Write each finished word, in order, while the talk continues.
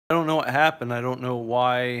I don't know what happened. I don't know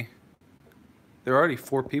why. There are already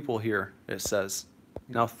 4 people here, it says.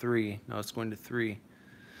 Now 3. Now it's going to 3.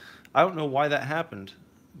 I don't know why that happened,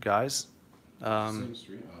 guys. Same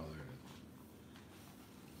stream? Oh, there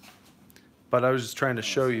it is. But I was just trying to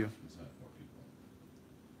show you. It's not 4 people.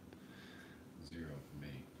 0 for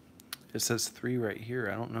me. It says 3 right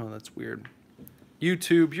here. I don't know. That's weird.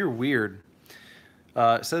 YouTube, you're weird.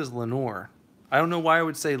 It says Lenore. I don't know why I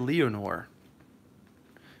would say Leonore.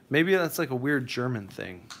 Maybe that's like a weird German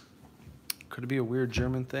thing. Could it be a weird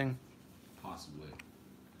German thing? Possibly.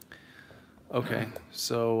 Okay,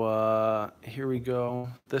 so here we go.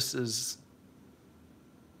 This is...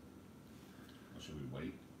 Should we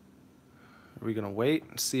wait? Are we going to wait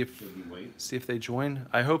and see if... Should we wait? See if they join?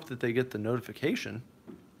 I hope that they get the notification.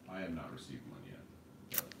 I have not received one yet,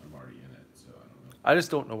 but I'm already in it, so I don't know. I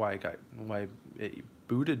just don't know why it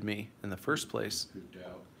booted me in the first place. Pooped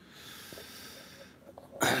out.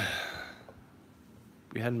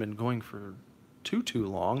 We hadn't been going for too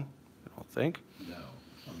long, I don't think. No.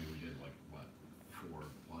 I mean, we did like, what,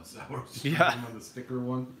 4+ hours? Yeah. On the sticker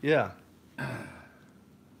one? Yeah.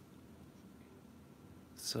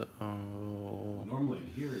 So... Normally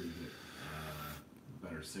in here you get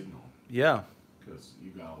better signal. Yeah. Because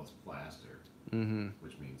you got all this plaster. Mm-hmm.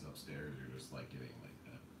 Which means upstairs you're just like getting like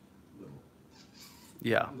a little...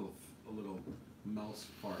 Yeah. A little mouse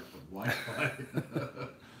fart of Wi-Fi.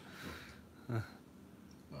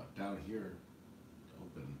 Down here,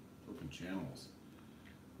 open channels.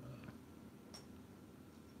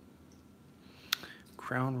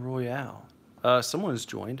 Crown Royale. Someone's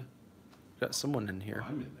joined. Got someone in here.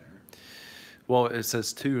 I'm in there. Well, it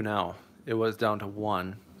says 2 now. It was down to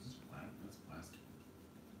 1. That's plastic.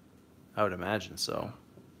 I would imagine so.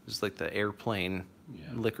 Just like the airplane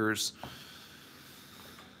liquors.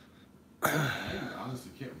 I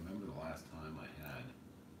honestly can't remember the last time I had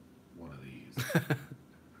one of these.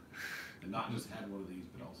 And not just had one of these,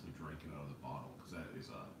 but also drank it out of the bottle, because that is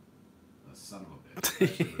a son of a bitch,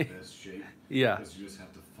 especially with this shape. Yeah. Because you just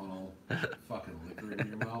have to funnel fucking liquor in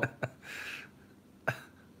your mouth.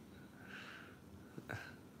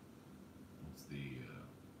 What's the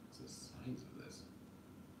size of this?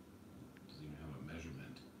 It doesn't even have a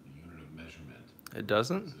measurement, a unit of measurement. It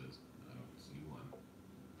doesn't? I don't see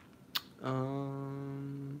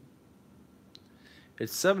one.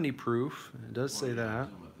 It's 70 proof. It does say that.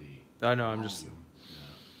 I know. I'm just. Yeah.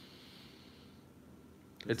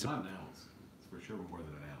 It's not an ounce. It's for sure more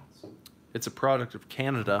than an ounce. It's a product of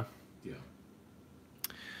Canada. Yeah.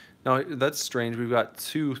 Now that's strange. We've got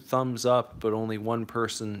 2 thumbs up, but only 1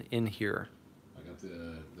 person in here. I got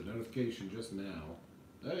the notification just now.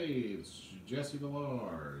 Hey, it's Jesse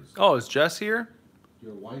Villars. Oh, is Jess here?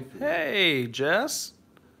 Your wife. Hey, Jess.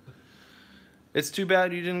 It's too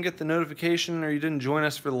bad you didn't get the notification or you didn't join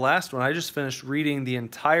us for the last one. I just finished reading the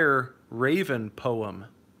entire Raven poem.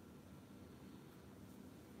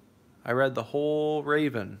 I read the whole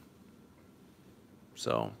Raven.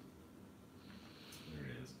 So. There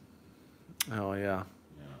it is. Oh, yeah.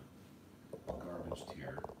 Yeah. Garbage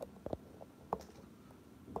tier.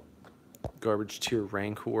 Garbage tier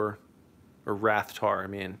Rancor. Or Rathtar, I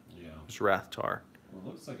mean. Yeah. It's Rathtar. Well, it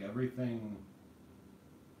looks like everything.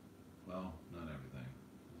 Well, not everything.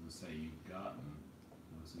 I was going to say you've gotten.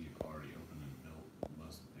 Looks like you've already opened and built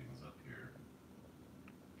most of the things up here.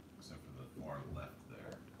 Except for the far left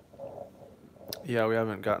there. Yeah, we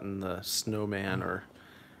haven't gotten the snowman or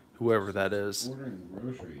whoever that is. Ordering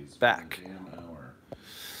groceries back. for a damn hour.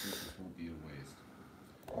 This won't be a waste.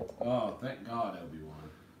 Oh, thank God, Obi-Wan.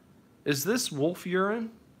 Is this wolf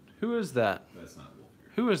urine? Who is that? That's not wolf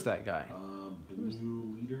urine. Who is that guy?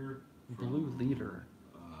 Blue leader. Blue leader.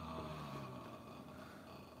 I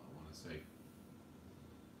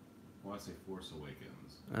want to say Force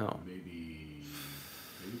Awakens. Oh. Maybe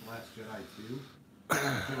Last Jedi 2? I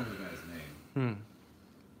can't remember the guy's name.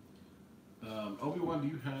 Obi-Wan, do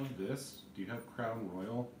you have this? Do you have Crown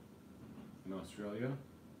Royal in Australia?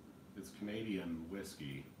 It's Canadian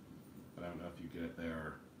whiskey, but I don't know if you get it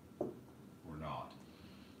there or not.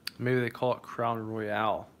 Maybe they call it Crown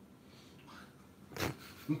Royale.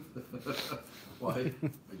 Well, I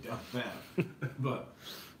doubt that. But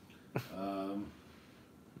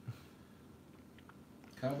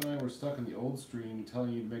Cub and I were stuck in the old stream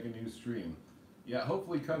telling you to make a new stream. Yeah,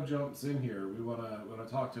 hopefully Cub jumps in here. We wanna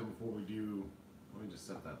talk to him before we do. Let me just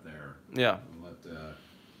set that there. Yeah. And let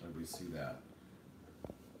everybody see that.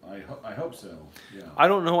 I hope so. Yeah. I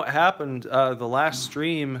don't know what happened. The last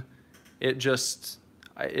stream,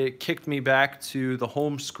 it kicked me back to the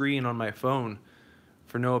home screen on my phone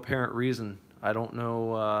for no apparent reason. I don't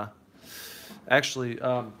know. Actually,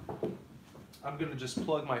 I'm gonna just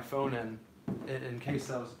plug my phone in case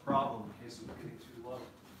that was a problem, in case it was getting too low.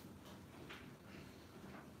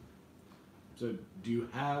 So, do you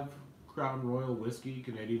have Crown Royal whiskey,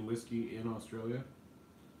 Canadian whiskey in Australia?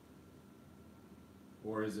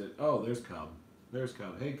 Or is it... Oh, there's Cub. There's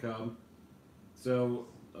Cub. Hey, Cub. So,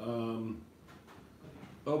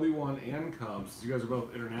 Obi-Wan and Cub, since you guys are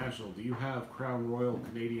both international, do you have Crown Royal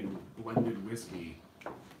Canadian blended whiskey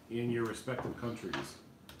in your respective countries?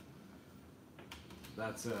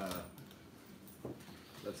 That's a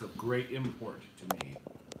great import to me.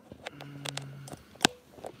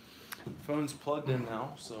 Phone's plugged in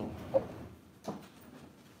now, so.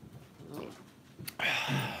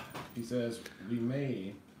 He says, we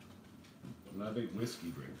may... I'm not a big whiskey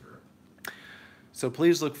drinker. So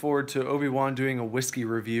please look forward to Obi-Wan doing a whiskey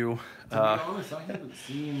review. To be honest, I haven't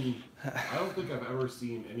seen... I don't think I've ever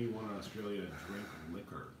seen anyone in Australia drink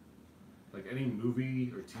liquor. Like any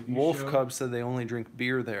movie or TV Wolf show. Cub said they only drink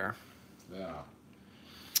beer there. Yeah.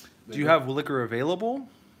 Do you have liquor available?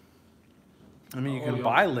 I mean, you can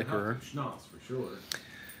buy liquor. Schnapps, for sure.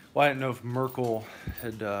 Well, I didn't know if Merkel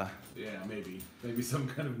had... Yeah, maybe. Maybe some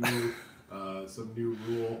kind of new... some new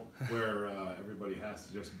rule where everybody has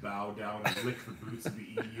to just bow down and lick the boots of the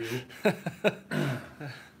EU.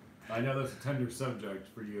 I know that's a tender subject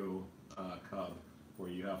for you, Cub, where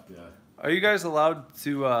you have to... Are you guys allowed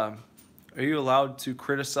to... are you allowed to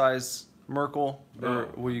criticize Merkel? Or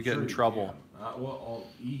will you get in trouble? Well,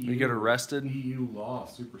 EU, you get arrested? EU law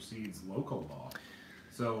supersedes local law.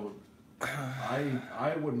 So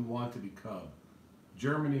I wouldn't want to be Cub.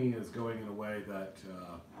 Germany is going in a way that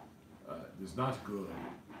is not good.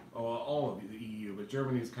 All of the EU, but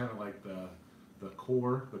Germany is kind of like the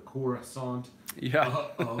croissant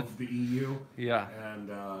of the EU. Yeah.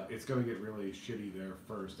 And it's going to get really shitty there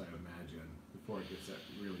first, I imagine, before it gets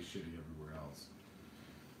really shitty everywhere else.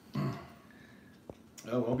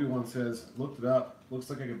 Oh, Obi-Wan says, looked it up. Looks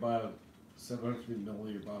like I could buy a 750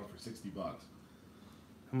 milliliter bottle for $60. How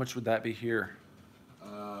much would that be here?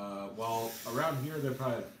 Well, around here they're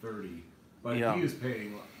probably at 30. But Yeah. he is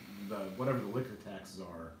paying whatever the liquor taxes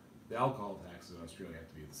are. The alcohol taxes in Australia have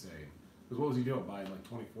to be the same. Because what was he doing? Buying like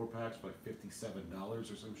 24 packs for like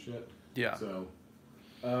 $57 or some shit? Yeah. So,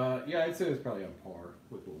 yeah, I'd say it's probably on par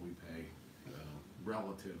with what we pay,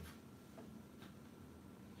 relative.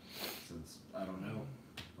 Since, I don't know,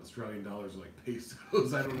 Australian dollars are like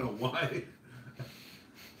pesos. I don't know why.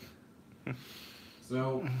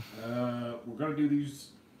 So, we're gonna do these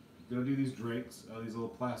drinks, these little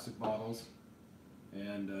plastic bottles,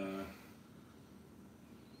 and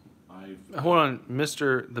Hold on,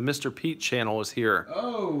 the Mr. Pete channel is here.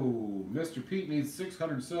 Oh, Mr. Pete needs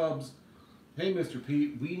 600 subs. Hey, Mr.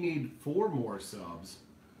 Pete, we need 4 more subs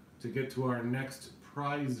to get to our next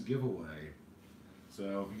prize giveaway.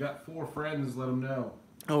 So if you got 4 friends, let them know.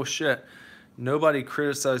 Oh shit. Nobody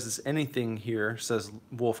criticizes anything here, says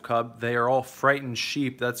Wolf Cub. They are all frightened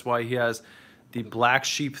sheep. That's why he has the black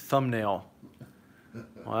sheep thumbnail.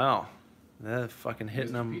 Wow. That fucking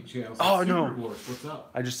hitting them. Oh no. What's up?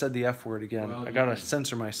 I just said the F word again. Well, I gotta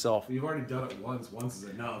censor myself. You've already done it once. Once is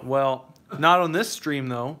enough. Well, not on this stream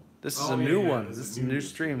though. This is a new one. This is a new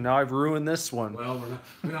stream. Now I've ruined this one. Well,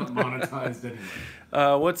 we're not monetized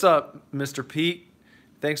anyway. What's up, Mr. Pete?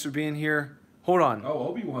 Thanks for being here. Hold on. Oh,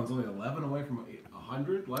 Obi-Wan's only 11 away from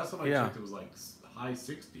 100? Last time I checked, it was like high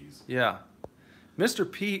 60s. Yeah. Mr.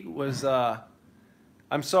 Pete was...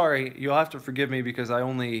 I'm sorry. You'll have to forgive me because I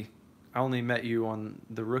only met you on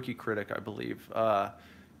the Rookie Critic, I believe.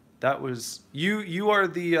 That was... You are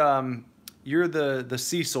the... you're the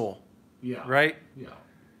Cecil. Yeah. Right? Yeah.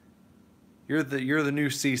 You're the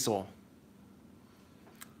new Cecil.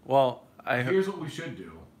 Well, Here's what we should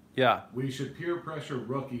do. Yeah. We should peer pressure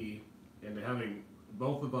Rookie into having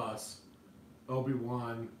both of us,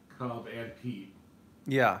 Obi-Wan, Cub, and Pete.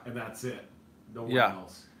 Yeah. And that's it. No one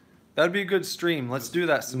else. That'd be a good stream. Let's do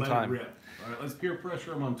that sometime. Let it rip. All right, let's peer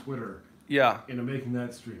pressure him on Twitter. Yeah. Into making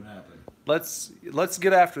that stream happen. Let's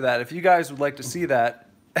get after that. If you guys would like to see that,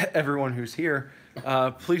 everyone who's here,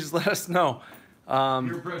 please let us know.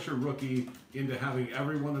 Peer pressure Rookie into having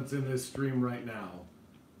everyone that's in this stream right now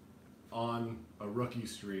on a Rookie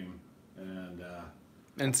stream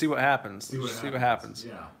and see what happens. See what happens.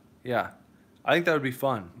 Yeah. Yeah. I think that would be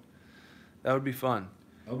fun. That would be fun.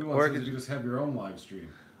 Obi-Wan says you just have your own live stream.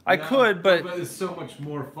 I could, but it's so much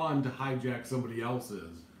more fun to hijack somebody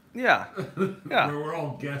else's. Yeah. Yeah. Where we're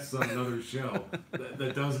all guests on another show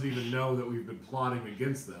that doesn't even know that we've been plotting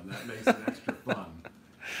against them. That makes it extra fun.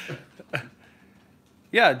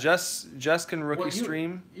 Yeah, Jess can Rookie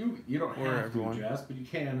stream. You don't have to, Jess, but you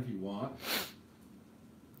can if you want.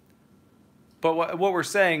 But what we're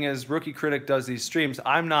saying is Rookie Critic does these streams.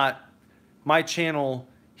 My channel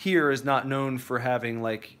here is not known for having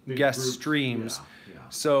like Big guest groups. streams. Yeah.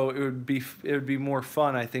 So it would be more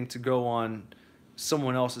fun, I think, to go on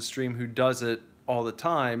someone else's stream who does it all the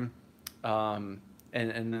time, and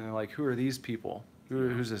then like, who are these people?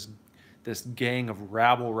 Who's this gang of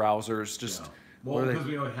rabble rousers? Just Well, because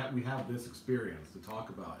we have this experience to talk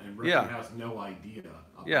about, and Ricky has no idea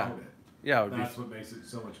about it. Yeah, that's what makes it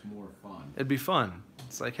so much more fun. It'd be fun.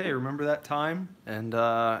 It's like, hey, remember that time? And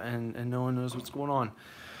no one knows what's going on.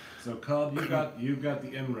 So Cub, you've got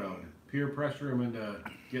the inroad. Peer pressure him into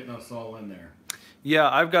getting us all in there. Yeah,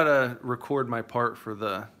 I've got to record my part for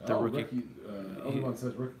the rookie. Obi-Wan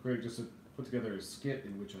says Rookie Critic just put together a skit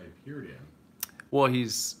in which I appeared in. Well, he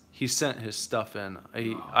sent his stuff in.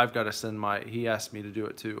 I've got to send my. He asked me to do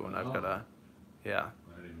it too, and I've got to. Yeah.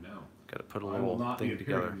 I didn't know. Got to put a little thing together. I will not be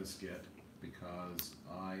appearing in the skit because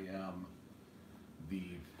I am the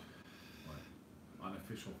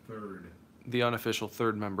unofficial third. The unofficial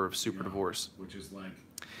third member of Super Divorce, which is like.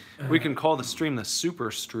 We can call the stream the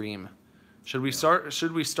Super Stream. Should we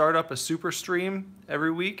start up a Super Stream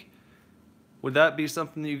every week? Would that be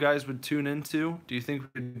something that you guys would tune into? Do you think we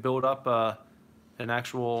could build up an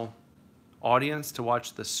actual audience to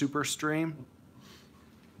watch the Super Stream?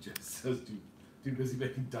 Just says too busy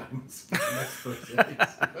making diamonds. Next the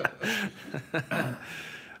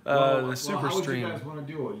Super how would Stream. you guys want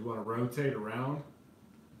to do it? You want to rotate around,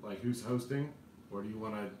 like who's hosting, or do you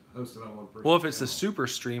want to host it on one person? Well, if it's the Super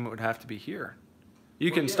Stream, it would have to be here.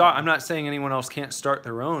 You can start. I'm not saying anyone else can't start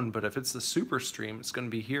their own, but if it's the Super Stream, it's going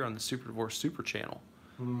to be here on the Super Divorce Super Channel.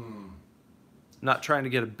 Not trying to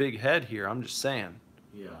get a big head here. I'm just saying.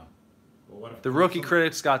 Yeah. Well, what if the Rookie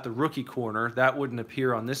Critic's got the Rookie Corner. That wouldn't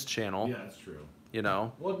appear on this channel. Yeah, that's true. You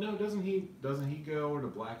know. Well, no, doesn't he go over to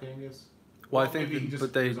Black Angus? Well, I think,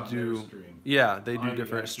 but they do. Yeah, they do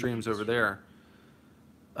different streams over there.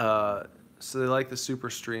 So they like the Super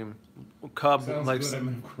Stream. Cub likes. Good. I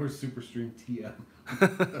mean, of course, Super Stream TM.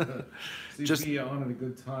 Just on at a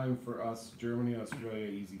good time for us. Germany, Australia,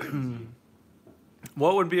 easy peasy.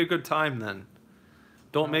 What would be a good time then?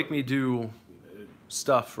 Don't make me do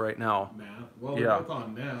stuff right now. Math. Well, we're both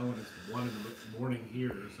on now, and it's 1 in the morning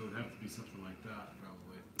here, so it'd have to be something like that,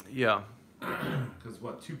 probably. Yeah. Because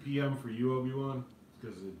 2 p.m. for you, Obi-Wan?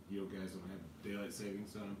 Because you guys don't have daylight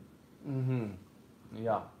savings time. Mm-hmm.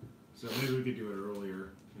 Yeah. So maybe we could do it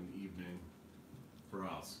earlier in the evening for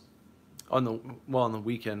us. On the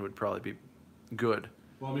weekend would probably be good.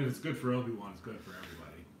 Well, I mean, if it's good for Obi-Wan, it's good for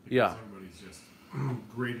everybody. Yeah. Everybody's just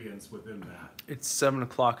gradients within that. It's 7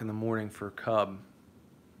 o'clock in the morning for Cub.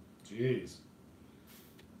 Jeez.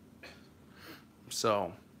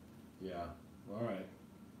 So. Yeah. All right.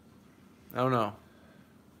 I don't know.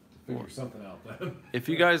 Figure something out then. If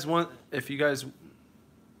you guys,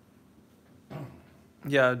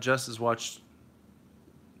 yeah, Jess has watched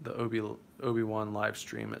the Obi-Wan live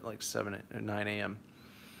stream at like 9 a.m.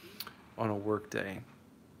 on a work day.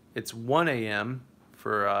 It's 1 a.m.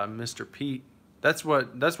 for Mr. Pete. That's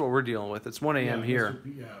what we're dealing with. It's 1 a.m. here.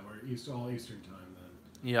 Yeah, we're all Eastern time then.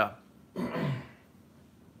 Yeah.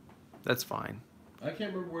 That's fine. I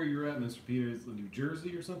can't remember where you're at, Mr. Pete. Is it New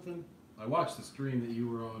Jersey or something? I watched the stream that you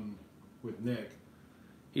were on with Nick.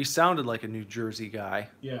 He sounded like a New Jersey guy.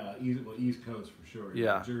 Yeah, East Coast for sure.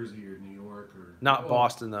 Yeah. New Jersey or New York or... Not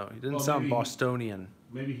Boston, though. He didn't sound Bostonian.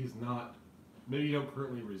 Maybe he's not... Maybe you don't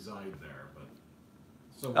currently reside there,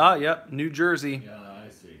 but... Yep. New Jersey. Yeah, I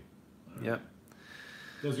see. Yep.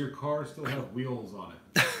 Does your car still have wheels on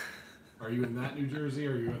it? Are you in that New Jersey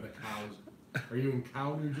or are you in the cows? Are you in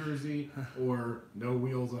Cow, New Jersey, or no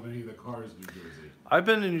wheels on any of the cars, New Jersey? I've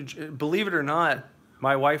been in... Believe it or not,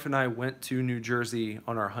 my wife and I went to New Jersey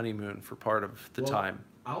on our honeymoon for part of the time.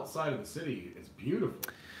 Outside of the city, it's beautiful.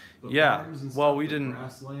 We didn't.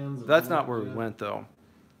 That's not where we went, though.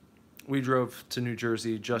 We drove to New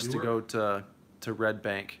Jersey just to go to Red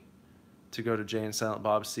Bank, to go to Jay and Silent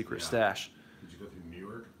Bob's Secret Stash. Did you go through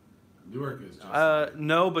Newark? Newark is just...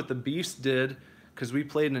 No, but the Beast did, because we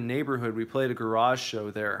played in a neighborhood. We played a garage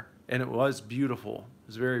show there, and it was beautiful. It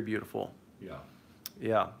was very beautiful. Yeah.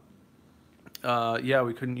 Yeah.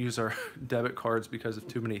 We couldn't use our debit cards because of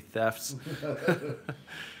too many thefts.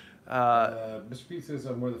 Mr. Pete says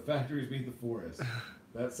where the factories meet the forest.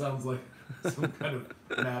 That sounds like some kind of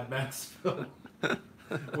Mad Max film.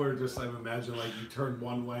 Where just I imagine like you turn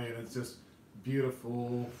one way and it's just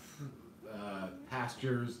beautiful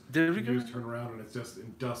pastures. Did we just turn around and it's just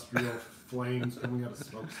industrial flames coming out of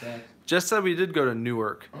smokestacks? Just said we did go to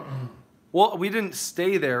Newark. Well, we didn't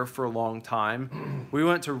stay there for a long time. We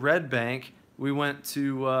went to Red Bank. We went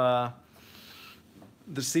to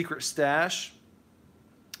the secret stash,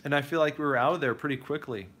 and I feel like we were out of there pretty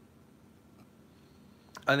quickly.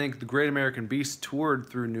 I think the Great American Beast toured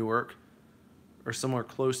through Newark or somewhere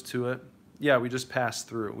close to it. Yeah, we just passed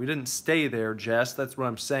through. We didn't stay there, Jess. That's what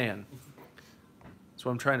I'm saying. That's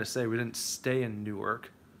what I'm trying to say. We didn't stay in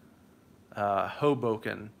Newark.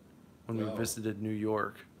 Hoboken, when we visited New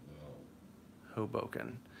York.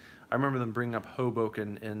 Hoboken. I remember them bringing up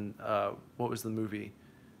Hoboken in, what was the movie?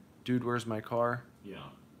 Dude, Where's My Car? Yeah.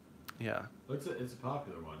 Yeah. It's a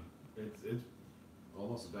popular one. It's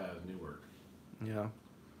almost as bad as Newark. Yeah.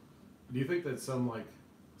 Do you think that someone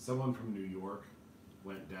from New York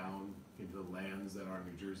went down into the lands that are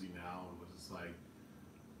New Jersey now and was just like,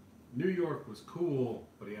 New York was cool,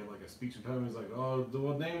 but he had like a speech and time. He was like, oh, the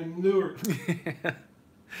name in Newark.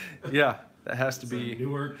 Yeah, that has to It's be. like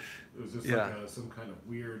Newark. It was just like some kind of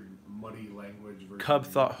weird, muddy language version. Cub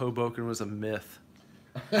thought Hoboken was a myth.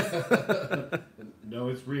 No,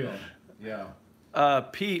 it's real. Yeah.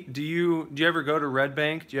 Pete, do you ever go to Red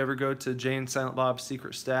Bank? Do you ever go to Jay and Silent Bob's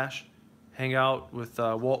Secret Stash? Hang out with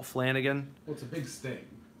Walt Flanagan? Well, it's a big state.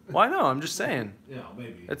 Well, I know. I'm just saying. Yeah,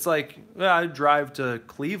 maybe. It's like, well, I'd drive to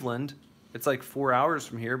Cleveland. It's like 4 hours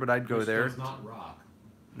from here, but I'd go there. It's not rock.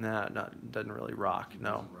 Nah, doesn't really rock.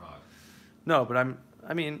 No. Doesn't rock. No, but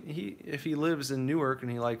if he lives in Newark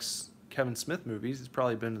and he likes Kevin Smith movies, he's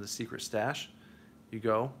probably been to the Secret Stash. You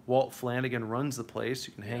go. Walt Flanagan runs the place.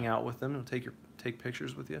 You can hang out with him. He'll take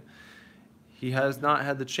pictures with you. He has not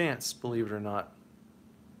had the chance, believe it or not.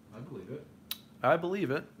 I believe it. I believe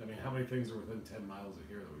it. I mean, how many things are within 10 miles of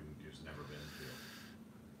here that we've just never been to?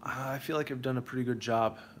 I feel like I've done a pretty good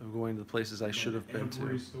job of going to the places I should have been to.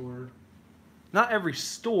 Every store. Not every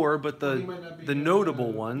store, but the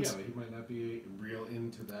notable ones. Yeah, but he might not be real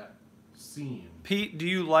into that scene. Pete, do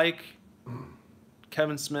you like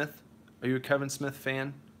Kevin Smith? Are you a Kevin Smith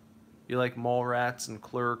fan? You like Mallrats and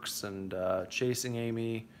Clerks and Chasing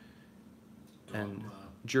Amy and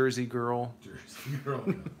Jersey Girl? Jersey Girl.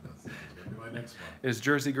 Yeah, that's going to be my next one. Is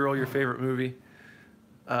Jersey Girl your favorite movie?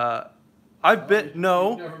 I've been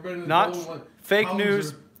not fake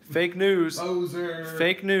news. Fake news. Poser.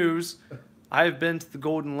 Fake news. I've been to the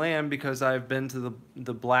Golden Lamb because I've been to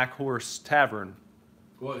the Black Horse Tavern.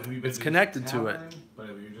 Well, have you been it's connected to it. But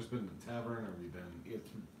have you just been to the tavern, or have you been?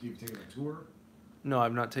 You've taken a tour? No,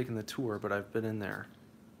 I've not taken the tour, but I've been in there.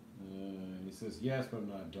 He says yes, but I'm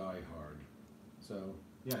not diehard. So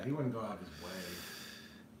yeah, he wouldn't go out his way.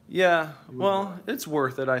 Yeah, well, it's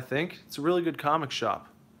worth it. I think it's a really good comic shop.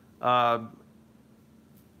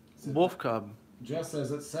 Wolf Cub. Jess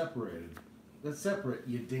says it's separated. That's separate,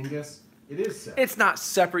 you dingus. It is separate. It's not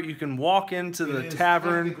separate. You can walk into the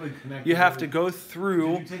tavern. You have to go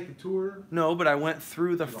through. Did you take the tour? No, but I went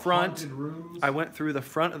through the front. Haunted rooms? I went through the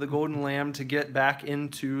front of the Golden Lamb to get back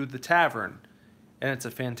into the tavern. And it's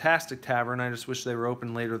a fantastic tavern. I just wish they were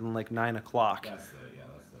open later than like 9 o'clock.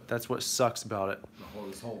 That's what sucks about it.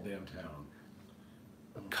 This whole damn town.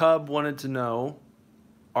 Cub wanted to know,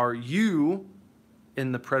 are you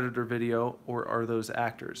in the Predator video or are those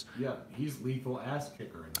actors? Yeah, he's lethal ass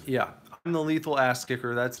kicker. Yeah, I'm the lethal ass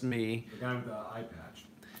kicker. That's me. The guy with the eye patch.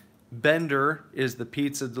 Bender is the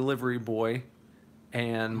pizza delivery boy,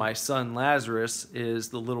 and my son Lazarus is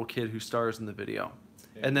the little kid who stars in the video.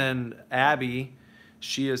 Yeah. And then Abby,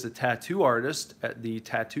 she is a tattoo artist at the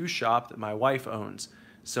tattoo shop that my wife owns.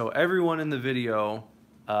 So everyone in the video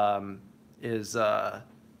it's a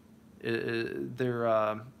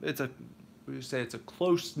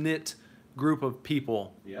close-knit group of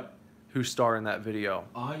people. Yep. Who star in that video.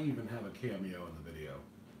 I even have a cameo in the video.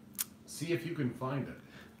 See if you can find it.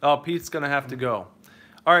 Oh, Pete's gonna have to go.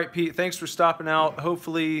 All right, Pete. Thanks for stopping out.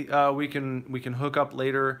 Hopefully, we can hook up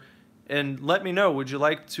later, and let me know. Would you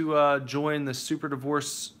like to join the Super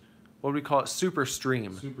Divorce? What do we call it? Super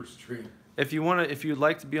Stream. Super Stream. If you'd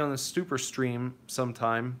like to be on the Super Stream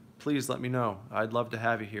sometime, please let me know. I'd love to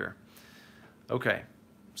have you here. Okay.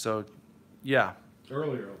 So, yeah.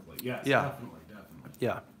 Earlier, hopefully. Yes. Yeah. Definitely.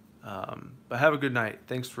 Yeah. But have a good night.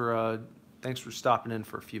 Thanks for stopping in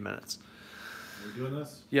for a few minutes. Are we doing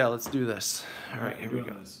this? Yeah, let's do this. All right, here we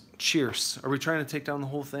go. This. Cheers. Are we trying to take down the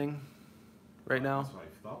whole thing right now? That's what I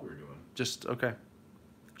thought we were doing. Just, okay.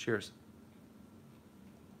 Cheers.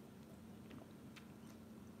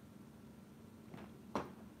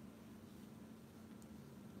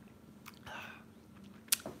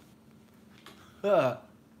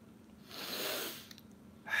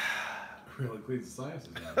 Really cleans the sinuses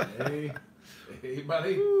out. Hey, hey,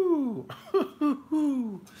 buddy. Ooh.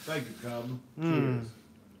 Thank you, Cub. Mm.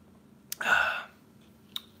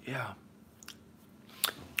 Cheers.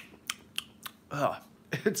 Yeah.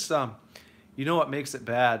 It's you know what makes it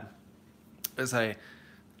bad is I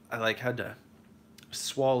I like had to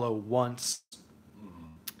swallow once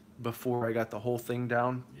before I got the whole thing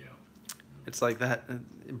down. Yeah. It's like that,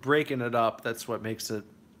 breaking it up. That's what makes it.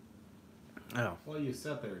 Oh, Well, you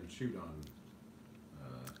sat there and chewed on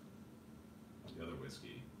the other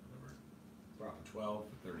whiskey, whatever. Drop of 12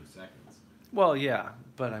 for 30 seconds. well, yeah,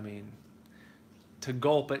 but I mean, to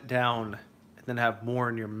gulp it down and then have more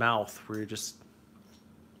in your mouth, where you're just,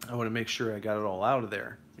 I want to make sure I got it all out of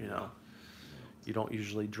there. You know, you don't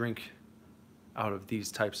usually drink out of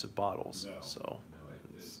these types of bottles, No. so. No,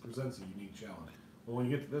 it presents a unique challenge. But when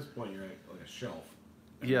you get to this point, you're at like a shelf.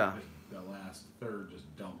 And Yeah. The last third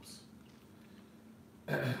just dumps.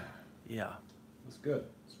 Yeah. It's good.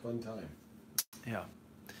 It's a fun time. Yeah.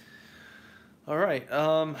 All right.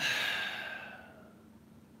 Oh,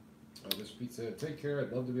 this Pete said, take care.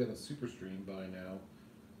 I'd love to be on the super stream by now.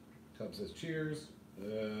 Cub says, cheers.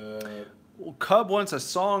 Well, Cub wants a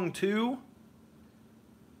song too.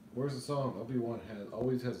 Where's the song? Obi-Wan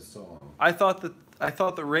always has a song. I thought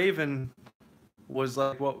the Raven was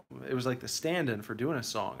like it was like the stand-in for doing a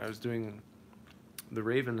song. I was doing the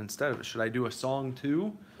Raven instead of it. Should I do a song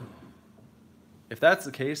too? If that's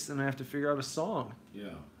the case, then I have to figure out a song. Yeah.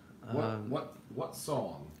 What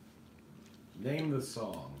song? Name the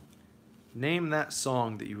song. Name that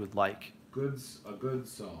song that you would like. A good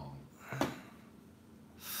song.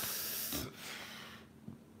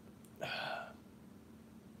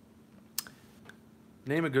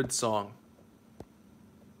 Name a good song.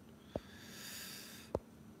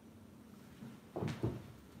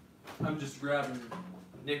 I'm just grabbing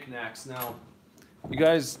knickknacks now. You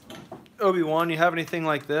guys, Obi-Wan, you have anything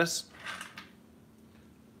like this?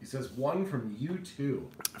 He says one from you too.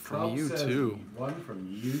 From you too. One from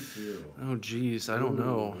you too. Oh geez, I don't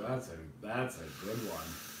know. That's a good one.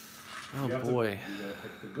 Oh You boy. You gotta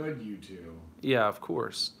pick the good you two. Yeah, of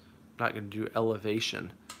course. Not gonna do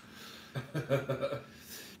Elevation.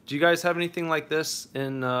 Do you guys have anything like this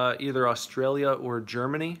in either Australia or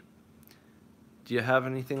Germany? Do you have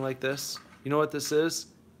anything like this? You know what this is?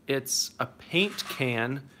 It's a paint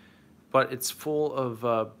can, but it's full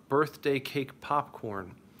of birthday cake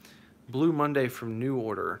popcorn. Blue Monday from New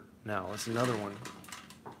Order. Now, that's another one.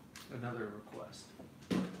 Another request.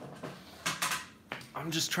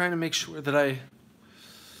 I'm just trying to make sure that I...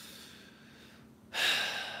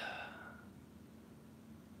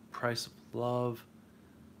 Price of Love.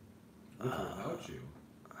 Without you.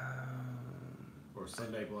 Or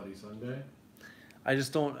Sunday Bloody Sunday. I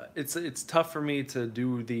just don't. It's tough for me to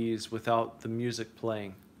do these without the music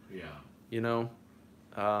playing. Yeah. You know.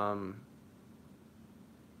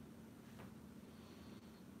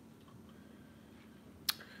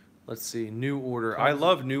 Let's see. New Order. I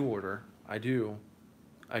love New Order. I do.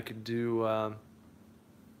 I could do.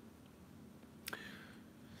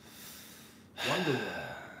 Wonderwall.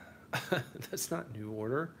 That's not New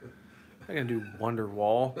Order. I can do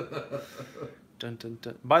Wonderwall. Dun, dun,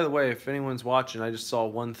 dun. By the way, if anyone's watching, I just saw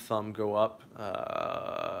one thumb go up.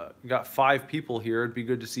 Got 5 people here. It'd be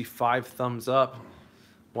good to see 5 thumbs up.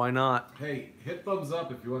 Why not? Hey, hit thumbs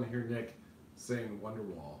up if you want to hear Nick saying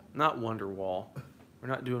Wonderwall. Not Wonderwall. We're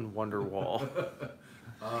not doing Wonderwall.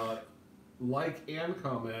 Like and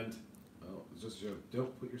comment. Oh, it's just a joke.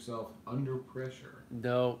 Don't put yourself under pressure.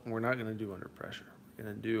 No, we're not going to do Under Pressure. We're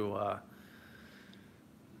going to do...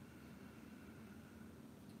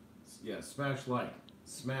 Yeah, smash like.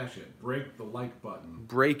 Smash it. Break the like button.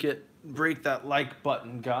 break it. Break that like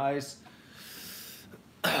button, guys.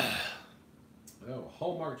 Oh,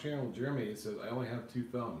 Hallmark Channel Jeremy says, I only have 2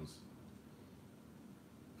 thumbs.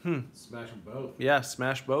 Smash them both. Yeah,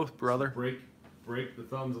 smash both, brother. Break the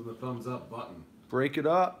thumbs and the thumbs up button. Break it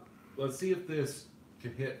up. Let's see if this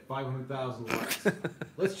can hit 500,000 likes.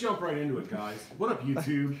 Let's jump right into it, guys. What up,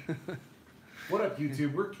 YouTube? What up,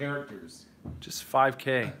 YouTube? We're characters. Just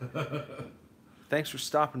 5K. Thanks for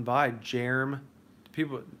stopping by, Jerm.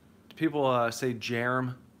 Do people say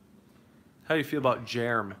Jerm? How do you feel about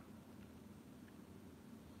Jerm?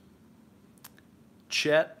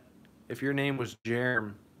 Chet, if your name was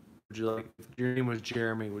Jerm, if your name was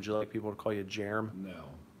Jeremy, would you like people to call you Jerm? No.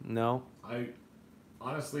 No?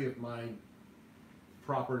 Honestly, if my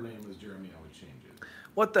proper name was Jeremy, I would change it.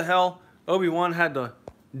 What the hell? Obi-Wan had to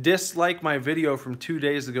dislike my video from 2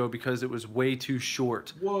 days ago because it was way too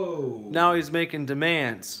short. Whoa. Now he's making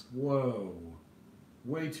demands. Whoa.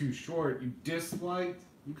 Way too short. You disliked?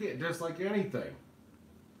 You can't dislike anything.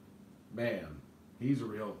 Man, he's a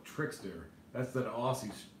real trickster. That's that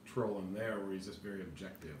Aussie trolling there where he's just very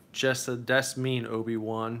objective. That's mean,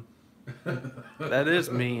 Obi-Wan. That is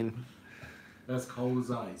mean. That's cold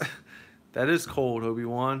as ice. That is cold,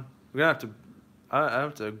 Obi-Wan. We're gonna have to. I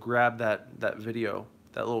have to grab that video.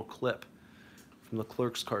 that little clip from the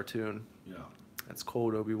Clerks cartoon. Yeah. That's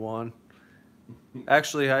cold, Obi-Wan.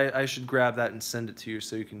 Actually, I should grab that and send it to you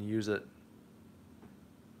so you can use it.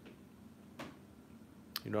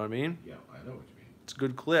 You know what I mean? Yeah, I know what you mean. It's a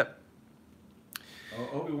good clip.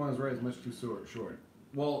 Obi-Wan's right is much too short.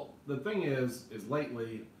 Well, the thing is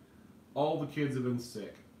lately, all the kids have been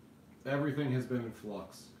sick. Everything has been in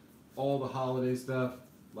flux. All the holiday stuff,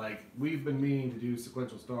 like, we've been meaning to do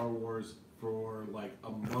sequential Star Wars for like a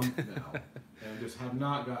month now, and just have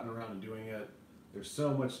not gotten around to doing it. There's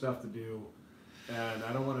so much stuff to do, and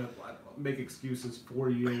I don't want to make excuses for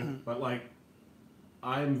you, but like,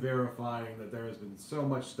 I'm verifying that there has been so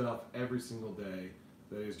much stuff every single day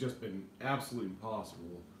that has just been absolutely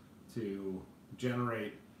impossible to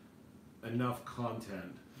generate enough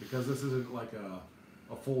content, because this isn't like a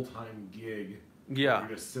full-time gig. Yeah. Where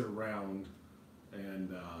you just sit around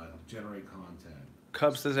and generate content.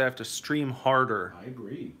 Cub says I have to stream harder. I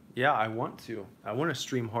agree. Yeah, I want to. I want to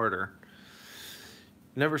stream harder.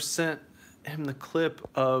 Never sent him the clip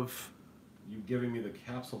of You giving me the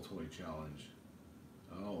capsule toy challenge.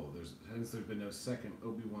 Oh, there's been no second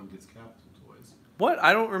Obi-Wan gets capsule toys. what?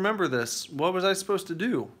 I don't remember this. What was I supposed to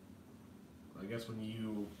do? I guess when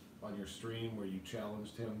you, on your stream where you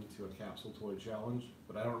challenged him to a capsule toy challenge,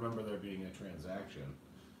 but I don't remember there being a transaction.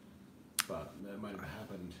 But that might have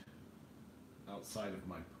happened outside of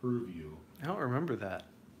my purview. I don't remember that.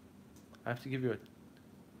 I have to give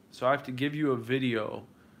you a video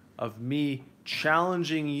of me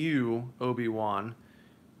challenging you, Obi-Wan,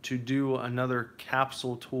 to do another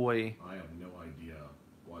capsule toy. I have no idea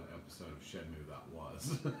what episode of Shenmue that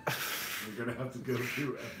was. We're gonna have to go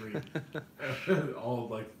through all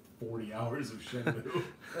like 40 hours of Shenmue.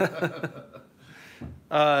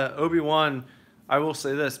 Obi-Wan, I will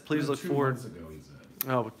say this. Please look 2 forward. months ago, he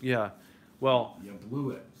said. Oh, yeah. Well, You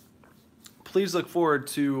blew it. please look forward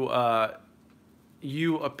to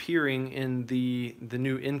you appearing in the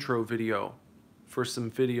new intro video for some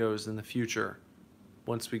videos in the future.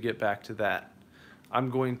 Once we get back to that, I'm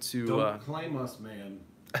going to. Don't claim us, man.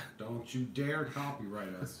 Don't you dare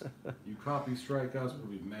copyright us. You copy strike us,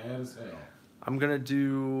 we'll be mad as hell. I'm gonna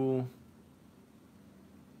do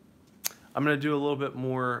a little bit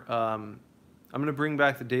more. I'm gonna bring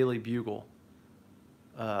back the Daily Bugle,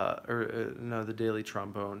 no, the Daily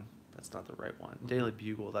Trombone. That's not the right one. Daily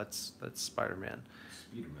Bugle. That's Spider-Man.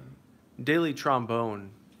 Spiderman. Daily Trombone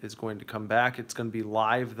is going to come back. It's going to be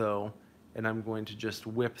live though, and I'm going to just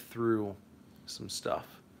whip through some stuff.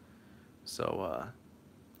 So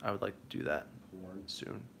I would like to do that Porn.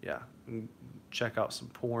 soon. Yeah, and check out some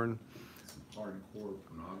porn Some hardcore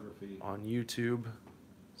pornography. on YouTube.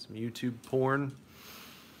 Some YouTube porn.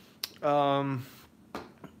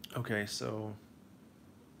 Okay, so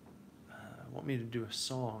want me to do a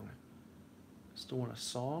song? Still want a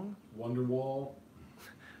song? Wonderwall.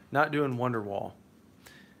 Not doing Wonderwall.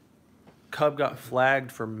 Cub got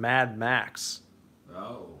flagged for Mad Max.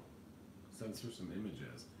 Oh. Censor some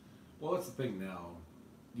images. Well, that's the thing now.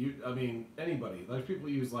 Anybody. Like, people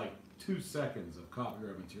use like 2 seconds of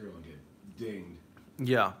copyright material and get dinged.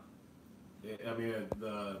 Yeah.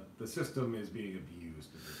 The system is being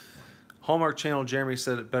abused at this point. Hallmark Channel Jeremy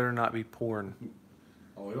said it better not be porn.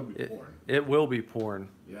 Oh, it'll be porn. It will be porn.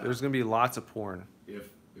 Yeah. There's going to be lots of porn. If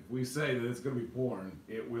we say that it's going to be porn,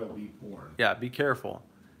 it will be porn. Yeah, be careful.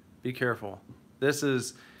 Be careful. This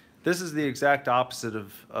is the exact opposite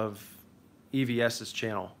of EVS's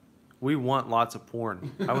channel. We want lots of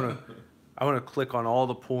porn. I want to click on all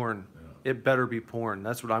the porn. Yeah. It better be porn.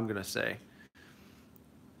 That's what I'm going to say.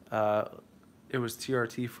 It was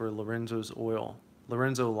TRT for Lorenzo's Oil.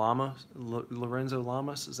 Lorenzo Lamas,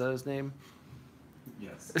 is that his name?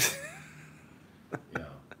 Yes. Yeah.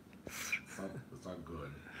 It's not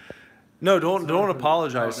good. No, don't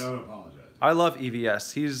apologize. No, don't apologize. I love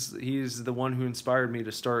EVS. He's the one who inspired me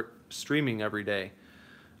to start streaming every day.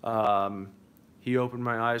 He opened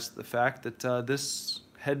my eyes to the fact that this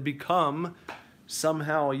had become,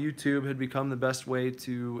 somehow YouTube had become the best way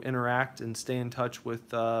to interact and stay in touch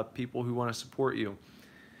with people who want to support you.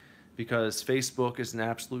 Because Facebook is an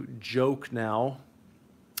absolute joke now.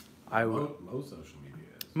 Most social media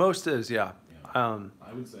is. Most is, yeah. I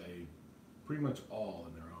would say pretty much all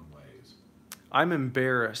in their own ways. I'm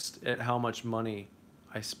embarrassed at how much money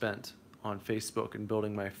I spent on Facebook and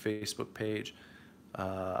building my Facebook page.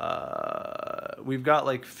 We've got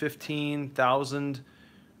like 15,000.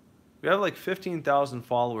 We have like 15,000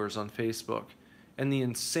 followers on Facebook. And the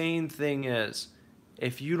insane thing is,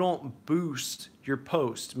 if you don't boost your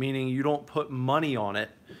post, meaning you don't put money on it,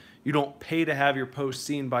 you don't pay to have your post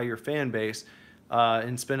seen by your fan base,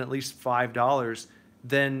 and spend at least $5,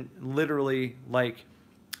 then literally like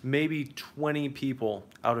maybe 20 people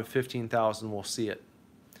out of 15,000 will see it.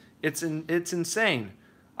 It's insane.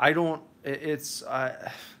 I don't. It's.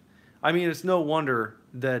 I mean, it's no wonder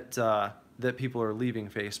that that people are leaving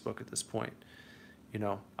Facebook at this point. You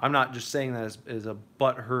know, I'm not just saying that as a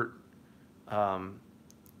butthurt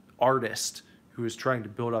artist who is trying to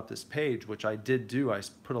build up this page, which I did do. I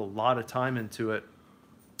put a lot of time into it,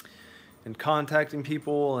 and contacting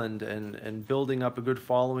people and building up a good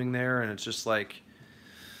following there. And it's just like,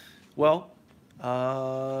 well,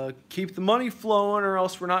 keep the money flowing, or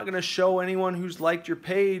else we're not going to show anyone who's liked your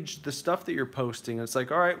page the stuff that you're posting. And it's like,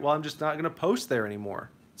 all right, well, I'm just not going to post there anymore.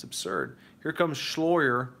 It's absurd. Here comes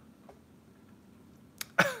Schloyer.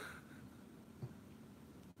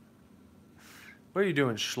 What are you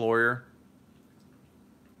doing, Schloyer?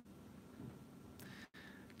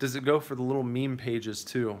 Does it go for the little meme pages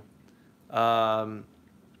too? Yeah,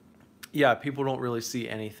 people don't really see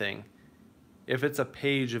anything. If it's a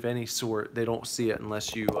page of any sort, they don't see it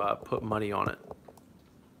unless you put money on it.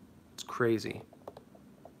 It's crazy.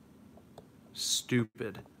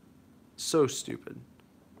 Stupid. So stupid.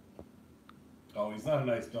 Oh, he's not a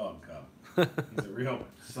nice dog, Cub. He's a real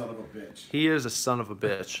son of a bitch. He is a son of a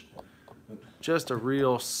bitch. Just a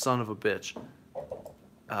real son of a bitch.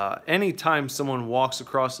 Anytime someone walks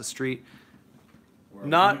across the street,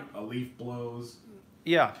 Or a leaf blows.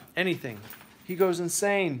 Yeah, anything. He goes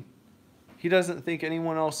insane. He doesn't think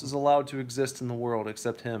anyone else is allowed to exist in the world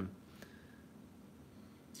except him.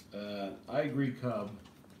 I agree, Cub.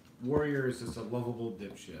 Warrior is just a lovable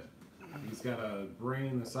dipshit. He's got a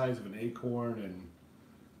brain the size of an acorn, and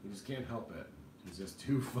you just can't help it. He's just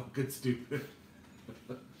too fucking stupid.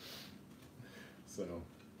 So,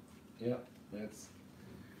 yeah, that's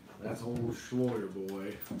old Schloyer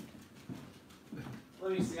boy.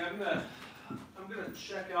 Let me see. I'm gonna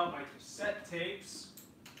check out my cassette tapes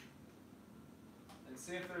and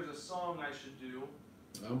see if there's a song I should do.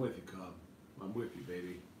 I'm with you, Cub. I'm with you,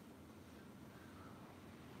 baby.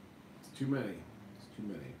 It's too many. It's too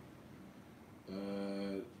many.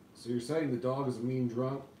 So you're saying the dog is a mean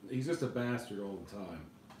drunk? He's just a bastard all the time.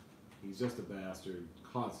 He's just a bastard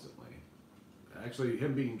constantly. Actually,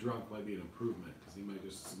 him being drunk might be an improvement because he might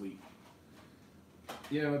just sleep.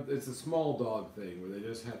 You know, it's a small dog thing where they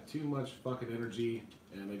just have too much fucking energy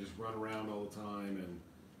and they just run around all the time, and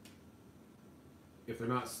if they're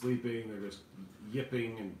not sleeping, they're just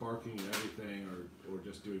yipping and barking at everything, or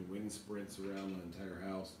just doing wind sprints around the entire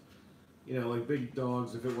house. You know, like big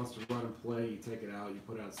dogs, if it wants to run and play, you take it out, you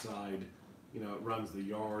put it outside, you know, it runs the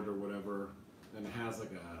yard or whatever, and it has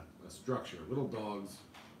like a structure. Little dogs,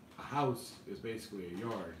 a house is basically a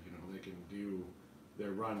yard, you know, they can do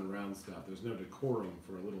their run around stuff. There's no decorum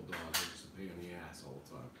for a little dog, they're just a pain in the ass all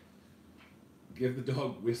the time. Give the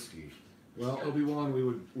dog whiskey. Well, Obi-Wan,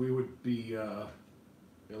 we would be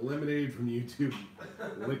eliminated from YouTube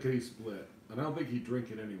lickety split. And I don't think he'd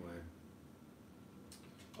drink it anyway.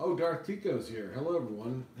 Oh, Darth Tico's here. Hello,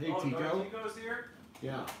 everyone. Hey, Tico. Darth Tico's here?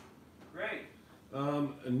 Yeah. Great.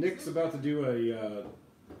 Nick's about to do a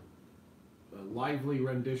lively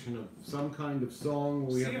rendition of some kind of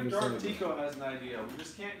song. See if Darth Tico has an idea. We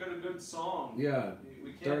just can't get a good song. Yeah.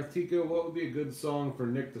 We can't. Darth Tico, what would be a good song for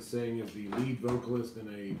Nick to sing as the lead vocalist in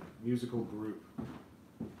a musical group?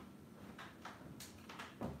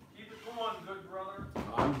 Keep it going, good brother.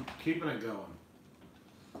 I'm keeping it going.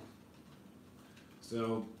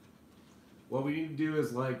 So, what we need to do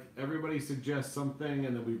is, like, everybody suggests something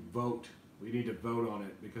and then we vote. We need to vote on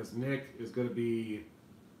it because Nick is going to be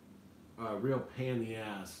a real pain in the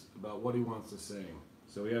ass about what he wants to sing.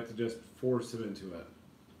 So we have to just force him into it.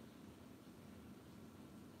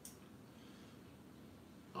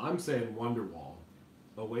 I'm saying Wonderwall.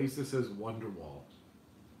 Oasis says Wonderwall.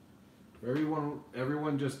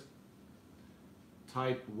 Everyone just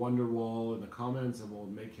type Wonderwall in the comments and we'll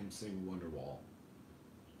make him sing Wonderwall.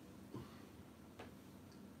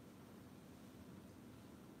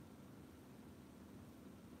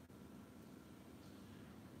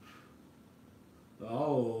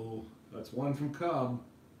 Oh, that's one from Cub.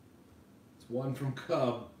 It's one from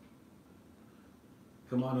Cub.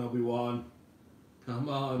 Come on, Obi-Wan. Come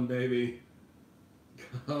on, baby.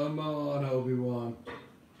 Come on, Obi-Wan.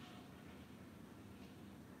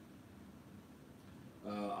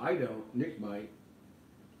 I don't. Nick might.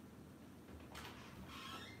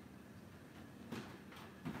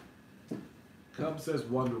 Cub says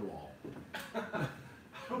Wonderwall. I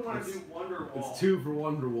don't want to do Wonderwall. It's 2 for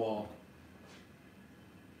Wonderwall.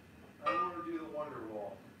 I don't want to do the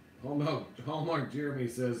Wonderwall. Hallmark Jeremy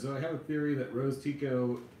says, so I have a theory that Rose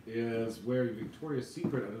Tico is wearing Victoria's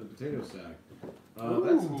Secret under the potato sack.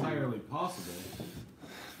 That's entirely possible.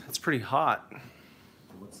 That's pretty hot.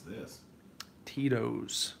 What's this?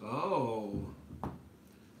 Tito's. Oh.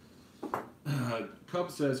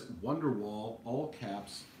 Cub says Wonderwall, all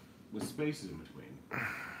caps, with spaces in between.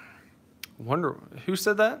 Who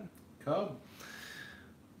said that? Cub.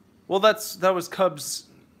 Well, that was Cub's.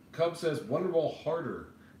 Cub says Wonderwall harder.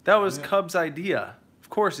 That was Cub's idea.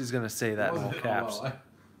 Of course, he's gonna say that in all caps. Oh,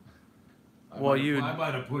 well, I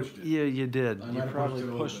might have pushed it. Yeah, you did. I You probably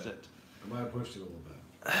pushed it. I might have pushed it a little bit.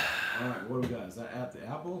 All right, what do we got? Is that at the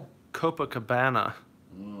Apple? Copacabana.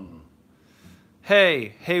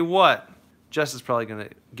 Hey, what? Jess is probably gonna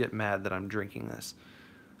get mad that I'm drinking this.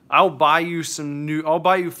 I'll buy you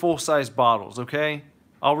full-size bottles, okay?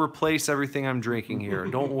 I'll replace everything I'm drinking here.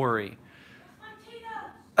 Don't worry.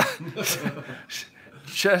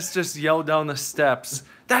 Jess just yelled down the steps.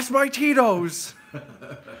 That's my Tito's.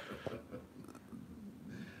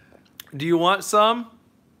 Do you want some?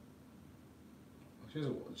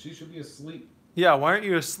 She should be asleep. Yeah, why aren't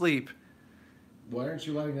you asleep? Why aren't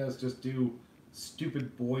you letting us just do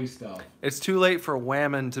stupid boy stuff? It's too late for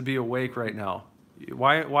Whammon to be awake right now.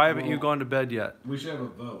 Why haven't you gone to bed yet? We should have a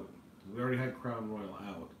vote. We already had Crown Royal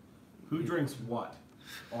out. Who drinks what?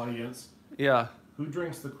 Audience? Yeah. Who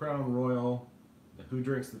drinks the Crown Royal and who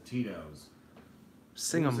drinks the Tito's?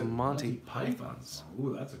 Sing a Monty Python song.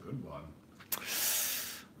 Ooh, that's a good one.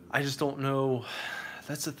 I just don't know.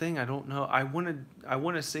 That's the thing. I don't know. I want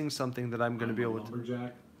to sing something that I'm going to be able to.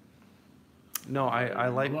 Lumberjack? No, I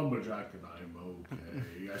like. Lumberjack and I'm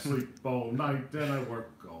okay. I sleep all night and I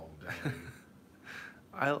work all day.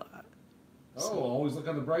 Always look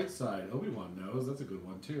on the bright side. Obi-Wan knows. That's a good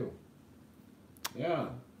one too. Yeah.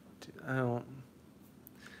 I don't.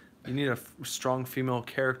 You need a strong female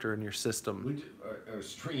character in your system. Or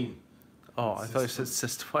stream. Oh, I thought you said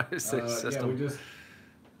system. Why did I say system? Yeah, we just.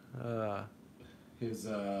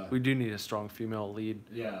 We do need a strong female lead.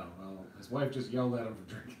 Yeah, well, his wife just yelled at him for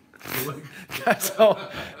drinking.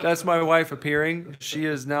 That's my wife appearing. She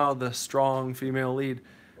is now the strong female lead.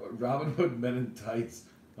 Robin Hood Men in Tights.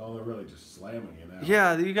 Oh, they're really just slamming you now.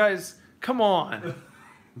 Yeah, you guys, come on.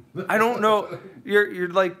 I don't know. You're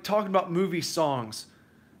like talking about movie songs.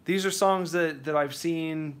 These are songs that I've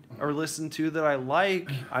seen or listened to that I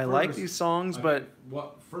like. I like these songs, but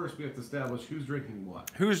first we have to establish who's drinking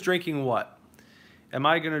what. Who's drinking what? Am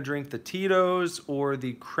I going to drink the Tito's or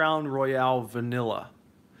the Crown Royale Vanilla?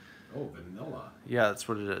 Oh, vanilla. Yeah, that's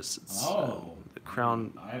what it is. It's, the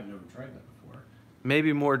Crown. I have never tried that before.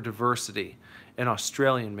 Maybe more diversity. And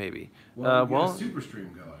Australian, maybe. Well, we get a super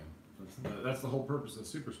stream going. That's the whole purpose of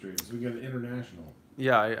super stream. So we get an international.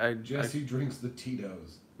 Yeah, Jesse drinks the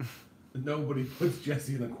Tito's. Nobody puts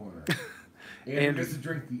Jesse in the corner. And gets to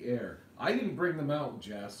drink the air. I didn't bring them out,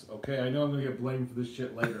 Jess. Okay, I know I'm gonna get blamed for this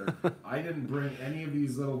shit later. I didn't bring any of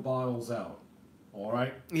these little bottles out. All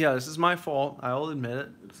right. Yeah, this is my fault. I'll admit it.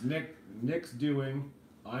 It's Nick's doing.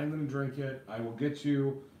 I'm gonna drink it. I will get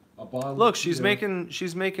you a bottle. Look, she's making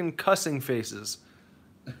cussing faces.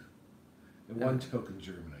 In one token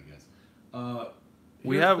German, I guess.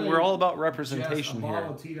 We're all about representation Jess, a here.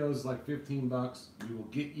 bottle of Tito's is like $15. We will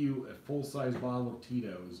get you a full-size bottle of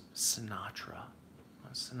Tito's. Sinatra.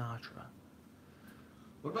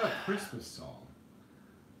 What about a Christmas song?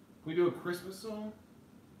 Can we do a Christmas song?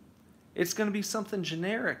 It's gonna be something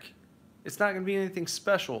generic. It's not gonna be anything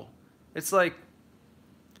special. It's like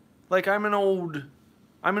I'm an old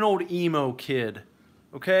emo kid.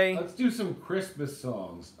 Okay? Let's do some Christmas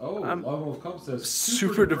songs. Oh, Lone Wolf Cub says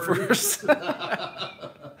super diverse.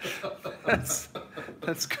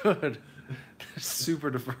 That's good. Super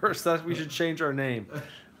diverse. We should change our name.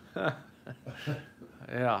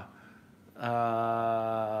 Yeah.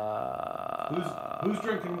 Who's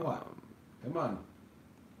drinking what? Come on.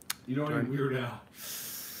 You don't want to weird out.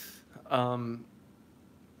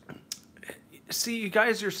 See, you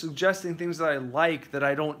guys are suggesting things that I like that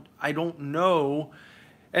I don't know.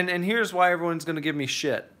 And here's why everyone's going to give me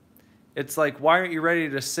shit. It's like, why aren't you ready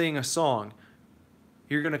to sing a song?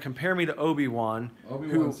 You're going to compare me to Obi-Wan.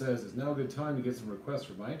 Obi-Wan says, it's now a good time to get some requests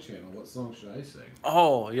for my channel. What song should I sing?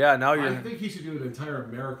 Oh, yeah, now you're... I think he should do an entire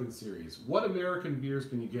American series. What American beers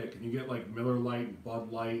can you get? Can you get, like, Miller Lite and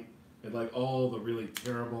Bud Light and, like, all the really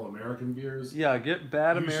terrible American beers? Yeah, get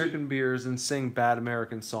bad American beers and sing bad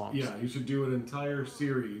American songs. Yeah, you should do an entire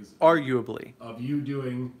series... Arguably. ...of you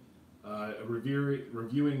doing...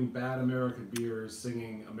 reviewing bad American beers,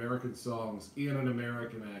 singing American songs in an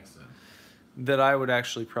American accent. That I would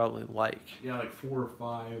actually probably like. Yeah, like 4 or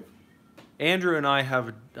 5. Andrew and I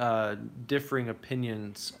have differing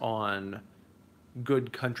opinions on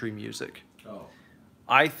good country music. Oh.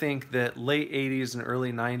 I think that late 80s and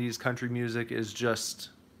early 90s country music is just...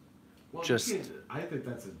 Well, I think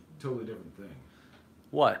that's a totally different thing.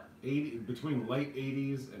 What? 80 between late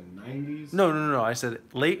 80s and 90s. No. I said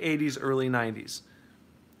late 80s, early 90s.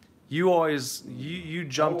 You always you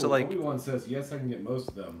jump to like Obi-Wan says yes, I can get most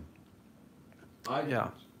of them. yeah.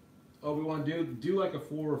 Obi-Wan, do like a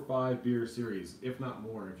 4 or 5 beer series, if not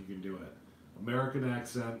more, if you can do it. American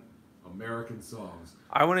accent, American songs.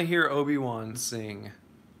 I want to hear Obi-Wan sing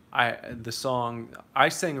the song. I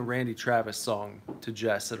sang a Randy Travis song to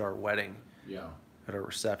Jess at our wedding. Yeah. At our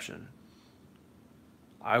reception.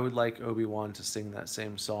 I would like Obi-Wan to sing that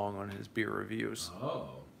same song on his beer reviews. Oh.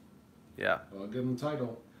 Yeah. Well, I'll give him the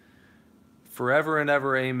title. Forever and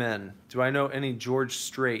Ever, Amen. Do I know any George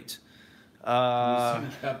Strait? Can you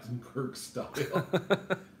sing Captain Kirk style?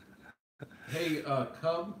 Hey,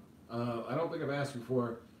 Cub, I don't think I've asked you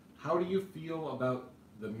before. How do you feel about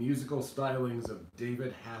the musical stylings of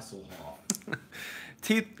David Hasselhoff?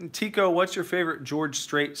 Tico, what's your favorite George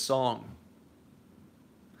Strait song?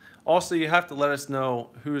 Also, you have to let us know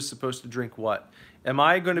who is supposed to drink what. Am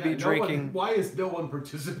I going to be drinking... Why is no one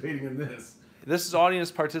participating in this? This is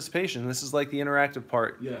audience participation. This is like the interactive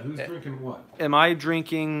part. Yeah, who's drinking what? Am I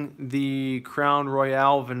drinking the Crown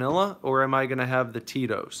Royale vanilla, or am I going to have the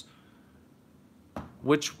Tito's?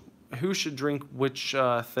 Who should drink which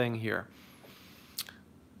thing here?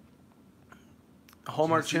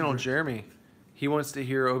 Hallmark Channel Jeremy. He wants to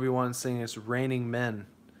hear Obi-Wan sing "It's Raining Men."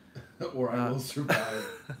 Or I Will Survive.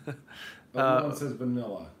 Obi-Wan says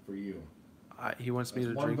vanilla for you. He wants me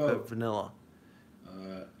That's to drink vote. the vanilla.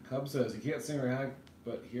 Cub says he can't sing or act,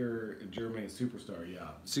 but here in Germany, superstar. Yeah.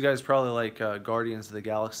 So you guys probably like Guardians of the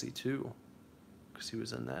Galaxy too, because he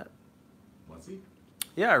was in that. Was he?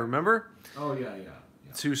 Yeah, remember? Oh yeah.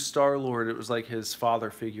 To Star-Lord, it was like his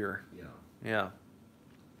father figure. Yeah. Yeah.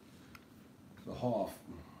 The Hoff.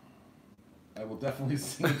 I will definitely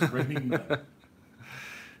sing It's Raining Men.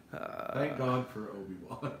 Thank God for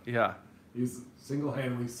Obi-Wan. Yeah. He's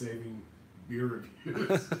single-handedly saving beer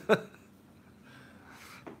reviews.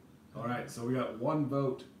 All right, so we got one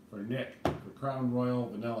vote for Nick for Crown Royal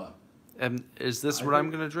Vanilla. And is this what I'm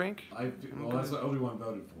going to drink? Well, that's what Obi-Wan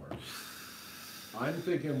voted for. I'm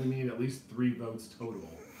thinking we need at least 3 votes total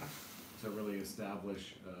to really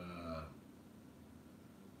establish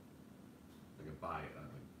like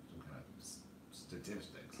some kind of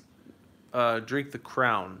statistics. Drink the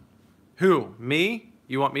Crown. Who? Me?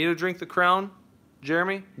 You want me to drink the Crown?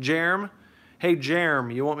 Jeremy? Jerem? Hey,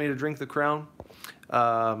 Jerem, you want me to drink the Crown?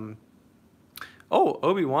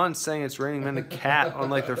 Obi-Wan's saying It's Raining Men, the cat on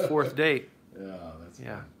like their 4th date. Yeah, that's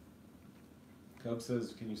yeah. Fun. Cub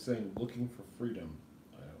says, can you sing Looking for Freedom?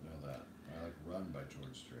 I don't know that. I like Run by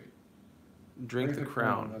George Strait. Drink the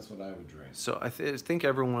Crown. That's what I would drink. So I think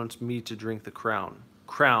everyone wants me to drink the Crown.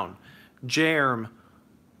 Crown. Jerem.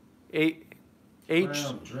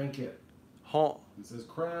 Crown, drink it. It says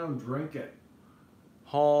Crown, drink it.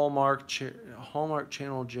 Hallmark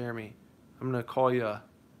Channel Jeremy. I'm going to call you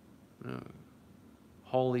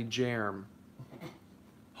Holly Jerem.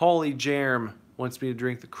 Holly Jerem wants me to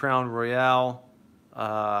drink the Crown Royale.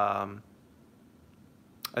 I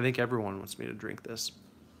think everyone wants me to drink this.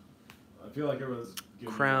 I feel like everyone's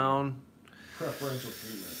giving Crown. Preferential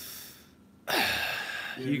treatment.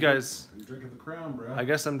 You guys. You're drinking the Crown, bro. I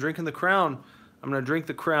guess I'm drinking the Crown. I'm going to drink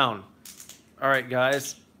the Crown. All right,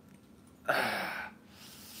 guys.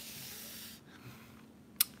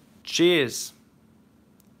 Cheers.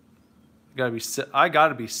 I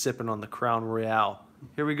gotta be sipping on the Crown Royale.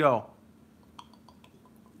 Here we go.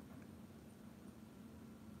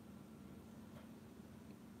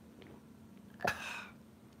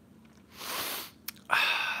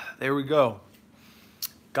 There we go.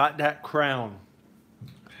 Got that Crown.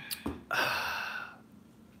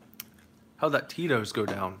 How'd that Tito's go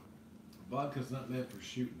down? Vodka's not meant for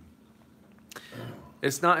shooting.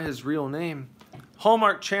 It's not his real name.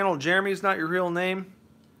 Hallmark Channel Jeremy's not your real name?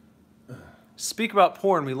 Speak about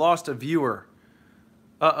porn. We lost a viewer.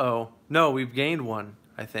 Uh-oh. No, we've gained one,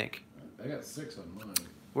 I think. I got 6 on mine.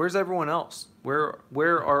 Where's everyone else? Where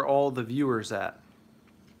are all the viewers at?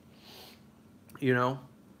 You know?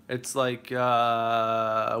 It's like,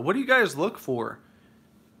 what do you guys look for?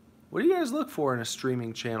 What do you guys look for in a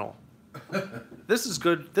streaming channel? This is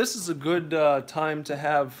good. This is a good time to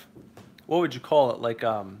have, what would you call it? Like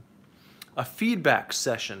a feedback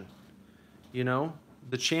session. You know?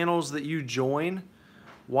 The channels that you join,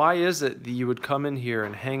 why is it that you would come in here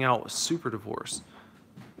and hang out with Super Divorce?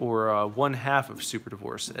 Or one half of Super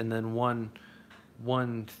Divorce, and then one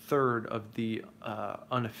third of the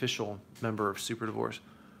unofficial member of Super Divorce.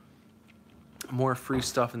 More free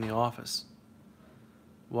stuff in the office.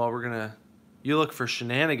 Well, you look for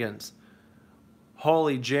shenanigans.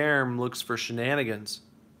 Holly Jerem looks for shenanigans.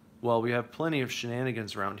 Well, we have plenty of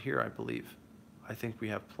shenanigans around here, I believe. I think we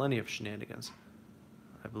have plenty of shenanigans.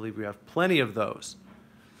 I believe we have plenty of those.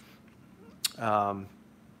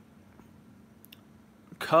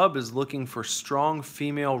 Cub is looking for strong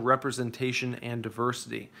female representation and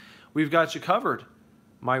diversity. We've got you covered.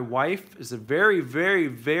 My wife is a very, very,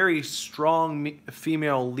 very strong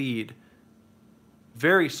female lead.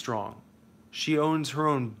 Very strong. She owns her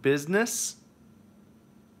own business.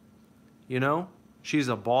 You know, she's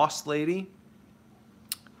a boss lady.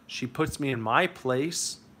 She puts me in my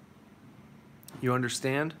place. You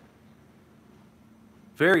understand?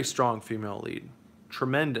 Very strong female lead.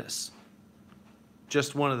 Tremendous.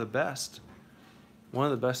 Just one of the best. One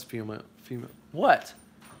of the best female. What?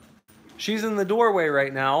 She's in the doorway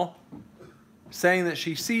right now, saying that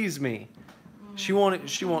she sees me. She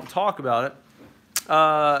won't talk about it.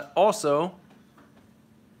 Also,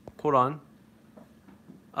 hold on.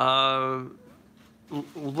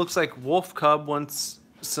 Looks like Wolf Cub wants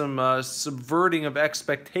some subverting of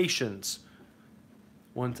expectations.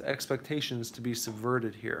 Wants expectations to be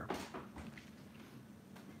subverted here.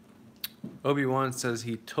 Obi-Wan says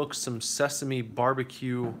he took some sesame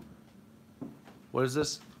barbecue. What is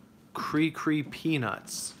this? Cree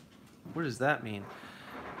peanuts. What does that mean?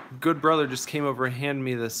 Good brother just came over and handed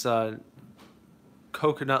me this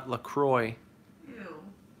coconut LaCroix.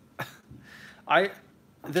 Ew.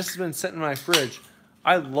 This has been sitting in my fridge.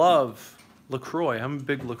 I love LaCroix. I'm a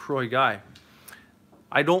big LaCroix guy.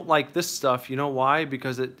 I don't like this stuff. You know why?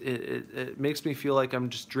 Because it makes me feel like I'm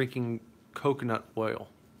just drinking coconut oil.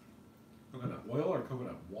 Coconut oil or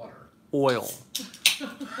coconut water? Oil.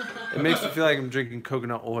 It makes me feel like I'm drinking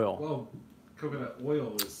coconut oil. Well, coconut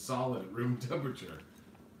oil is solid at room temperature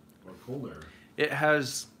or colder.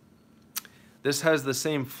 This has the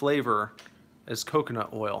same flavor as coconut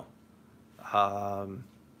oil.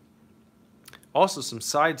 Also, some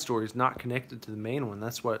side stories not connected to the main one.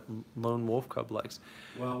 That's what Lone Wolf Cub likes.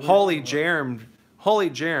 Well, Holly Jerem,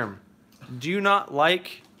 do you not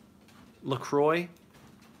like LaCroix?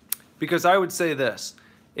 Because I would say this.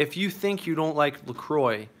 If you think you don't like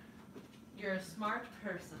LaCroix... You're a smart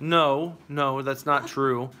person. No, that's not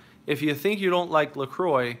true. If you think you don't like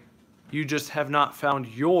LaCroix, you just have not found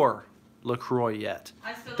your LaCroix yet.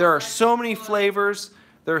 There are so many flavors.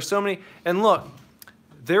 There are so many... And look,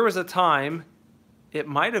 there was a time, it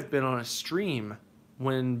might have been on a stream,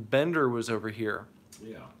 when Bender was over here.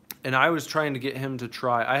 Yeah. And I was trying to get him to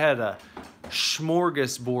try... I had a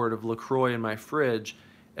smorgasbord of LaCroix in my fridge,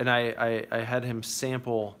 and I had him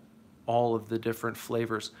sample all of the different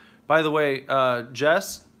flavors. By the way,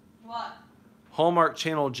 Jess? What? Hallmark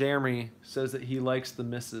Channel Jeremy says that he likes the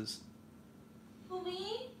misses. Who,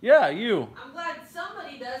 me? Yeah, you. I'm glad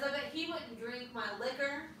somebody does. I bet he wouldn't drink my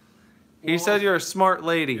liquor. He said you're a smart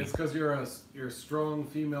lady. It's because you're a strong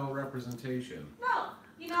female representation. No.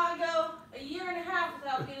 You know, I go a year and a half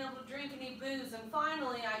without being able to drink any booze, and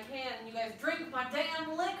finally I can, and you guys drink my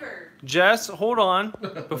damn liquor. Jess, hold on.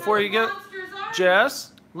 Before you get...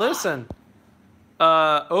 Jess, listen.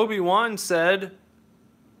 Obi-Wan said,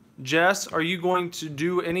 Jess, are you going to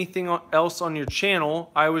do anything else on your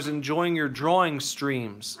channel? I was enjoying your drawing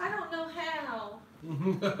streams. I don't know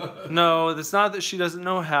how. No, it's not that she doesn't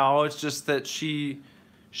know how. It's just that she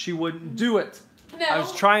wouldn't do it. No. I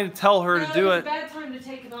was trying to tell her to do it. It's a bad time to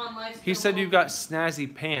take it on live. He said you've got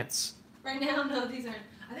snazzy pants. Right now, no, these aren't.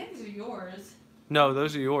 I think these are yours. No,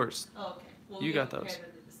 those are yours. Oh, okay. Well, You got those.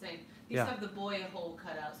 The same. These Yeah. have the boy hole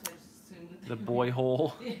cut out, so I just assumed that The boy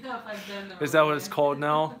hole. Yeah, if I've done them. Is that what it's called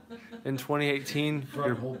now? In 2018?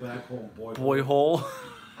 Front hole, back hole, Boy hole.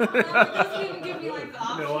 It doesn't even give me like the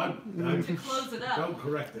option No, I'm to close it up. Don't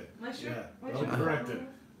correct it. My shirt. Yeah, my don't shirt- correct it.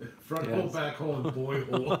 Front hole, Yes. back hole, and boy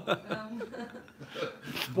hole. Um,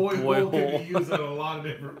 Boy Boy hole can hole. be used in a lot of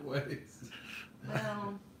different ways.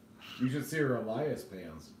 well, You should see her Elias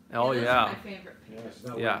pants. Oh, those are yeah. my favorite Yeah, pants. she's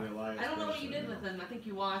not Yeah. wearing the Elias I don't know what pants you right did with now. them. I think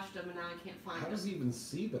you washed them, and now I can't find How them. does he even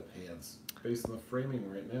see the pants based on the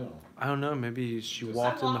framing right now? I don't know. Maybe she Just-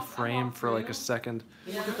 walked in the I frame walked for through like a them. second.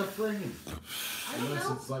 Hey, look at the frame. I don't Unless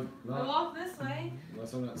know. it's like I not, walk this way.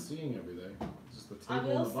 unless I'm not seeing everything. It's just the I table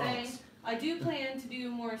will and the say, box. I do plan to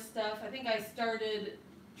do more stuff. I think I started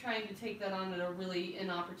trying to take that on at a really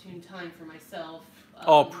inopportune time for myself.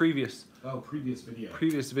 Oh, previous Previous video.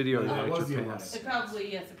 video. Oh, that that I was took the pants. Elias. It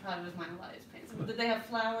probably was my Elias pants. Did they have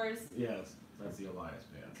flowers? Yes, that's the Elias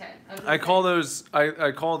pants. Okay. I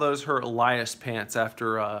call those her Elias pants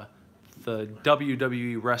after the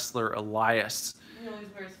WWE wrestler Elias, He always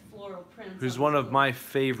wears floral prints. who's on one his of clothes. my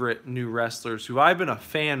favorite new wrestlers, who I've been a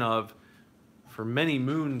fan of for many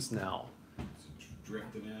moons now.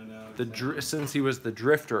 drifting in and out. Since he was the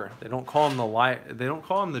drifter, they don't call him they don't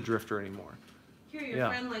call him the drifter anymore. Here, your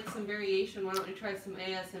friend likes some variation. Why don't we try some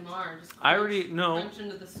ASMR? Just I already know. Crunch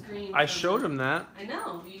into the screen. I showed him that. I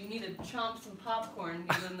know. You need to chomp some popcorn.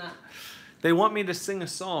 Give them that. They want me to sing a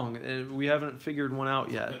song, and we haven't figured one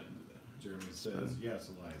out yet. Jeremy says, yes,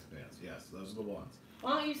 Elias bands. Yes, those are the ones.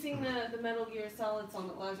 Why don't you sing the Metal Gear Solid song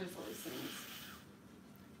that Lazarus always sings?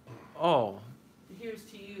 Oh. Here's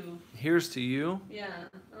to you. Here's to you? Yeah.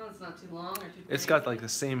 Oh, it's not too long or too It's got like the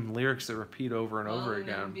same lyrics that repeat over and over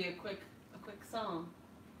again. It would be a quick song.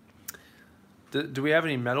 Do we have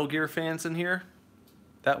any Metal Gear fans in here?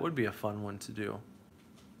 That would be a fun one to do.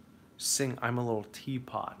 Sing I'm a Little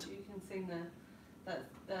Teapot. You can sing that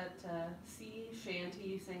sea shanty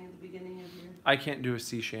you sang at the beginning of your... I can't do a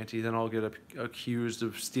sea shanty, then I'll get accused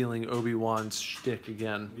of stealing Obi-Wan's shtick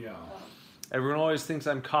again. Yeah. Everyone always thinks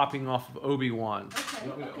I'm copying off of Obi-Wan. Okay, You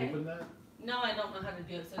want me to open that? No, I don't know how to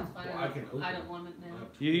do it, so it's fine. Well, I can open I don't want it now.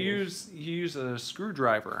 You use a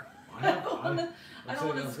screwdriver. I don't want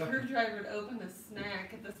a screwdriver to open a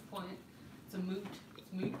snack at this point. It's a moot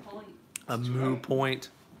point. A moo point.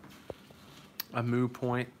 A moo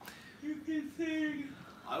point. You can sing.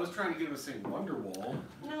 I was trying to get him to sing Wonderwall.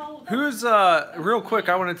 No. Who's real quick?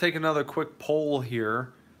 I want to take another quick poll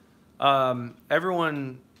here.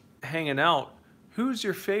 Everyone hanging out. Who's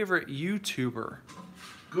your favorite YouTuber?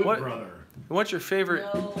 Good brother. What's your favorite?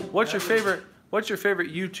 No. What's your favorite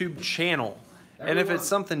YouTube channel? And if it's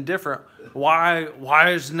something different, why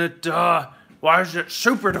isn't it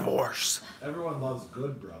Super Divorce? Everyone loves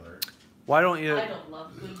Good Brother. Why don't you? I don't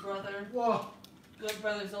love Good Brother. Whoa. Good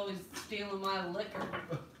Brother's always stealing my liquor.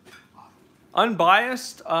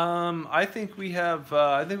 Unbiased, I think we have.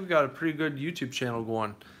 I think we got a pretty good YouTube channel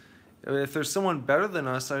going. If there's someone better than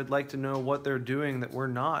us, I'd like to know what they're doing that we're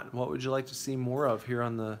not. What would you like to see more of here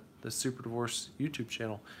on the Super Divorce YouTube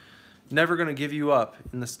channel? Never Gonna Give You Up,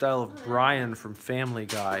 in the style of Brian from Family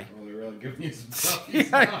Guy. Oh, they're really giving you some stuff.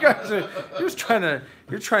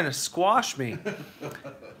 You're trying to squash me.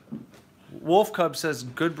 Wolf Cub says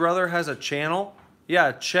Good Brother has a channel.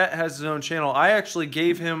 Yeah, Chet has his own channel. I actually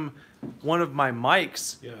gave him one of my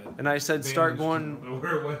mics, and I said start doing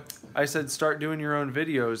your own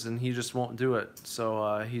videos, and he just won't do it.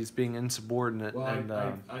 So he's being insubordinate. Well, and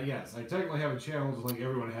yes, I technically have a channel, just like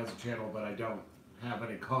everyone has a channel, but I don't have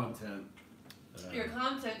any content. Your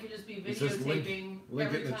content could just be Just videotaping link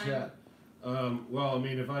every it in the time. chat. Well, I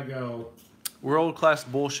mean, if I go World Class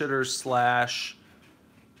Bullshitters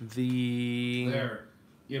 / the there,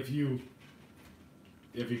 if you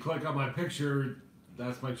click on my picture,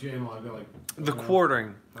 that's my channel. I'll go like the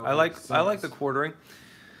quartering. I like sense. the quartering.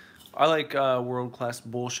 I like World Class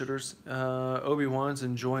Bullshitters. Obi-Wan's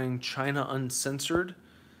enjoying China Uncensored.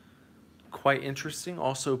 Quite interesting.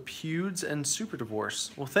 Also, Pewds and Super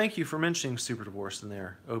Divorce. Well, thank you for mentioning Super Divorce in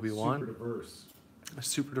there, Obi-Wan. Super diverse.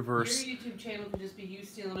 Super Diverse. Your YouTube channel could just be you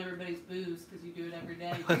stealing everybody's booze because you do it every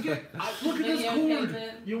day. Look at this Videotape cord.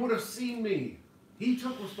 it. You would have seen me. He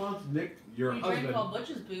took responsibility. Nick, your You husband. drank all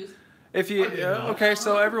Butch's booze. If you I did not. okay,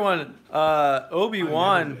 so everyone,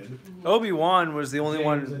 Obi-Wan was the only James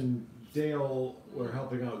one. and Dale were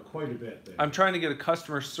helping out quite a bit there. I'm trying to get a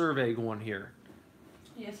customer survey going here.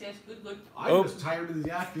 Yes, good. I'm just tired of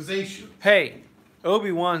the accusation. Hey,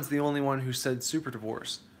 Obi-Wan's the only one who said Super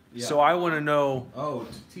Divorce. Yeah. So I want to know. Oh,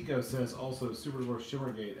 Tico says also Super Divorce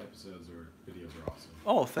Shimmergate episodes or videos are awesome.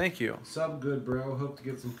 Oh, thank you. Sub good, bro. Hope to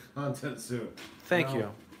get some content soon. Thank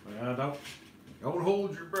you. Don't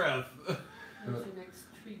hold your breath. What's your next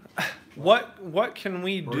treat? What can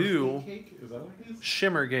we do? Birthday cake? Is that what it is?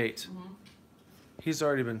 Shimmergate. Mm-hmm. He's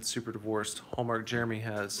already been super divorced. Hallmark Jeremy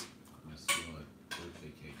has. I'm gonna steal a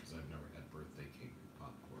birthday cake because I've never had birthday cake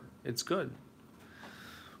popcorn. It's good.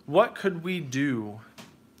 What could we do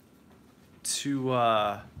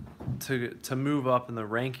to move up in the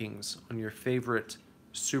rankings on your favorite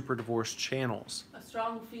super divorced channels? A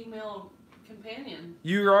strong female companion.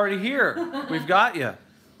 You're already here. We've got you.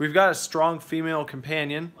 We've got a strong female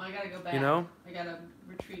companion. Well, I gotta go back. You know? I gotta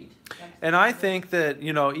retreat. And I think that,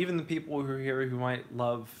 even the people who are here who might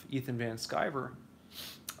love Ethan Van Sciver,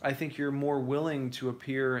 I think you're more willing to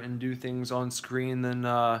appear and do things on screen than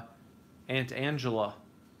Aunt Angela,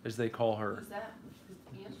 as they call her. Who's that?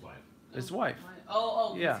 His aunt? His wife. His wife.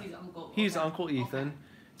 Oh, Yeah. He's uncle. He's Okay. Uncle Ethan.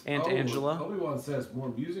 Okay. Aunt Angela. Obi-Wan says more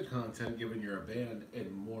music content given you're a band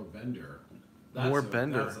and more Bender.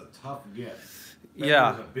 Bender. That's a tough get.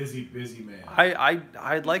 Yeah. Bender's a busy man.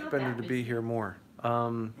 I'd like not Bender that to be busy. here more.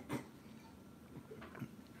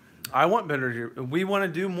 I want Bender here. We want to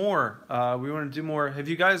do more. Have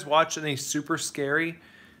you guys watched any Super Scary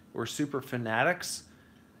or Super Fanatics?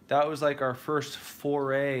 that was like our first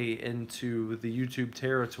foray into the YouTube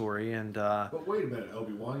territory, and But wait a minute,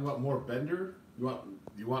 Obi-Wan, you want more Bender?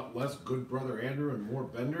 You want less Good Brother Andrew and more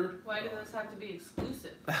Bender? Why do those have to be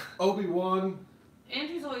exclusive? Obi-Wan,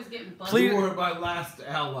 Andrew's always getting butthurt. Please- you were my last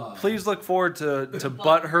ally. please look forward to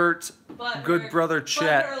Butthurt, Butthurt. Good Brother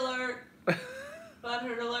Chet. Butthurt alert.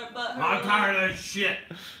 Butthurt alert. Butthurt I'm alert. tired of this shit.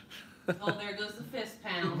 Oh, there goes the fist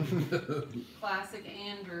pound. Classic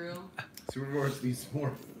Andrew. Super Wars needs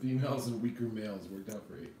more females and weaker males. Worked out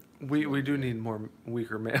great. We do need more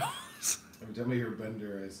weaker males. Every time I hear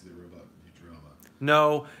Bender, I see the robot Futurama.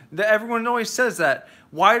 No, everyone always says that.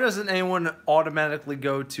 Why doesn't anyone automatically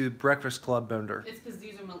go to Breakfast Club Bender? It's because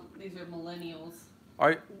these are millennials.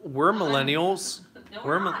 We're millennials. No,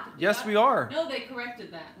 We're we're not. yes, we are. No, they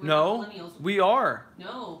corrected that. We're No, not millennials. we are.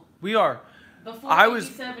 No. We are. Before I was-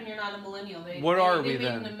 87, you're not a millennial. What they are we made an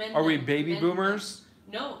then? amendment- Are we baby amendment. boomers?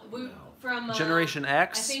 No, we No. from Generation I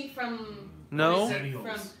X? think from No. Zennials.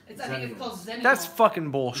 From I think it's called Zennial. That's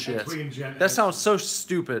fucking bullshit. Between Gen That X- sounds so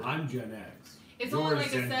stupid. I'm Gen X. It's You're only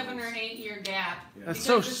like a Zennials. 7 or 8 year gap. Yeah. That's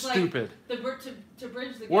Because so it's like stupid. to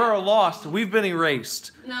bridge the gap. We're lost. We've been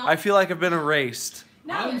erased. No. I feel like I've been erased.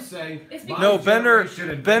 No, I'm it's- saying it's my because- No, Bender- generation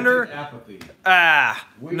invented Bender- apathy. Ah,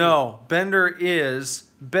 no. Bender is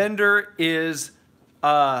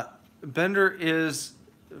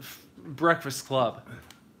Breakfast Club.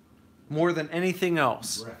 More than anything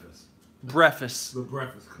else. Breakfast. Breakfast. The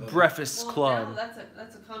Breakfast Club. Breakfast well, Club. No,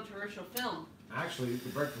 that's a controversial film. Actually, the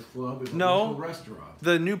Breakfast Club is a No. local restaurant.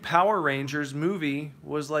 The new Power Rangers movie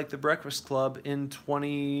was like the Breakfast Club in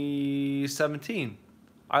 2017.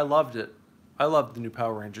 I loved it. I loved the new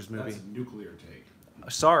Power Rangers movie. That's a nuclear take.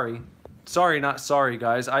 Sorry, not sorry,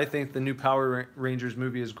 guys. I think the new Power Rangers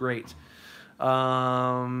movie is great.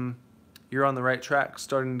 You're on the right track,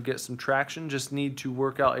 starting to get some traction. Just need to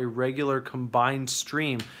work out a regular combined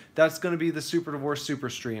stream. That's going to be the Super Divorce Super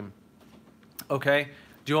Stream. Okay?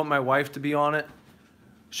 Do you want my wife to be on it?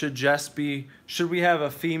 Should Jess be? Should we have a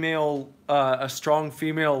female, a strong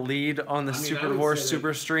female lead on the I mean, Super I would Divorce say that-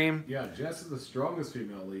 Super Stream? Yeah, Jess is the strongest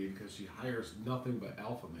female lead because she hires nothing but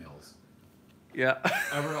alpha males. Yeah.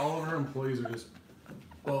 All of her employees are just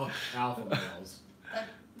alpha males.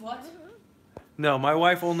 What? No, my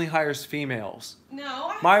wife only hires females.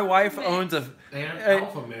 No. My wife owns a. And Hey,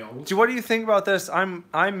 alpha males. What do you think about this? I'm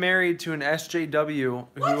married to an SJW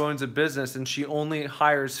who owns a business, and she only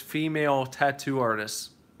hires female tattoo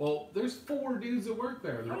artists. Well, there's 4 dudes that work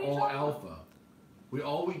there. They're What are you all talking alpha.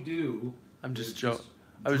 All we do. I'm just is joking.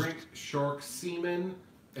 I was- drink shark semen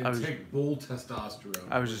and I was- take bull testosterone.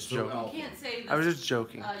 I was just So joking. alpha. You can't say this. I was just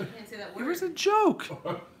joking. You can't say that word. It was a joke.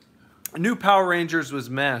 New Power Rangers was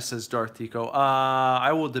meh, says Darth Tico.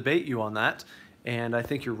 I will debate you on that, and I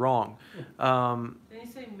think you're wrong. Didn't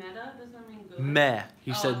you say meta? Does that mean good? Meh.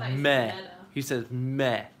 He Oh, I said thought you said meh. meta. He said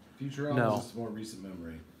meh. Futurama No. is just a more recent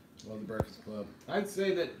memory. Love the Breakfast Club. I'd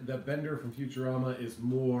say that the Bender from Futurama is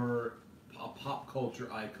more a pop culture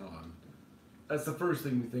icon. That's the first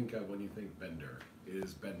thing you think of when you think Bender,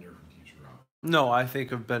 is Bender from Futurama. No, I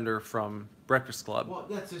think of Bender from Breakfast Club. Well,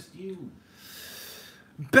 that's just you.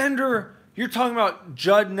 Bender, you're talking about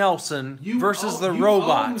Judd Nelson versus the you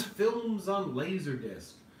robot. own films on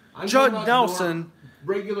Laserdisc. I'm Judd talking about Nelson. more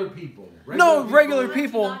regular people. Regular Let's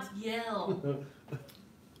people. not yell.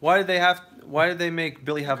 Why did they make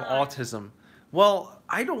Billy have autism? Well,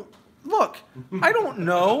 I don't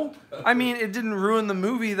know. I mean, it didn't ruin the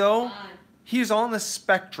movie though. Fine. He's on the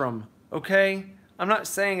spectrum, okay? I'm not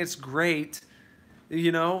saying it's great.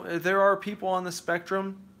 You know, there are people on the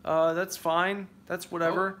spectrum. That's fine. That's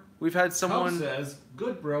whatever. We've had Someone someone says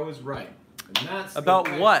good bro is right. And that's About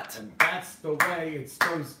the way, what? And that's the way it's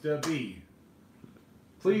supposed to be.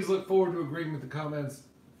 Please look forward to agreeing with the comments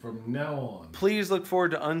from now on. Please look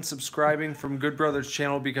forward to unsubscribing from Good Brothers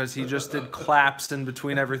channel because he just did claps in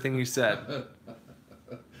between everything he said.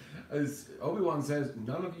 As Obi-Wan says,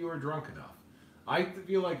 none of you are drunk enough. I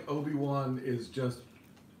feel like Obi-Wan is just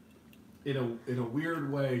in a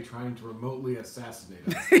weird way trying to remotely assassinate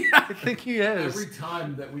us. Yeah, I think he is. Every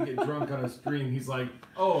time that we get drunk on a stream, he's like,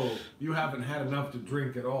 "Oh, you haven't had enough to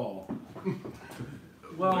drink at all."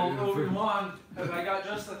 Well, Obi-Wan, because I got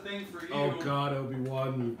just the thing for you. Oh God,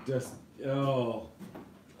 Obi-Wan, you just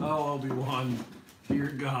Obi-Wan, dear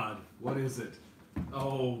God, what is it?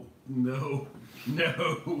 Oh no,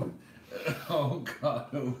 no, oh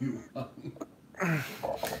God, Obi-Wan.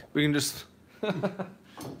 We can just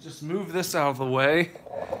just move this out of the way,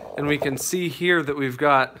 and we can see here that we've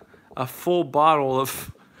got a full bottle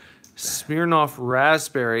of Smirnoff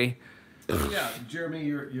Raspberry. Yeah, Jeremy,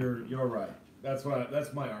 you're right. That's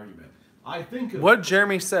my argument. I think of, What did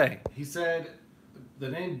Jeremy say? he said the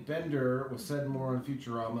name Bender was said more on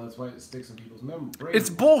Futurama. That's why it sticks in people's memory. It's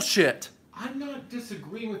bullshit. I'm not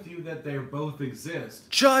disagreeing with you that they both exist.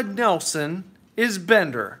 Judd Nelson is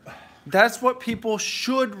Bender. That's what people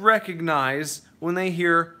should recognize when they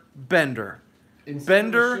hear Bender. Instead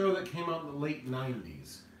Bender. of a show that came out in the late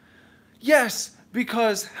 90s. Yes,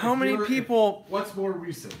 because how many people... What's more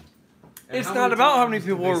recent? And It's how not many about how times many did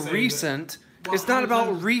people they were say recent. Well, It's how not many about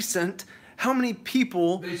times- recent. How many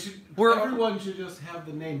people They should, were... everyone should just have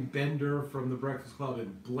the name Bender from The Breakfast Club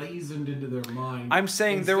emblazoned into their mind. I'm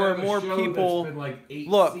saying there instead were of a more show people... That's been like 8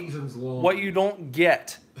 Look, seasons long. what you don't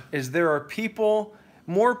get is there are people,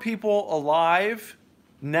 more people alive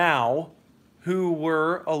now who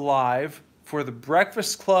were alive for the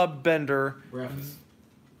Breakfast Club Bender. Breakfast.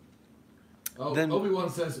 Oh, Then- Obi-Wan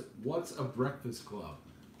says, "What's a breakfast club?"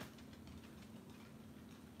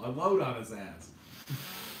 Unload on his ass.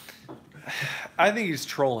 I think he's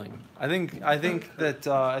trolling. I think that It's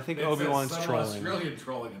Obi-Wan's that trolling. Australian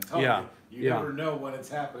trolling. I'm telling Yeah, you yeah. never know when it's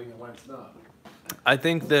happening and when it's not. I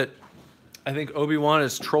think Obi-Wan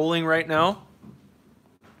is trolling right now.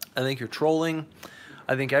 I think you're trolling.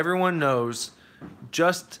 I think everyone knows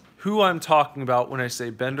just who I'm talking about when I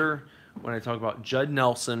say Bender, when I talk about Judd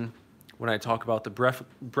Nelson, when I talk about the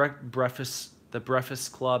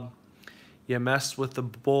Breakfast Club. You mess with the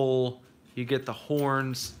bull, you get the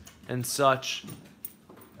horns and such.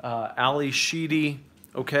 Ali Sheedy,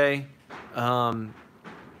 okay?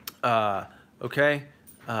 Okay?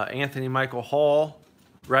 Anthony Michael Hall,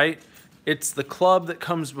 right? It's the club that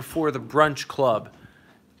comes before the brunch club.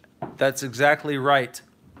 That's exactly right.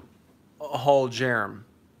 Holly Jerem.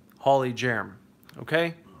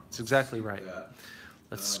 Okay? It's exactly right. Yeah.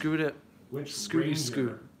 Let's scoot it. Which Scooty ranger,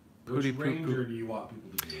 scoot. Which Hooty poo ranger poo. do you want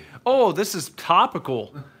people to be? Oh, this is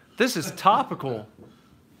topical. This is topical.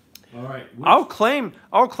 All right. I'll claim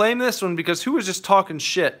this one because who was just talking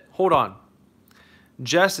shit? Hold on.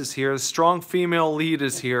 Jess is here. The strong female lead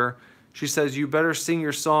is here. She says, "You better sing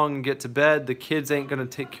your song and get to bed. The kids ain't going to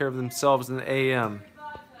take care of themselves in the AM."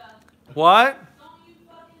 What? Don't you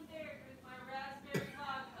fucking dare drink my raspberry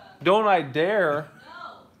vodka. Don't I dare?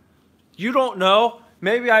 No. You don't know.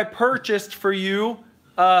 Maybe I purchased for you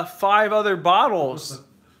 5 other bottles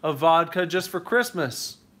of vodka just for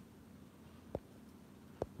Christmas.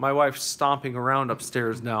 My wife's stomping around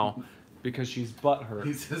upstairs now because she's butthurt.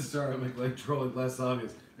 He says, "Sorry, make like trolling less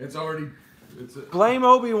obvious." It's already. It's a, Blame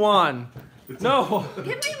Obi-Wan. No. Give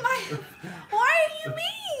me my. Why are you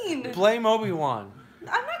mean? Blame Obi-Wan. I'm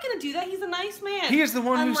not gonna do that. He's a nice man. He is the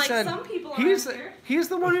one who Unlike said. some people He's around here. he's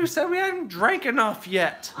the one who said we hadn't drank enough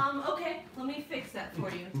yet. Okay, let me fix that for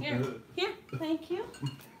you. Here, thank you. I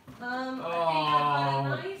think I Oh.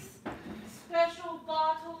 got a nice special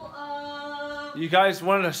bottle of. You guys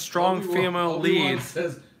wanted a strong Obi-Wan- female Obi-Wan lead.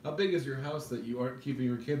 says, "How big is your house that you aren't keeping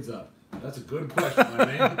your kids up?" That's a good question, my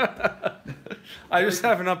man. I just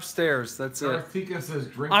have an upstairs. That's it. Arthika says,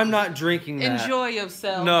 "Drink." I'm not drinking that. Enjoy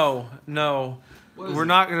yourself. No. What is We're it?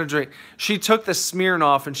 not gonna drink. She took the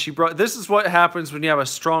Smirnoff and she brought. This is what happens when you have a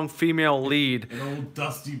strong female lead. An old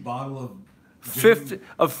dusty bottle of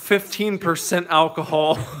 15%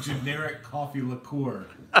 alcohol. generic coffee liqueur.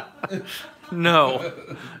 No,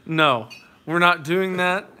 we're not doing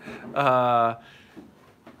that.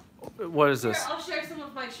 What is Here, this? I'll share some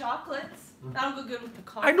of my chocolates. That'll go good with the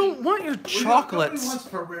coffee. I don't want your Nobody chocolates. wants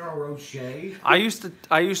Ferrero Rocher. I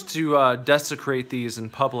used to desecrate these in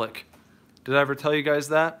public. Did I ever tell you guys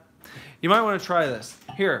that? You might want to try this.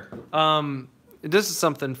 Here, this is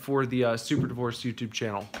something for the Super Divorce YouTube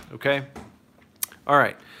channel. Okay. All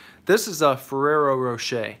right. This is a Ferrero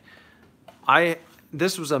Rocher.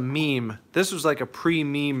 This was a meme. This was like a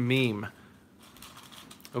pre-meme.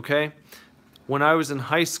 Okay. When I was in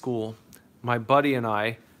high school, my buddy and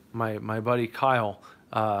I, my buddy Kyle,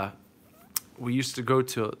 we used to go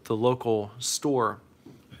to the local store.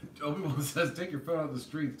 Obi-Wan says, "Take your phone out of the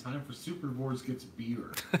street. It's time for Super Divorce gets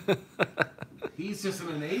beer." He's just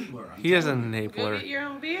an enabler. He is telling an you. Go get enabler. your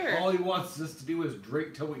own beer. All he wants us to do is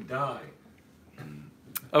drink till we die.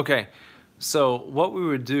 Okay, so what we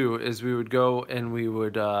would do is we would go and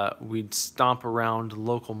we'd stomp around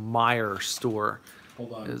local Meijer store.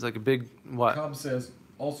 Hold on. It's like a big what? Cobb says,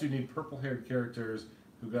 "Also, you need purple-haired characters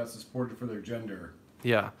who got supported for their gender."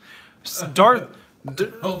 Yeah, Darth.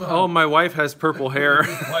 Hold on. Oh, my wife has purple hair.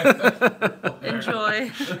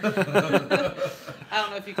 Enjoy. I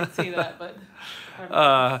don't know if you can see that, but.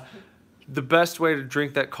 The best way to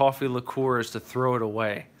drink that coffee liqueur is to throw it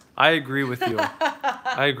away. I agree with you.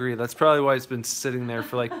 I agree. That's probably why it's been sitting there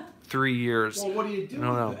for like 3 years. Well, what do you do I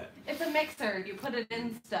don't know. with that? It's a mixer. You put it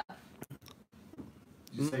in stuff.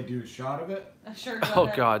 Did you say do a shot of it? Sure.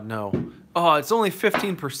 Oh God, no. Oh, it's only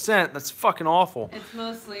 15%. That's fucking awful. It's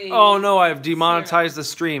mostly. Oh no, I've demonetized the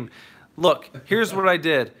stream. Look, here's what I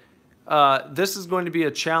did. This is going to be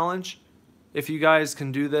a challenge. If you guys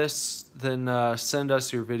can do this, then send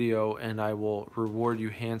us your video and I will reward you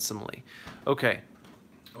handsomely. Okay.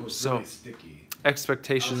 Oh, it's So- really sticky.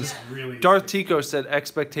 Expectations. Really Darth sticky. Tico said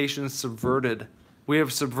expectations subverted. We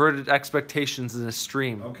have subverted expectations in this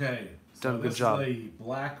stream. Okay. Done a good this job. is a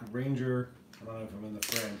Black Ranger. I don't know if I'm in the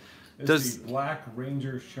frame. This Does- is a Black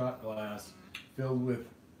Ranger shot glass filled with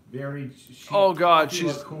very cheap Oh, God, coffee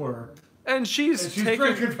she's- liqueur. And she's, And she's taking.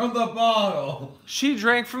 drinking from the bottle. She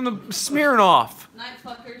drank from the Smirnoff. Night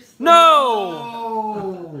fuckers. No!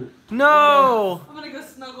 Oh, No! I'm gonna go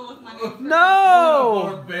snuggle with my new friend. No!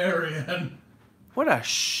 what a barbarian. What a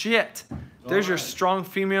shit. There's your Alright. strong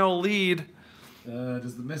female lead.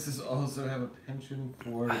 Does the missus also have a penchant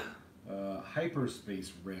for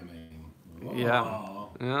hyperspace ramming? Yeah. Oh.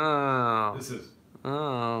 Oh. This is.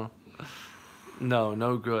 Oh. No,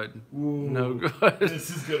 no good. Ooh, No good. This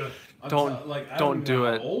is gonna. I Don't don't don't do know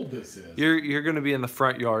it. How old this is? You're gonna be in the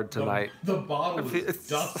front yard tonight. The bottle is It's-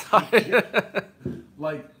 dusty.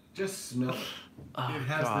 Like, just smell it. Oh, It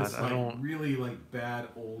has God, this I like don't. really like bad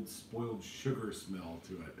old spoiled sugar smell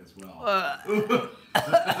to it as well.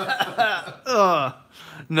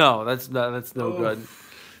 No, that's no good.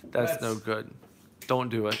 Oof. That's no good. Don't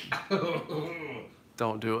do it.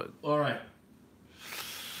 Don't do it. All right.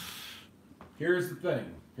 Here's the thing.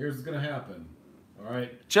 Here's what's gonna happen. All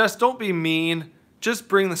right. Jess, don't be mean. Just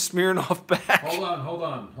bring the Smirnoff back. Hold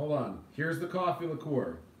on. Here's the coffee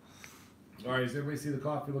liqueur. All right. Does everybody see the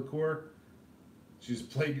coffee liqueur? She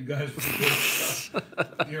just played you guys for the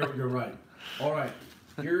stuff. You're right. All right.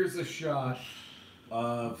 Here's a shot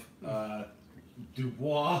of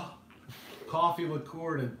Dubois coffee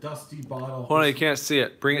liqueur in a dusty bottle. Hold on, you can't see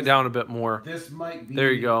it. Bring it down a bit more. This might be.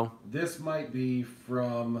 There you go. This might be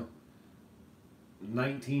from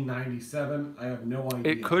 1997. I have no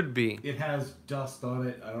idea. It could be. It has dust on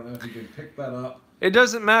it. I don't know if you can pick that up. It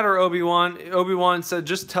doesn't matter, Obi-Wan. Obi-Wan said,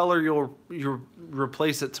 just tell her you'll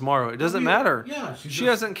replace it tomorrow. It doesn't matter. Yeah, She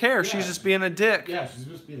doesn't care. yeah. She's just being a dick. Yeah, she's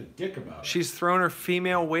just being a dick about it. She's throwing her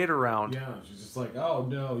female weight around. Yeah, she's just like, oh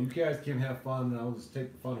no, you guys can have fun, and I'll just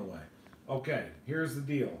take the fun away. Okay, here's the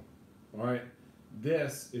deal. All right,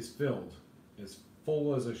 this is filled as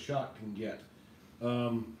full as a shot can get.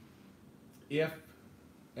 If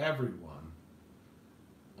everyone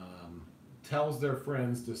tells their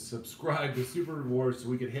friends to subscribe to Super Rewards so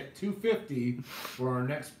we could hit 250 for our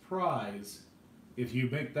next prize, if you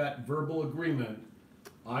make that verbal agreement,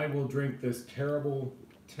 I will drink this terrible,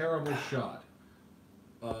 terrible shot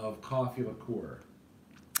of coffee liqueur.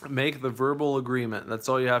 Make the verbal agreement. That's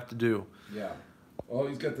all you have to do. Yeah. Oh,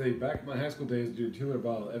 he's got the back of my high school days, dude. 2-liter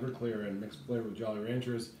bottle of Everclear and mixed flavor with Jolly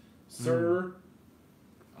Ranchers. Sir,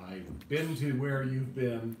 I've been to where you've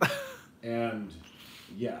been, and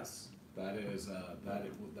yes, that is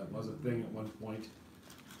that was a thing at one point.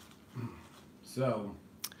 So,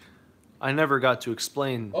 I never got to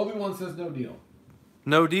explain. Obi-Wan says no deal.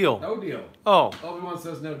 No deal. No deal. Oh, Obi-Wan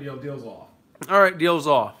says no deal. Deal's off. all right. Deal's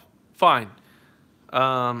off. Fine.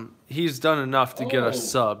 He's done enough to get us Oh.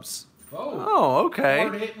 subs. Oh. Oh, okay.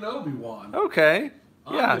 Hard hitting Obi-Wan. Okay.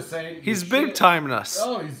 I'm Yeah. just saying, He's you big shit. timing us.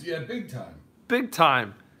 Oh, he's big time. Big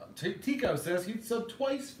time. Tico says he'd sub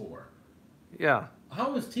twice for. Yeah.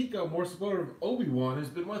 How is Tico more supportive of Obi-Wan, who's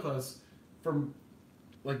been with us for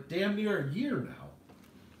like damn near a year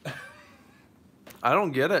now? I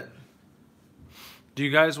don't get it. Do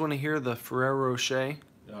you guys want to hear the Ferrero Rocher?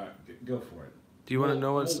 All right, go for it. Do you want to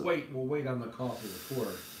know what's... We'll wait on the coffee before,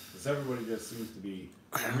 because everybody just seems to be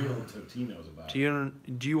real Totinos about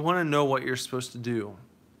it. Do you want to know what you're supposed to do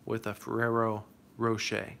with a Ferrero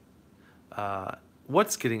Rocher?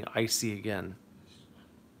 What's getting icy again?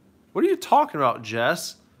 What are you talking about,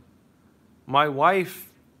 Jess? My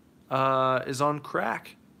wife is on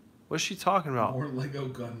crack. What's she talking about? More Lego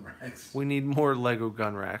gun racks. We need more Lego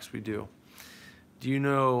gun racks. We do. Do you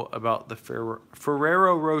know about the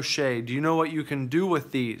Ferrero Rocher? Do you know what you can do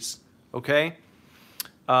with these? Okay.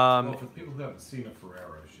 Well, for people who haven't seen a Ferrero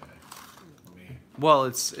Rocher, I mean, Well,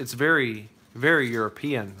 it's very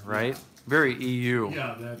European, right? Very EU.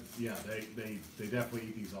 yeah, they definitely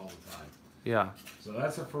eat these all the time. Yeah. So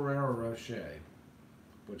that's a Ferrero Rocher,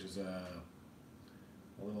 which is a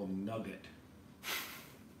little nugget.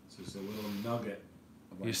 So it's a little nugget.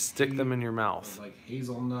 Of You stick them in your mouth. of like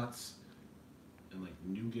hazelnuts and like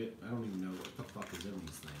nougat. I don't even know what the fuck is in these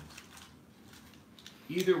things.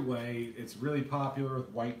 Either way, it's really popular with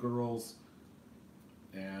white girls,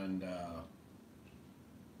 and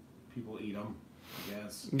people eat them. I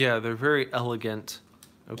guess. Yeah, they're very elegant.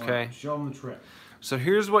 Okay. Alright, show them the trick. So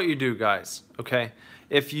here's what you do, guys. Okay,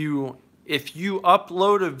 if you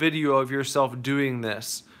upload a video of yourself doing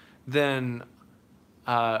this, then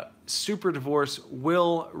Super Divorce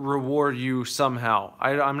will reward you somehow.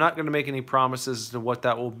 I'm not going to make any promises as to what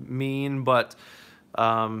that will mean, but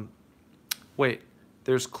wait,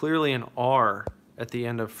 there's clearly an R at the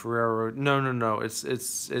end of Ferrero. No. It's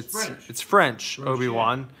French. It's French. Rocher.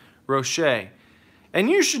 Obi-Wan. Rocher. And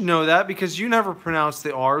you should know that because you never pronounce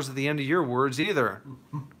the R's at the end of your words either.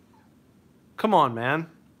 Come on, man.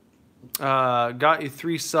 Got you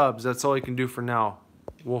 3 subs. That's all you can do for now,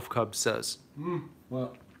 Wolf Cub says.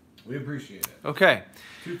 Well, we appreciate it. Okay.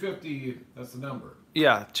 250, that's the number.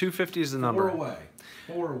 Yeah, 250 is the number.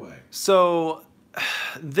 4 away. So,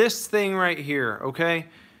 this thing right here, okay?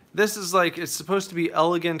 This is like, it's supposed to be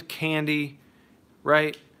elegant candy,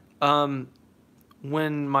 right?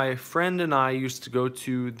 When my friend and I used to go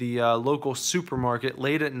to the local supermarket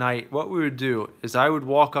late at night, what we would do is I would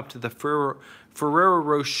walk up to the Ferrero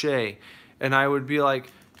Rocher, and I would be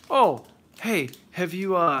like, "Oh, hey, have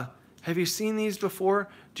you seen these before?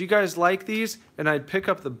 Do you guys like these?" And I'd pick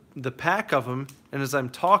up the pack of them, and as I'm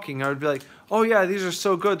talking, I would be like, "Oh yeah, these are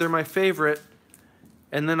so good. They're my favorite."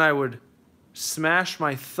 And then I would smash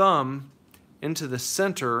my thumb into the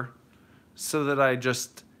center so that I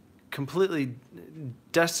just completely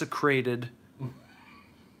desecrated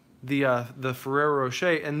the Ferrero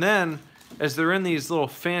Rocher. And then, as they're in these little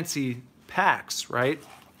fancy packs, right?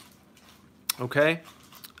 Okay?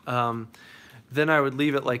 Then I would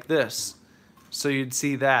leave it like this. So you'd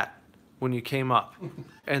see that when you came up.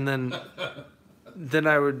 And then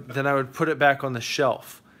I would put it back on the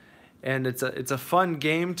shelf. And it's a fun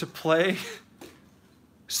game to play.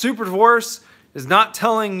 Super Divorce is not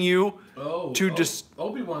telling you just...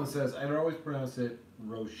 Obi-Wan says, I would always pronounce it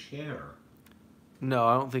Rocher. No,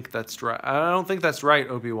 I don't think that's right. I don't think that's right,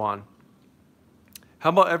 Obi-Wan. How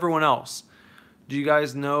about everyone else? Do you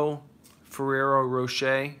guys know Ferrero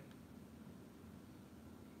Rocher?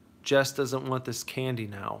 Jess doesn't want this candy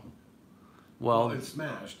now. Well, it's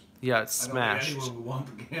smashed. Yeah, it's smashed. I don't think anyone would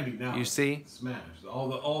want the candy now. You see? It's smashed. All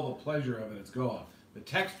the pleasure of it is gone. The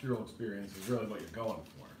textural experience is really what you're going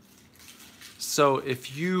for. So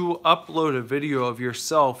if you upload a video of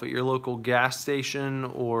yourself at your local gas station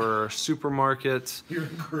or supermarket, You're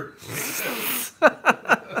great.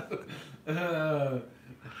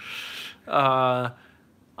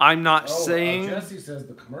 I'm not saying. Jesse says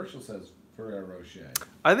the commercial says Ferrero Rocher.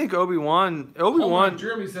 I think Obi-Wan.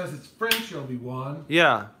 Jeremy says it's French. Obi-Wan.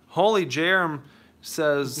 Yeah, Holy Jerem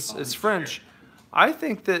says it's French. I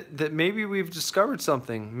think that maybe we've discovered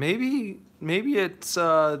something. Maybe it's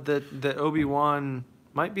that Obi-Wan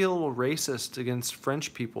might be a little racist against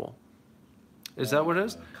French people. Is that what it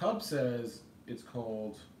is? Cub says it's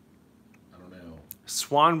called, I don't know.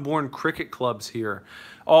 Swanborn Cricket Club's here.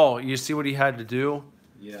 Oh, you see what he had to do?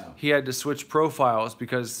 Yeah. He had to switch profiles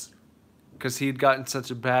because he'd gotten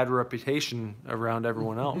such a bad reputation around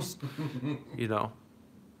everyone else. You know,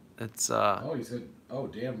 it's. Oh, he said, "Oh,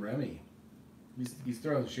 damn, Remy." He's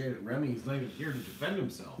throwing shade at Remy. He's not even here to defend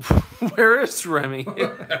himself. Where is Remy?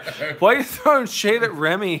 Why are you throwing shade at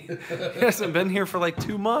Remy? He hasn't been here for like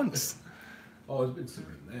 2 months. Oh, it's been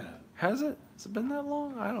sooner than that. Has it? Has it been that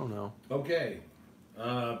long? I don't know. Okay.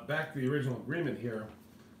 Back to the original agreement here.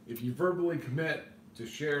 If you verbally commit to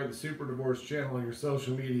share the Super Divorce channel on your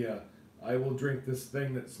social media, I will drink this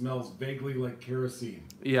thing that smells vaguely like kerosene.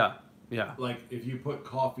 Yeah, yeah. Like if you put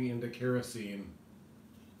coffee into kerosene,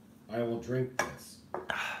 I will drink this.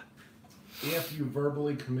 If you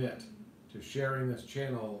verbally commit to sharing this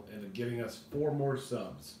channel and getting us 4 more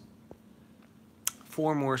subs.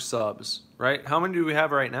 4 more subs, right? How many do we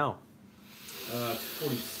have right now?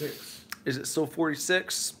 46. Is it still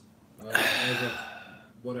 46? As of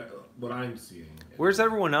what I'm seeing. Where's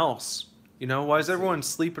everyone else? You know, why is everyone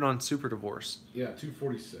sleeping on Super Divorce? Yeah,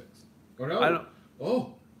 246. Oh no. I don't.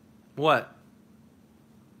 Oh. What?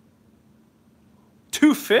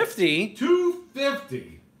 250?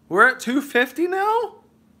 250. We're at 250 now?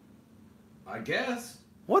 I guess.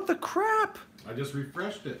 What the crap? I just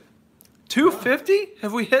refreshed it. 250?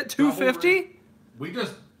 Have we hit 250? We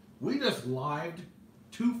just lived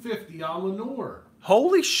 250 on Lenore.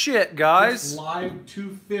 Holy shit, guys. Just live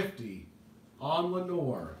 250 on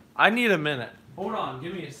Lenore. I need a minute. Hold on,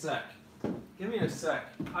 give me a sec. Give me a sec.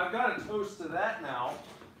 I've got a toast to that now.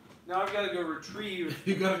 Now I've got to go retrieve.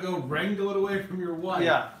 You got to go wrangle it away from your wife.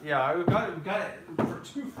 Yeah. I've got it for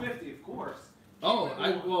 250, of course.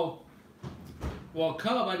 Oh, well,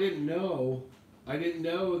 Cub, I didn't know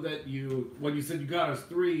that when you said you got us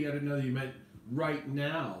 3, I didn't know that you meant right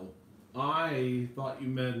now. I thought you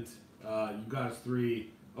meant you guys three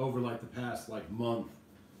over like the past like month.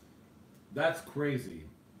 That's crazy.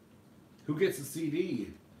 Who gets a CD?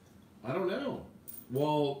 I don't know.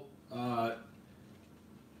 Well, time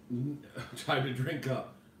to drink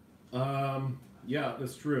up. Yeah,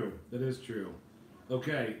 that's true. That is true.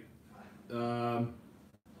 Okay.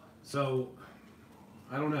 So,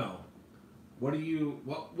 I don't know. What do you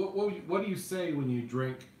what do you say when you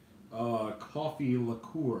drink coffee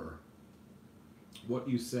liqueur? What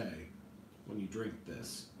do you say when you drink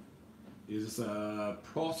this? Is this a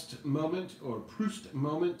Proust moment or Proust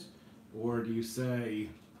moment, or do you say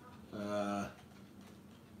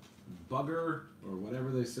bugger or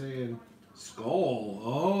whatever they say in skull?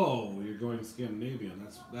 Oh, you're going Scandinavian.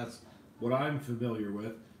 That's what I'm familiar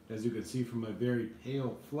with. As you can see from my very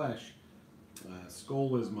pale flesh,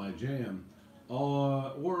 skull is my jam.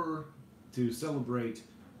 Or to celebrate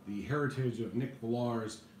the heritage of Nick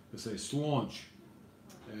Villar's, to say slaunch.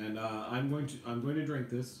 And I'm going to drink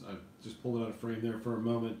this. I've just pulled it out of frame there for a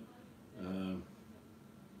moment.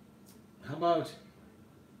 How about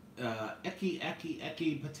Eki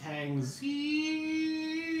Patang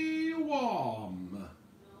Ziwam?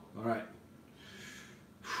 All right.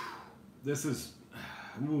 This is.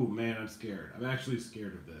 Ooh, man, I'm scared. I'm actually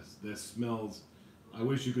scared of this. This smells. I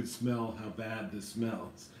wish you could smell how bad this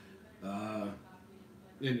smells.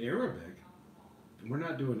 In Arabic, we're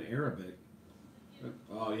not doing Arabic.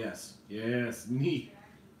 Oh, yes. Yes, neat.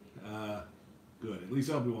 Good. At least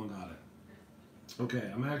Obi-Wan got it.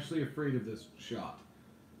 Okay, I'm actually afraid of this shot.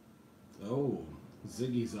 Oh,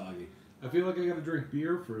 Ziggy Zoggy. I feel like I gotta drink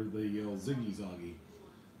beer for the old Ziggy Zoggy.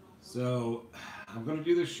 So, I'm gonna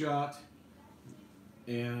do this shot.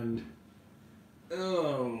 And,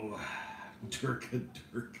 oh, Durka.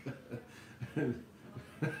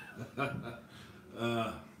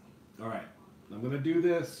 Alright, I'm going to do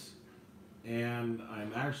this, and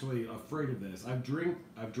I'm actually afraid of this. I've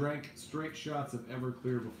drank straight shots of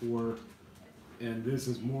Everclear before, and this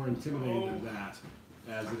is more intimidating than that,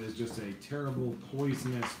 as it is just a terrible,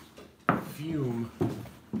 poisonous fume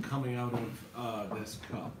coming out of this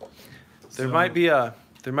cup. There might be a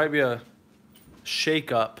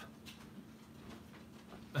shake-up.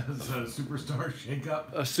 A superstar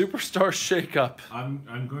shake-up? A superstar shake-up.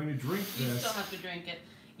 I'm going to drink this. You still have to drink it.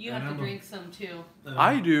 You have to drink some too.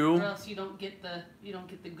 I do. Or else you don't get the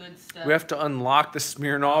good stuff. We have to unlock the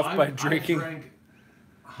Smirnoff by drinking. I drank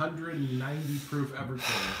 190 proof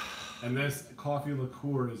Everclear, and this coffee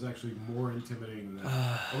liqueur is actually more intimidating than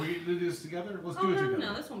that. Are we going to do this together? Let's do it together.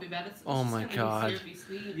 No, this won't be bad. It's Oh just my gonna be God. syrupy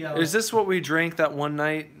sweet. Yeah, Is this what we drank that one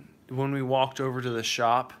night when we walked over to the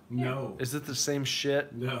shop? No. Is it the same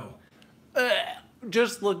shit? No.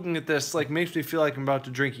 Just looking at this makes me feel like I'm about to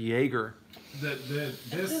drink Jaeger.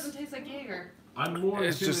 It doesn't taste like Jaeger. I'm more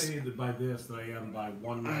It's just- intimidated by this than I am by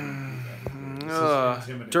one night.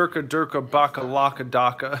 Durka baka laka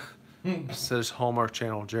daka, says Hallmark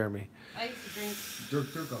Channel Jeremy. I used to drink.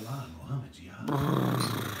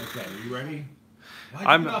 Okay, are you ready? Why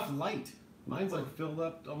I'm- do you have light? Mine's like filled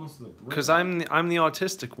up almost to the brim. Because I'm the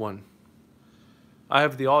autistic one. I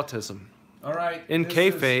have the autism. All right. In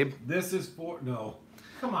kayfabe. This is for no.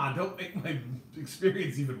 Come on, don't make my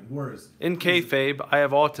experience even worse. In kayfabe, I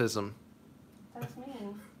have autism. That's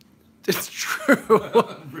mean. It's true.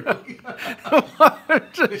 Really?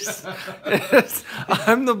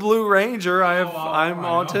 I'm the Blue Ranger. I'm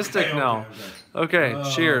alright, autistic okay, now. okay.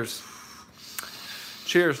 Okay, cheers.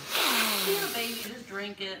 Cheers. Yeah, baby, just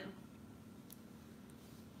drink it.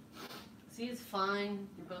 See, it's fine.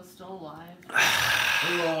 You're both still alive.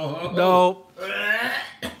 Oh. No.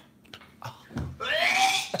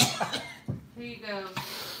 Here you go.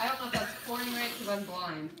 I don't know if that's pouring right because I'm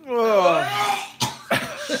blind. Ugh.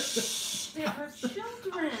 They're for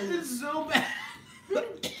children. It's so bad.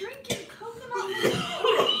 They've been drinking coconut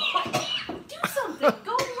water. Do something.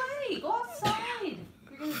 Go away. Go outside.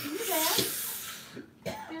 You're going to do that.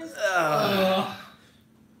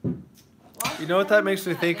 You know what that makes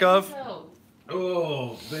me think of?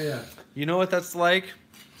 Oh man. You know what that's like?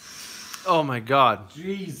 Oh my God.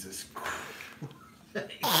 Jesus Christ. I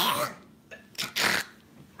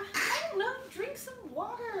don't know. Drink some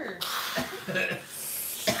water. Guys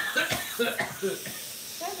are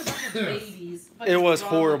a bunch of babies. It was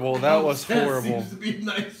horrible. That was That horrible. seems to be a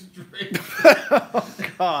nice drink. Oh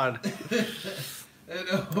God. And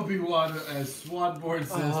Obi-Wan, as Swanborn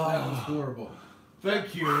says, that was horrible.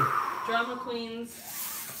 Thank you. Drama queens.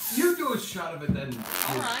 You do a shot of it then.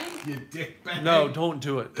 All right. You dick bag. No, don't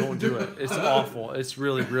do it. Don't do it. It's awful. It's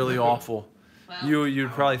really, really awful. Well,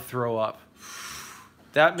 You'd probably throw up.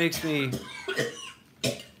 That makes me.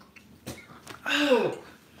 Oh.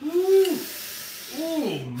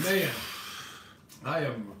 Man, I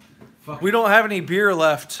am fucking. We don't have any beer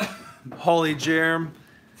left, Holly Jerem.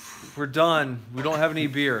 We're done. We don't have any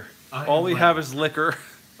beer. All we have is liquor.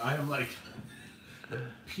 I am like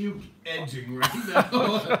puke edging right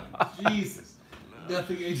now. Jesus.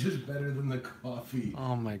 Nothing ages better than the coffee.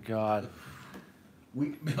 Oh my god.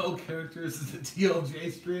 Weak male characters is the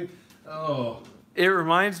TLJ stream. Oh. It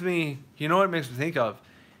reminds me, you know what it makes me think of?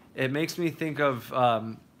 It makes me think of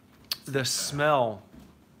the smell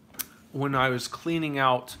when I was cleaning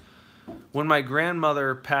out, when my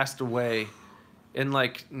grandmother passed away in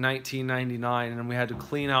like 1999 and we had to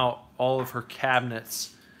clean out all of her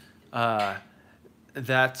cabinets.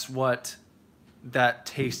 That's what that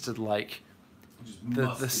tasted like.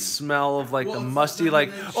 The smell of like the musty,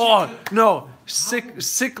 like, oh no,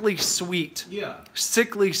 sickly sweet. Yeah.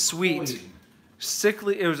 Sickly sweet. Poison.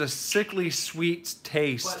 Sickly, it was a sickly sweet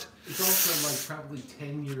taste. But it's also like probably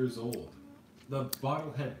 10 years old. The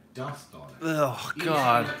bottle had dust on it. Oh Yeah.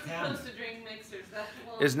 god. You're not supposed to drink mixers that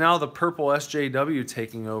long. Is now the purple SJW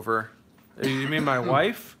taking over? You mean my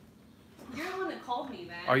wife? You're the one that called me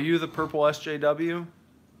that. Are you the purple SJW?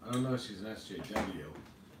 I don't know if she's an SJW,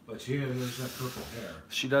 but she has that purple hair.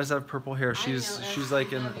 She does have purple hair. I She's know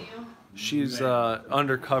like in, SJW. she's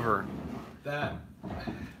undercover. That.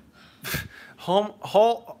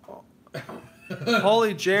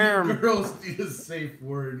 Holy Jerem. Girls need a safe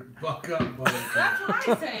word. Buck up, buttercup. That's what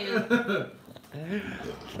I'm saying.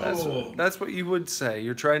 That's what you would say.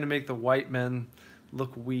 You're trying to make the white men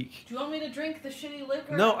look weak. Do you want me to drink the shitty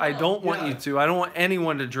liquor? No, or I don't want Yeah. you to. I don't want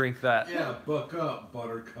anyone to drink that. Yeah, buck up,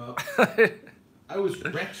 buttercup. I was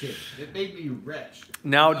wretched. It made me wretched.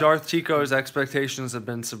 Now Darth Tico's expectations have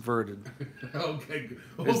been subverted. Okay.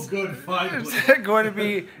 Oh, good. Finally. Is that going to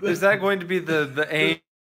be? Is that going to be the aim?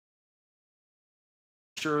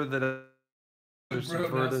 Sure that Bro, not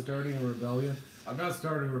subverted. starting a rebellion. I'm not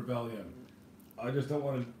starting a rebellion. I just don't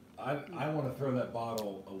want to. I want to throw that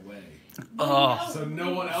bottle away, Oh, so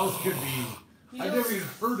no one else could be. You I've know- never even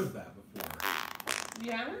heard of that before.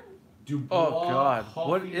 You haven't? Dubois oh God!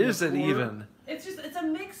 What coffee is it liqueur? even? It's a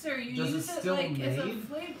mixer. You Does it use it still like as a made?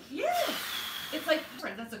 flavor. Yes. It's like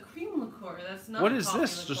that's a cream liqueur. That's not. What a is coffee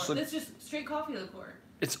this? Liqueur. Just like- It's just straight coffee liqueur.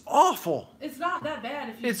 It's awful. It's not that bad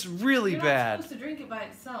if you. It's really you're bad. not supposed to drink it by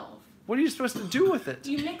itself. What are you supposed to do with it?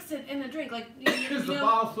 You mix it in a drink, like you Is the know.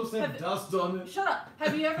 bottle supposed to have have- dust on it? Shut up.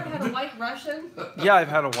 Have you ever had a White Russian? Yeah, I've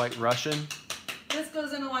had a White Russian. This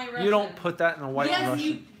goes in a White Russian. You don't put that in a White yes,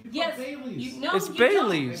 Russian. Yes. Baileys. No, It's you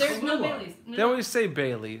Baileys. Don't. There's no Kahlua. Baileys. No, They always say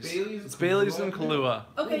Bailey's. Baileys, It's Bailey's Kahlua, and Kahlua.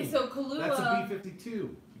 Okay, so That's a Kahlua. B52.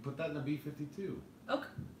 You put that in a B52. Okay.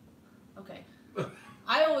 Okay.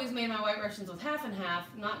 I always made my White Russians with half and half,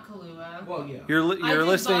 not Kahlua. Well, yeah. You're I you're just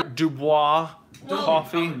listening bought- Dubois Well-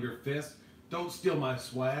 coffee. Cover your fist. Don't steal my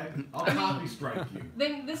swag. I'll copy strike you.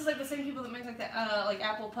 Then this is like the same people that make like that, like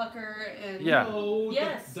apple pucker and. Yeah. No,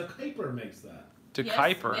 Yes. the Kuiper makes that. To Yes,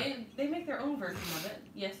 Kuiper. They make their own version of it.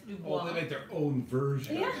 Yes, Dubois. Oh, they make their own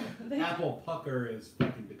version. Yeah, they- Apple pucker is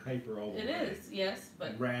fucking the Kuiper all the It way. is, yes, but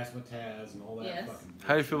And razzmatazz and all that Yes. fucking.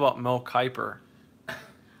 How do you feel about Mel Kiper?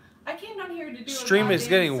 I came down here to do. Stream a is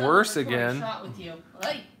goddamn getting worse celebratory again. Shot with you.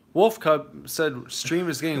 Hey, Wolf Cub said stream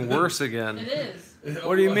is getting worse it again. is.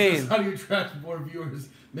 What do you mean? How do you attract more viewers?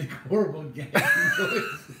 Make horrible games.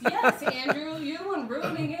 Yes, Andrew, you're the one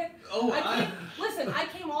ruining it. Oh, Listen, I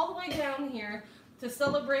came all the way down here to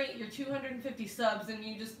celebrate your 250 subs, and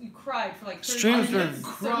you cried for like 30 Stream's been- minutes.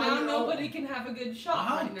 So now Crying nobody can have a good shot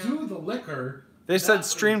I'll right now. do the liquor. They said That-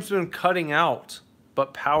 stream's been cutting out,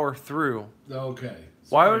 but power through. Okay.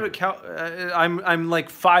 Why Sorry. would it count? I'm like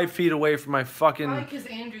 5 feet away from my Probably fucking. because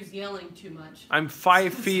Andrew's yelling too much. I'm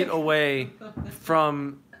 5 feet away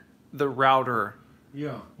from the router.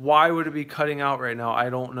 Yeah. Why would it be cutting out right now? I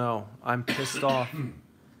don't know. I'm pissed off.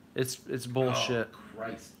 It's bullshit. Oh,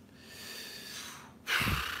 Christ.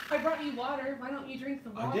 I brought you water. Why don't you drink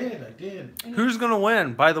the I water? did. And Who's gonna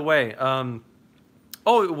win? By the way,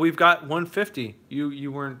 oh, we've got 150.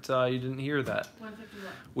 You weren't. You didn't hear that. 150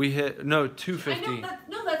 what? We hit no I 250.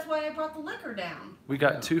 know that's why I brought the liquor down. We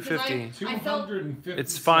got Yeah. 250. I felt- 250.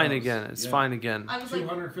 It's fine subs. again. It's Yeah. fine again. I was like,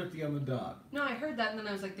 250 on the dot. no, I heard that, and then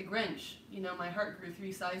I was like the Grinch. You know, my heart grew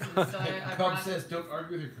 3 sizes, so I Cub brought. says, "Don't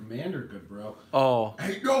argue with your commander, good bro." Oh.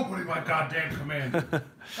 Ain't nobody my goddamn commander.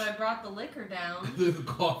 So I brought the liquor down. The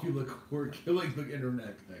coffee liqueur killing the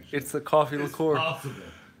internet connection. It's the coffee It's liqueur. possible.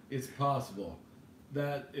 It's possible.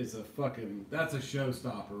 That is a fucking. That's a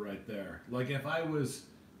showstopper right there. Like if I was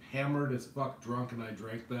hammered as fuck drunk and I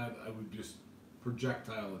drank that, I would just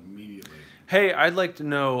projectile immediately. Hey, I'd like to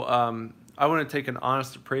know. I want to take an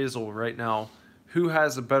honest appraisal right now. Who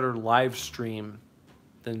has a better live stream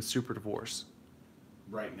than Super Divorce?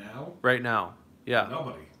 Right now? right now? Yeah.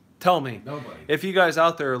 Nobody. Tell me. Nobody. If you guys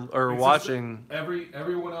out there are It's watching, just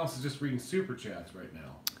everyone else is just reading super chats right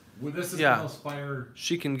now. Well, this is Yeah. the most fire.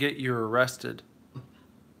 she can get you arrested.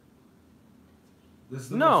 This is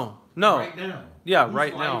the No. most, right now. Yeah, Who's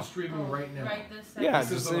right live now. streaming right now. Right this second. Yeah,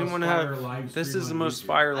 This is does the most anyone fire have... live This stream is the on most YouTube.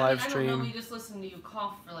 fire I mean, live I don't know. We stream. just listened to you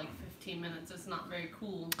cough for like 15 minutes. It's not very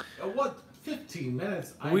cool. What? 15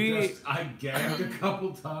 minutes? I gagged a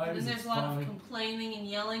couple times. And then there's it's a lot fine. of complaining and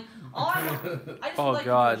yelling. I just Oh, would like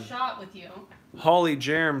God. to do a shot with you. Holly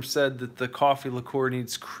Jerem said that the coffee liqueur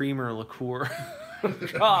needs creamer liqueur.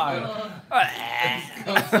 God.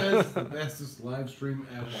 Scott says the bestest live stream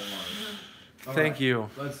ever. All Thank right, you.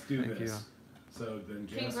 Let's do Thank this. you. So then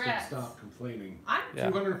Jess can Congrats. stop complaining. I'm, Yeah.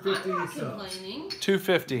 250 I'm not subs. complaining.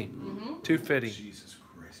 250. Mm-hmm. 250. Jesus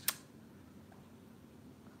Christ.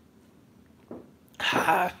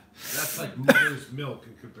 Ah, That's like mother's milk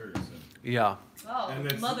in comparison. yeah. Oh, And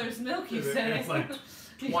it's- mother's milk, you And say? It's like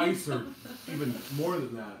twice or even more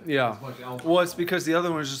than that. Yeah. As much alcohol. Well, it's because the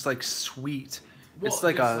other one is just like sweet. Well, It's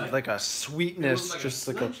like it's a it sweetness, was like just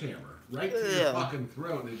a like a. sledgehammer right to your Yeah. fucking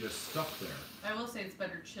throat, and it just stuck there. I will say it's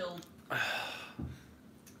better chilled.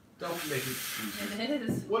 Don't make excuses. It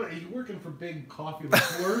is. What are you working for? Big Coffee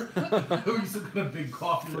Liqueur? Who you still got a Big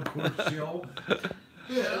Coffee Liqueur chill?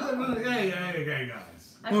 Yeah, hey,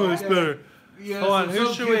 guys. Oh, it's better. Yeah, Hold on, some who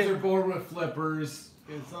kids should we- are born with flippers.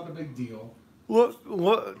 It's not a big deal. What?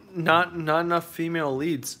 Not enough female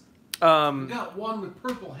leads. We got one with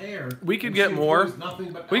purple hair. We could and get she more. includes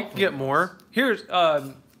Nothing but We alpha can get males. more. Here's.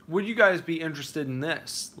 Would you guys be interested in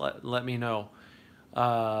this? Let me know.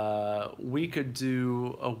 We could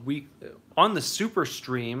do a week on the super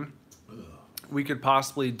stream. Ugh. We could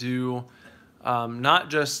possibly do not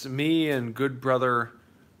just me and good brother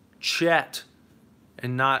Chet,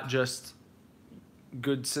 and not just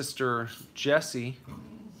good sister Jessie,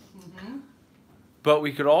 but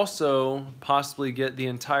we could also possibly get the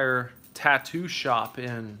entire tattoo shop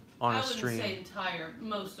in on I a wouldn't stream. say entire.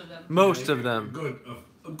 Most of them. Most of them.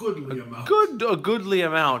 A goodly amount. A goodly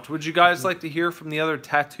amount. Would you guys like to hear from the other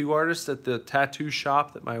tattoo artists at the tattoo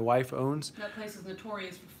shop that my wife owns? That place is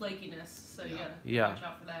notorious for flakiness, so you gotta Yeah. watch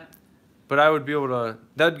out for that. But I would be able to.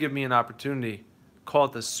 That'd give me an opportunity. Call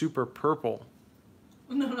it the super purple.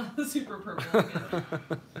 No, not the super purple.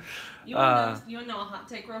 You want to know a hot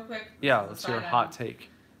take real quick? Yeah, This is let's a hear a side hot item. take.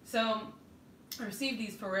 So, I received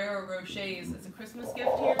these Ferrero Rochers as a Christmas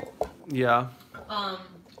gift here. Yeah.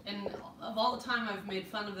 And of all the time I've made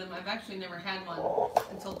fun of them, I've actually never had one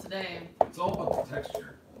until today. It's all about the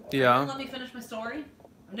texture. Yeah. Let me finish my story.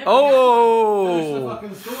 I've never had Finish the Oh.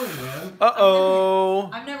 fucking story, man. Uh-oh.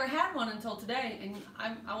 I've never had one until today, and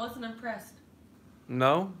I wasn't impressed.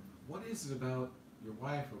 No? What is it about your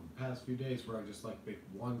wife over the past few days where I just like make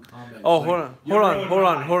one comment? Oh, like, hold on. "You're ruining my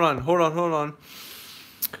life." Hold on.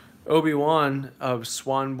 Obi-Wan of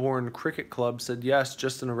Swanborn Cricket Club said yes,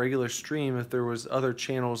 just in a regular stream. If there was other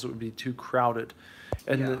channels, it would be too crowded.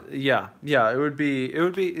 And yeah, it would be.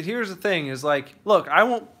 Here's the thing: is like, look,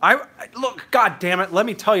 look. God damn it! Let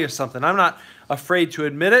me tell you something. I'm not afraid to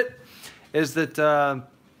admit it. Is that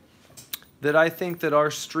that I think that our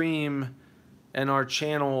stream and our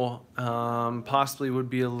channel possibly would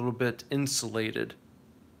be a little bit insulated.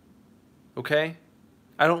 Okay,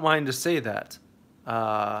 I don't mind to say that.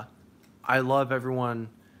 I love everyone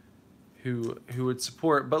who would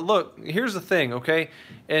support. But look, here's the thing, okay?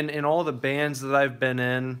 In all the bands that I've been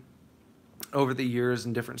in over the years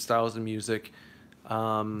and different styles of music,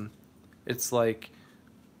 it's like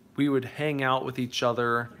we would hang out with each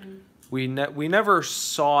other. We never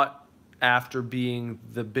sought after being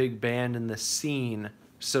the big band in the scene,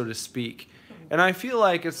 so to speak. And I feel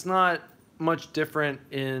like it's not much different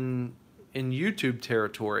in YouTube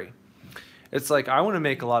territory. It's like I want to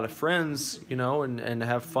make a lot of friends, you know, and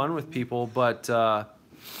have fun with people, but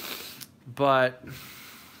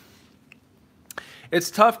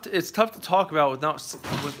it's tough. It's tough to talk about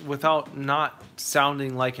without not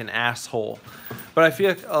sounding like an asshole. But I feel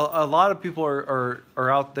like a lot of people are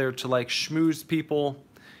out there to like schmooze people,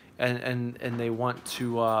 and they want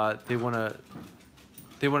to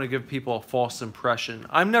give people a false impression.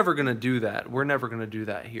 I'm never gonna do that. We're never gonna do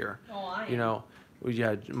that here. Oh, I am. You know.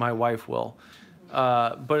 Yeah, my wife will.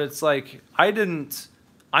 But it's like, I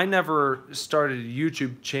never started a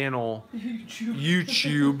YouTube channel.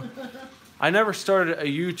 YouTube. I never started a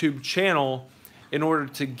YouTube channel in order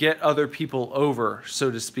to get other people over,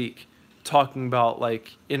 so to speak. Talking about,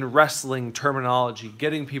 like, in wrestling terminology,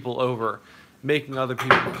 getting people over, making other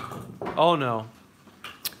people,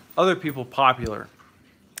 other people popular.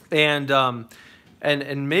 And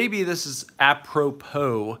maybe this is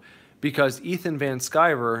apropos, because Ethan Van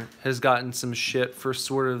Sciver has gotten some shit for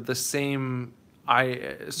sort of the same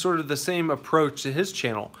approach to his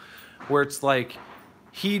channel, where it's like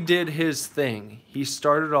he did his thing. He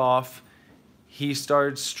started off, he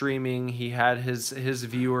started streaming, he had his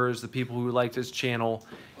viewers, the people who liked his channel,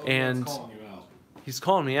 and calling you out. he's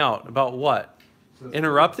calling me out about what? So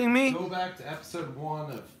Interrupting me? Go back to episode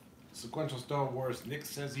 1 of Sequential Star Wars. Nick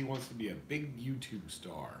says he wants to be a big YouTube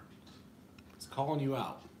star. He's calling you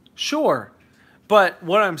out. Sure. But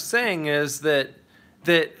what I'm saying is that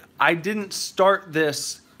I didn't start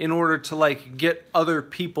this in order to like get other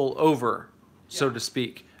people over, so to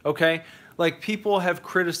speak. Okay? Like people have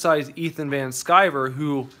criticized Ethan Van Sciver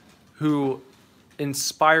who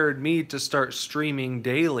inspired me to start streaming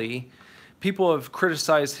daily. People have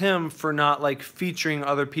criticized him for not like featuring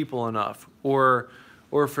other people enough, or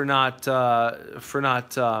for not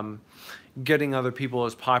getting other people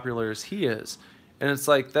as popular as he is. And it's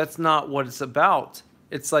like, that's not what it's about.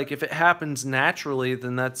 It's like, if it happens naturally,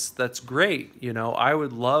 then that's great. You know, I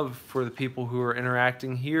would love for the people who are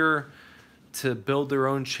interacting here to build their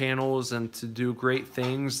own channels and to do great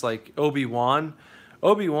things, like Obi-Wan.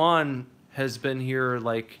 Obi-Wan has been here,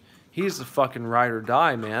 like, he's a fucking ride or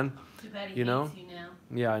die, man. Too bad he You know? hates you now.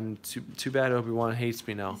 Yeah, and too bad Obi-Wan hates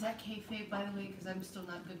me now. Is that kayfabe, by the way? Because I'm still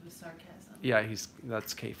not good with sarcasm. Yeah,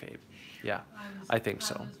 that's kayfabe. Yeah, I think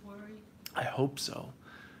so. I was worried. I hope so.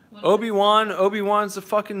 What Obi-Wan's a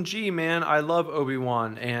fucking G, man. I love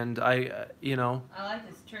Obi-Wan, and I like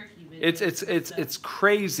this turkey video. it's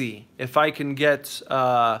crazy if I can get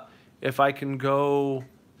if I can go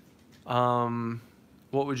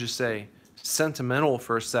what would you say, sentimental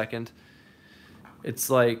for a second. It's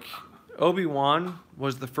like Obi-Wan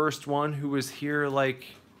was the first one who was here like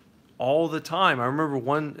all the time. I remember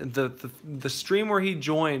the stream where he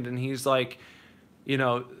joined and he's like, you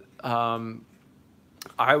know,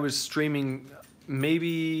 I was streaming,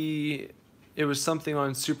 maybe it was something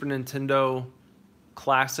on Super Nintendo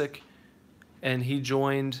Classic, and he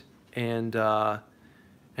joined, and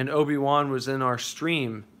Obi-Wan was in our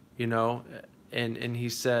stream, you know, and he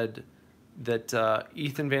said that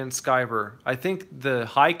Ethan Van Sciver, I think the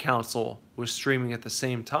High Council was streaming at the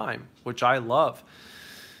same time, which I love,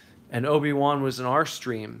 and Obi-Wan was in our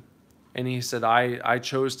stream, and he said, I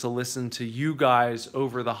chose to listen to you guys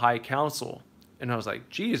over the High Council. And I was like,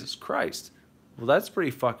 Jesus Christ. Well, that's pretty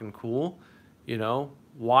fucking cool. You know,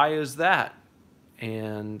 why is that?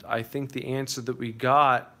 And I think the answer that we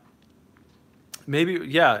got, maybe,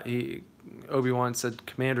 yeah, Obi-Wan said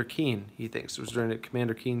Commander Keen, he thinks. It was during a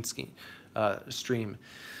Commander Keen stream.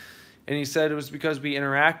 And he said it was because we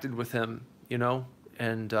interacted with him, you know?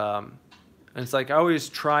 And it's like, I always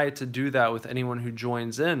try to do that with anyone who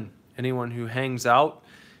joins in, anyone who hangs out.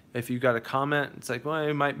 If you got a comment, it's like, well,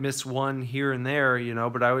 I might miss one here and there, you know,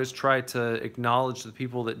 but I always try to acknowledge the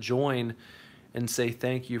people that join and say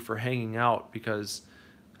thank you for hanging out, because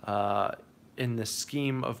in the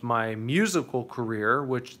scheme of my musical career,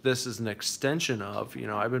 which this is an extension of, you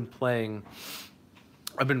know, I've been playing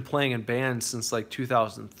in bands since like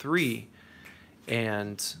 2003,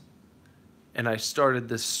 and I started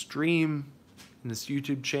this stream and this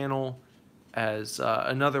YouTube channel as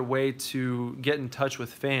another way to get in touch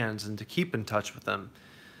with fans and to keep in touch with them,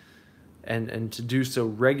 and to do so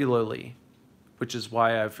regularly, which is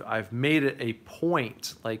why I've made it a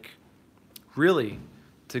point, like, really,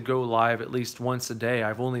 to go live at least once a day.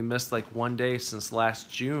 I've only missed like one day since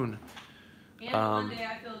last June. And one day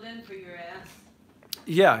I filled in for your ass.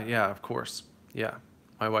 Yeah, of course. Yeah,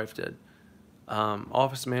 my wife did.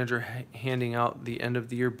 Office manager handing out the end of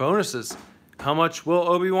the year bonuses. How much will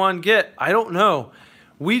Obi-Wan get? I don't know.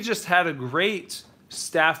 We just had a great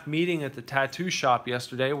staff meeting at the tattoo shop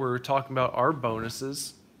yesterday where we were talking about our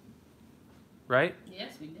bonuses. Right?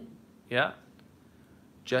 Yes, we did. Yeah.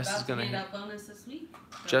 Jess About is gonna hand out bonus this week.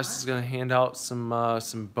 Jess is gonna hand out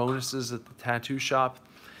some bonuses at the tattoo shop.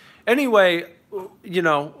 Anyway, you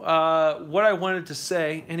know, what I wanted to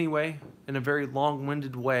say anyway, in a very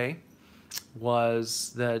long-winded way,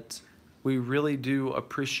 was that we really do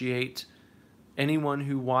appreciate anyone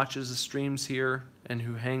who watches the streams here and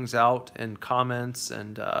who hangs out and comments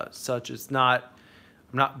and such. I'm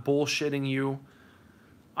not bullshitting you.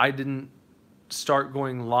 I didn't start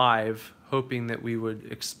going live hoping that we would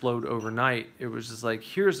explode overnight. It was just like,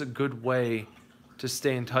 here's a good way to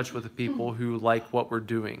stay in touch with the people who like what we're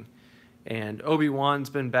doing. And Obi-Wan's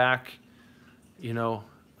been back, you know,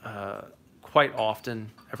 quite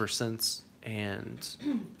often ever since, and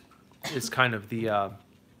is kind of the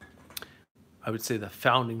I would say the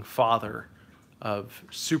founding father of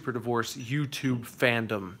Super Divorce YouTube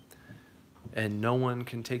fandom. and no one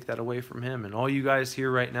can take that away from him. And all you guys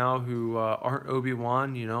here right now who aren't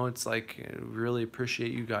Obi-Wan, you know, it's like, really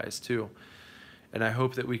appreciate you guys too. And I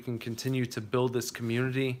hope that we can continue to build this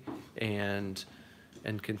community and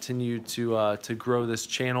continue to grow this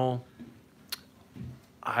channel.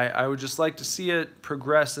 I would just like to see it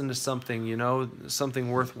progress into something, you know,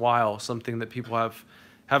 something worthwhile, something that people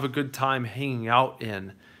have a good time hanging out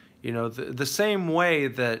in. You know, the same way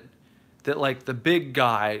that like the big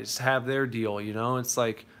guys have their deal, you know, it's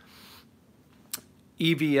like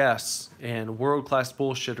EVS and World Class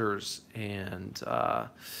Bullshitters and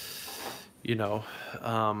you know,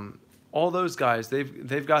 all those guys,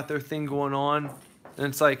 they've got their thing going on, and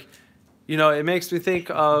it's like, you know, it makes me think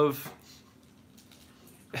of,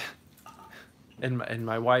 and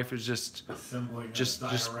my wife is just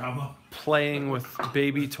playing with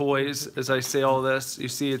baby toys as I say all this. You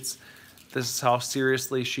see, this is how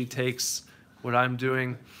seriously she takes what I'm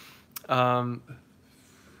doing. Oh,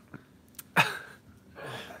 that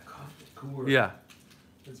coffee cooler. Yeah.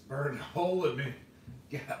 It's burned a hole in me.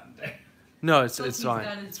 God damn. No, it's fine.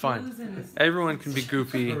 It's fine. Everyone can be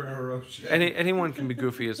goofy. Anyone can be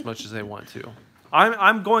goofy as much as they want to.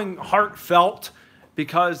 I'm going heartfelt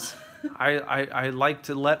because I like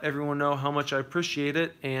to let everyone know how much I appreciate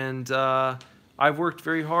it, and I've worked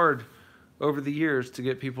very hard over the years to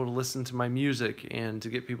get people to listen to my music and to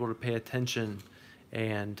get people to pay attention,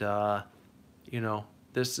 and you know,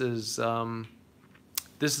 this is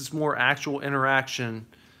more actual interaction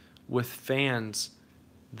with fans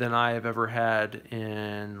than I have ever had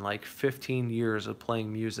in like 15 years of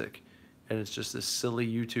playing music, and it's just this silly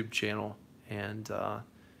YouTube channel, and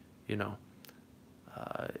you know,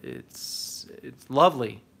 it's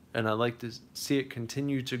lovely, and I like to see it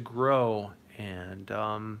continue to grow, and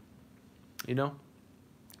you know,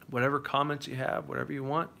 whatever comments you have, whatever you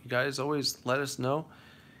want, you guys always let us know.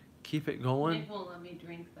 Keep it going. Nick won't let me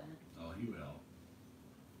drink that. Oh, he will.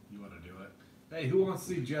 You want to do it? Hey, who wants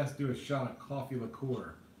to see Jess do a shot of coffee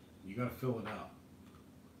liqueur? You gotta fill it up.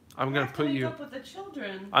 I'm gonna put you. Up with the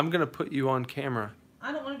children. I'm gonna put you on camera.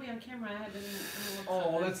 I don't want to be on camera. I had been.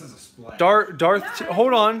 Oh, that's as a splash.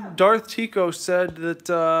 Hold on. Darth Tico said that.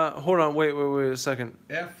 Hold on. Wait a second.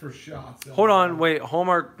 F for shots. Hold on. Wait.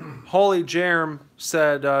 Hallmark. Holly Jerem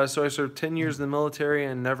said. So I served 10 years in the military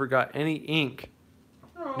and never got any ink.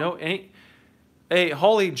 Oh. No ink. Hey,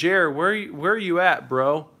 Holly Jer, where are you at,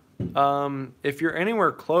 bro? If you're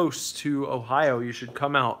anywhere close to Ohio, you should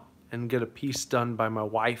come out and get a piece done by my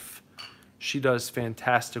wife. She does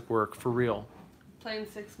fantastic work, for real. Playing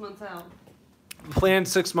 6 months out. Planned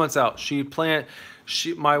 6 months out.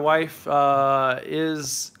 My wife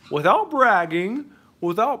is, without bragging,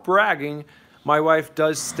 my wife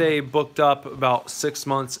does stay booked up about 6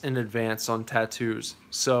 months in advance on tattoos.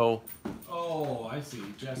 So. Oh, I see.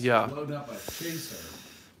 Just load up a chaser.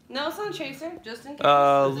 No, it's not a chaser. Just in case.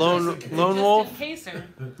 Lone Wolf. Just in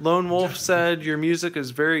caser. Lone Wolf said your music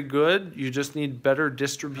is very good. You just need better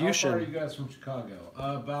distribution. How far are you guys from Chicago?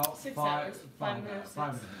 About 6 five hours. 5 5 minutes. 5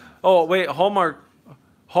 and a half. Oh wait,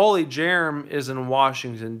 Holly Jerem is in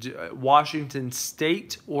Washington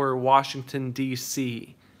State or Washington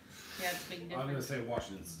D.C. Yeah, it's a big difference. I'm gonna say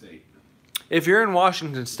Washington State. If you're in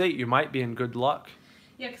Washington State, you might be in good luck.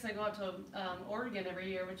 Yeah, because I go out to Oregon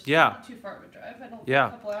every year, which is Yeah. not too far of a drive. I don't Yeah.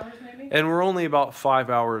 a couple hours maybe. And we're only about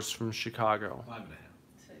 5 hours from Chicago. 5 and a half.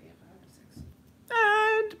 So yeah, 5 or 6.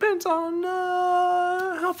 It depends on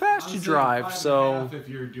how fast I'm you saying drive. 5 and a So half if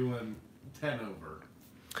you're doing 10 over.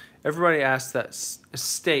 everybody asks that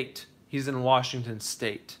state. He's in Washington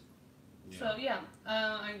State. So yeah,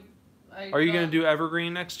 Are you going to do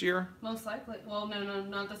Evergreen next year? Most likely. Well, no,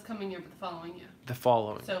 not this coming year, but the following year. The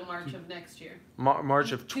following. So March of next year.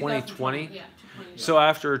 March of 2020? Yeah, 2020. So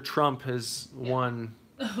after Trump has won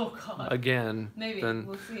Oh God. again, Maybe then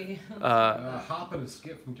we'll see. Hop and a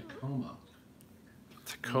skip from Tacoma.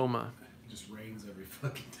 Tacoma. It just rains every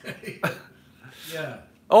fucking day. Yeah.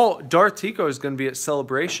 Oh, Darth Tico is going to be at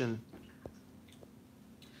Celebration.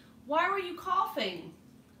 Why were you coughing?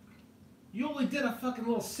 You only did a fucking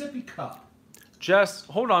little sippy cup. Jess,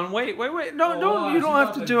 hold on, wait. No, you don't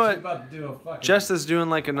have to do it. About to do a fucking... Jess is doing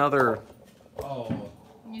like another. Oh.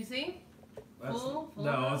 You see? That's... Full?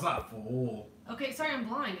 No, it's not full. Okay, sorry, I'm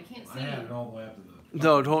blind. I can't see. I have it all the way up to the...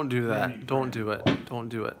 No, don't do that. Don't do it. Don't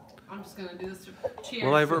do it. I'm just gonna do this to cheers.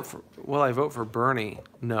 Will I vote for Bernie?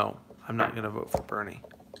 No, I'm not gonna vote for Bernie.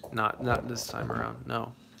 Not this time around.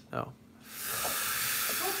 No.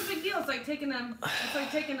 What's the big deal? It's like taking a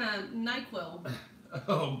NyQuil.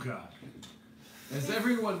 Oh, God. As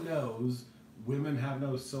everyone knows, women have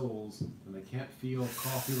no souls and they can't feel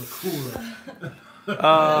coffee liqueur. I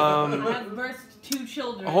have birthed 2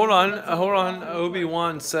 children. Hold on. That's a lot.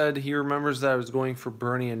 Obi-Wan said he remembers that I was going for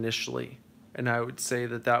Bernie initially, and I would say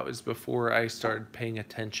that was before I started paying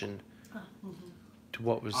attention to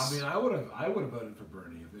what was. I mean, I would have voted for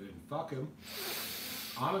Bernie if they didn't fuck him.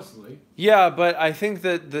 Honestly. Yeah, but I think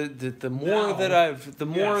that the more Now- that I've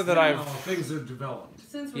now things have developed.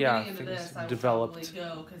 Since we're Yeah, getting into things this, I will developed. probably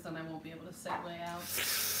go because then I won't be able to segue out.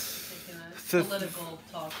 Taking The- a political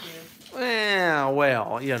talk here.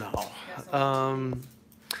 well, you know.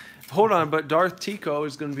 Hold on, but Darth Tico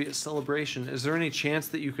is going to be at Celebration. Is there any chance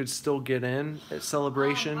that you could still get in at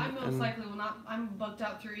Celebration? I most And- likely will not. I'm booked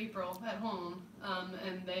out through April at home,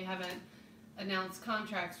 and they haven't announced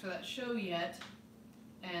contracts for that show yet.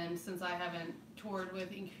 And since I haven't toured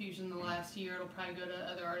with Infusion the last year, it'll probably go to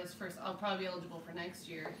other artists first. I'll probably be eligible for next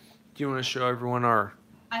year. Do you want to show everyone our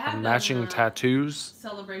I have done, matching tattoos?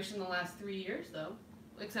 Celebration the last 3 years though,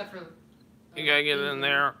 except for. You gotta get in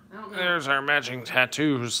there. I don't know. There's our matching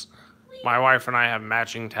tattoos. My wife and I have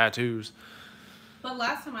matching tattoos. But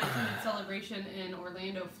last time I attended Celebration in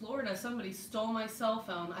Orlando, Florida, somebody stole my cell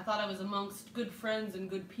phone. I thought I was amongst good friends and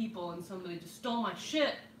good people, and somebody just stole my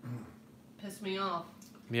shit. Pissed me off.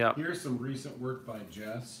 Yep. Here's some recent work by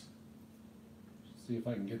Jess. See if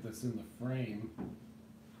I can get this in the frame.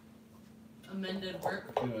 Amended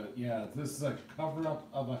work. Yeah, this is a cover-up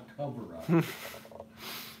of a cover-up.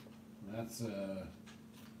 That's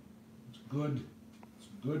it's good. It's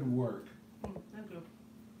good work. Thank you.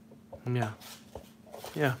 Yeah.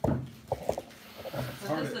 Yeah.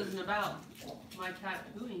 But this isn't about my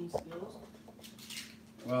tattooing skills.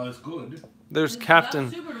 Well, it's good. There's This is Captain.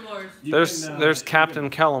 about Super Wars. You There's can, there's you Captain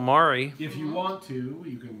can- Calamari. If you want to,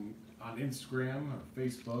 you can on Instagram or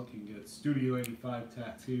Facebook. You can get Studio 85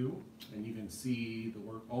 Tattoo, and you can see the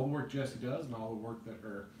work, all the work Jessie does, and all the work that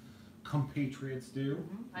her compatriots do.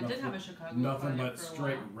 I did have a Chicago Nothing client but for a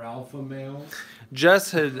straight while. Ralpha males.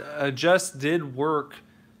 Jess did work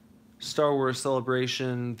Star Wars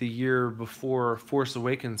Celebration the year before Force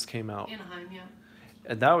Awakens came out. Anaheim, yeah.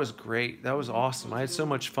 And that was great. That was awesome. I had so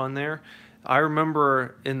much fun there. I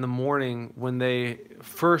remember in the morning when they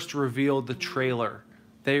first revealed the trailer.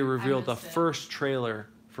 They revealed the missed it. first trailer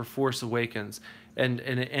for Force Awakens, and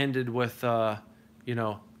it ended with, you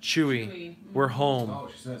know, Chewie, we're home. Oh,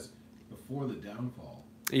 she says before the downfall.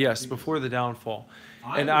 Yes, before the downfall.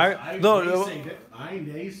 And I no,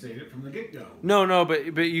 naysayed it from the get-go. no, but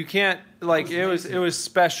you can't like was it was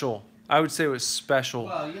special. I would say it was special.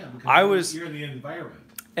 Well, yeah, because I was- you're in the environment.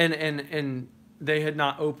 And they had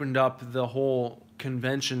not opened up the whole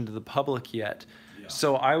convention to the public yet. Yeah.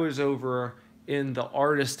 So I was over in the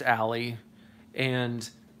artist alley, and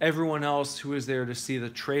everyone else who was there to see the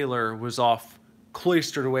trailer was off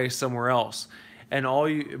cloistered away somewhere else. And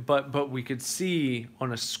but we could see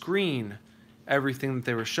on a screen everything that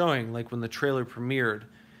they were showing, like when the trailer premiered.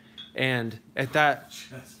 And at that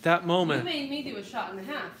You moment, made me do a shot and a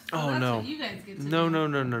half. So Oh, that's no. what you guys get to no, do.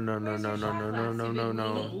 no, Where's your shot glass, you big The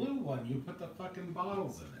weenie? blue one, you put the fucking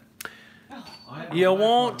bottles in it. Oh. I had You a black one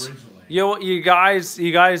won't. originally. You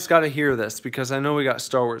guys got to hear this, because I know we got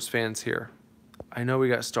Star Wars fans here. I know we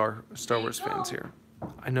got Star Wars you go. fans here.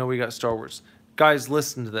 I know we got Star Wars. Guys,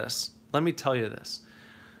 listen to this. Let me tell you this.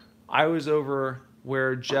 I was over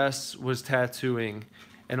where Jess was tattooing,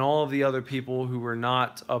 and all of the other people who were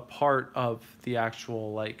not a part of the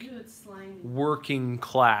actual like You had slang. working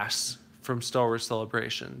class from Star Wars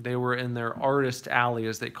Celebration. They were in their artist alley,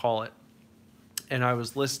 as they call it. And I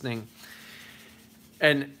was listening.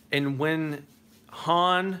 And when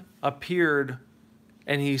Han appeared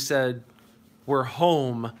and he said, "We're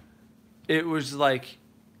home," it was like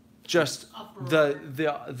just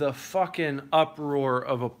the fucking uproar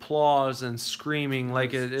of applause and screaming.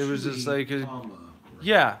 Like it was just like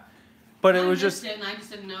yeah. But it I was missed just it, and I just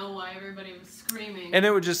didn't know why everybody was screaming. and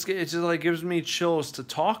it just like gives me chills to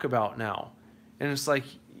talk about now. And it's like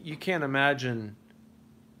you can't imagine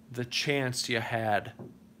the chance you had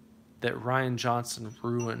that Ryan Johnson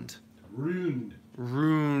ruined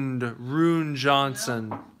Johnson,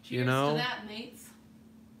 Well, you cheers know? to that, mates.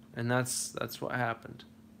 And that's what happened.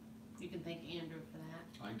 You can thank Andrew for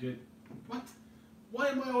that. I get what? Why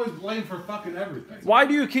am I always blamed for fucking everything? Why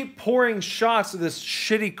do you keep pouring shots of this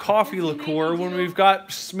shitty coffee Because he made liqueur me when do- we've got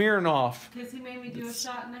Smirnoff? Because he made me do a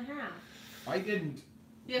shot and a half. I didn't.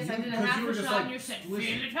 Yes, I You- did a 'cause half you were a just shot, like, and you said, splish-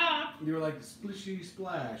 feel the top. You were like splishy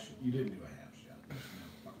splash. You didn't do a half shot. There's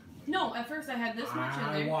no fucking way. No, at first I had this much in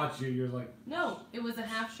I there. watch you. You're like No, it was a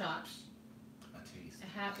half shot. a taste.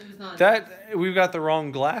 A half. It was not. That we've got the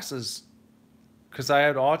wrong glasses. Cause I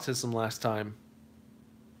had autism last time.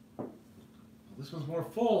 This one's more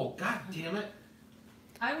full. God damn it.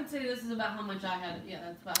 I would say this is about how much I had. Yeah,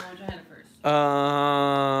 that's about how much I had at first.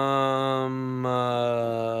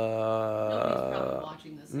 Nobody's probably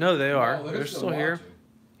watching this. No, they are. No, They're still here. watching.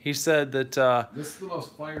 He said that. This is the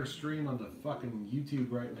most fire stream on the fucking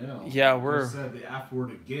YouTube right now. Yeah, we're. Just said the F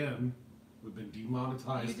word again. We've been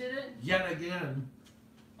demonetized. You did it? Yet again.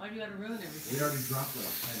 Why'd you gotta ruin everything? We already dropped like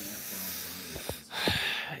 10 F-bombs.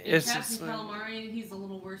 It's Captain just, Calamari, he's a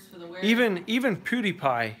little worse for the wear. even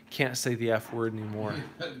PewDiePie can't say the F word anymore.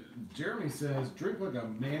 Jeremy says, drink like a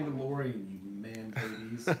Mandalorian, you man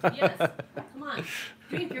babies. Yes. Come on.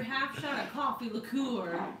 Drink your half shot of coffee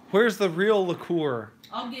liqueur. Where's the real liqueur?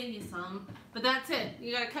 I'll get you some. But that's it.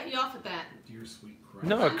 You gotta cut you off at that. Dear sweet Christ.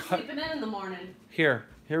 No, I'm cut. sleeping in the morning. Here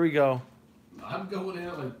we go. I'm going in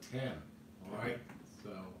at like 10. Alright? So.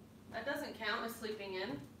 That doesn't count as sleeping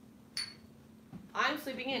in. I'm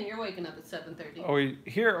sleeping in. You're waking up at 7:30. Are we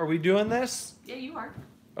here? Are we doing this? Yeah, you are.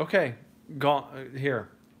 Okay, gone. Here.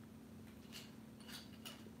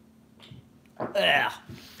 Ugh.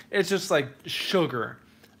 It's just like sugar.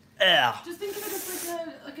 Ugh. Just think of it as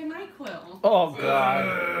like a NyQuil. Oh God.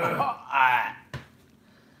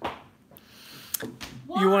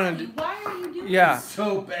 Why? You wanna do- Why are you doing Yeah. this?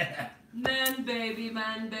 So bad. Man, baby,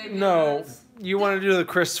 man, baby. No, nuts. you want to do the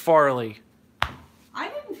Chris Farley. I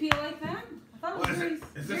didn't feel like that. I thought What it was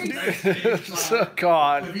is very, it? Is very this 1985? Oh,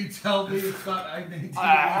 God. If you tell me it's not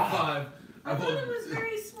 1985, I thought it was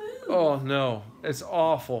very smooth. Oh no, it's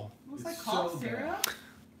awful. It was like It's cough so syrup.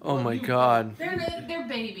 Oh Well, my you- God. They're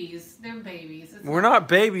babies. They're babies. It's We're not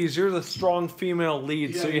babies. You're the strong female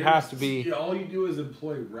lead, so you you're- have to be. Yeah, all you do is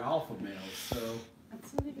employ Ralph males, so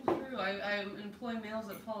That's not even true. I employ males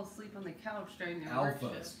that fall asleep on the couch during their work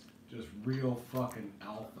alphas. shift. Just real fucking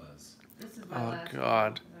alphas. This is my Oh, last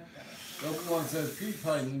God. one. Everyone says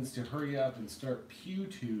PewDiePie needs to hurry up and start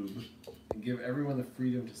PewTube and give everyone the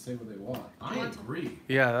freedom to say what they want. I agree.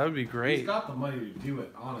 Yeah, that would be He's great. got the money to do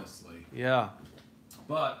it, honestly. Yeah.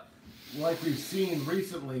 But like we've seen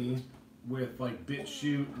recently with like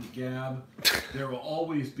BitChute and Gab, there will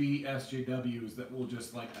always be SJWs that will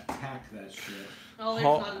just like attack that shit. Oh, there's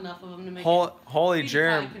Hol- not enough of them to make Holly it. PewDiePie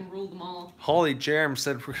Jerem. can rule them all. Holly Jerem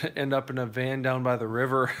said we're gonna end up in a van down by the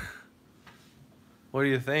river. What do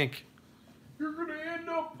you think? You're gonna end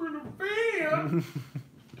up in a van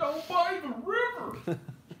down by the river.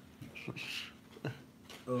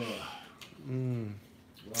 Ugh. Mm.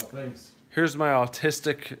 Well, thanks. Here's my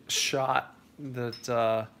autistic shot.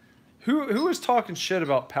 That who was talking shit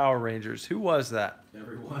about Power Rangers? Who was that?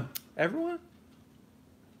 Everyone. Everyone?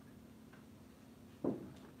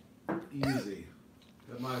 Easy.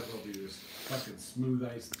 That might as well be just fucking smooth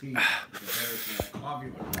iced tea in comparison to that coffee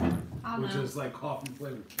liqueur, I which know. is like coffee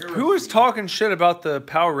flavored carrot. Who was tea. talking shit about the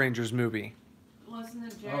Power Rangers movie? Wasn't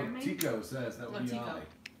it Oh, Jeremy? Tico says that would Oh, be Tico.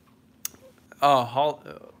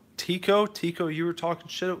 I. Tico, you were talking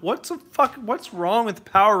shit. What's wrong with the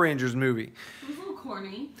Power Rangers movie? It was a little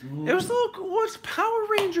corny. It was what's Power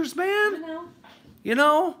Rangers, I man? know. You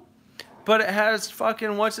know? But it has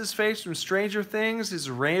fucking what's his face from Stranger Things, his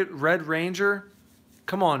Red Ranger.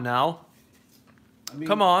 Come on now. I mean,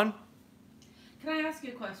 Come on. Can I ask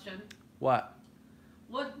you a question? What?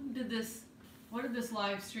 What did this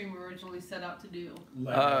live stream originally set out to do?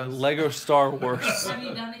 Legos. Lego Star Wars. Have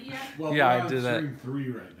you done it yet? Well, Yeah, we're I on did that. stream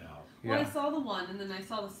 3 right now. Well, I Yeah. saw the one, and then I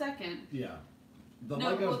saw the second. Yeah. The No,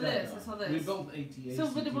 Legos well, got this, done. I saw this. We built AT-ACT. So,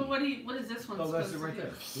 but what is this one Oh, that's supposed it to right do?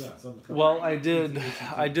 there. Yeah, it's on the cover. Well, I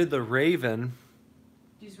did the Raven.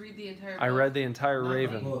 Did you just read the entire book? I read the entire Not the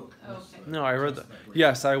Raven. book. Oh, That's, okay. No, I read the. just that Raven.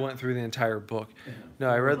 Yes, I went through the entire book. Yeah. No,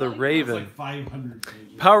 I read the Really? It's Raven. like 500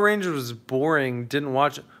 pages. Power Rangers was boring. Didn't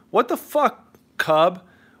watch it. What the fuck, Cub?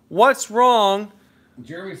 What's wrong?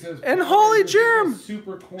 Jeremy says. And Power Holy Rangers Jerem! is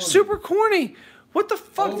Super corny. Super corny. What the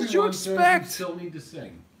fuck did you Obi-Wan says expect? You still need to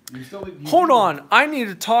sing. You still need, Hold on. I need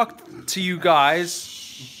to talk to you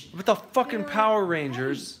guys with the fucking They're- Power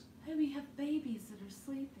Rangers. Hey, we have babies that are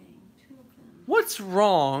sleeping. 2 of them. What's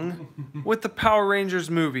wrong with the Power Rangers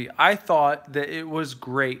movie? I thought that it was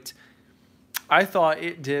great. I thought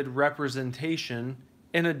it did representation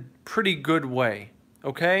in a pretty good way.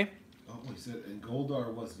 Okay? Oh, he said, and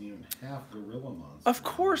Goldar wasn't even half gorilla monster. Of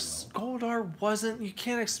course, Goldar wasn't. You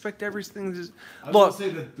can't expect everything to. I will Look, say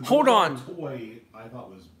that the hold Goldar on. toy I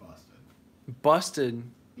thought was busted. Busted.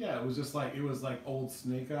 Yeah, it was just like old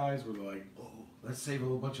Snake Eyes where they're like, oh, let's save a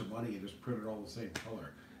little bunch of money and just print it all the same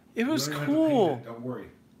color. It You was don't even have to paint cool. it, don't worry.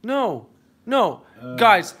 No, no, Uh,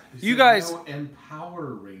 guys, he you said guys, no Empower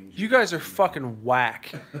Rangers. you guys are fucking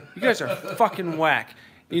whack. You guys are fucking whack.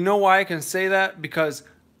 You know why I can say that? Because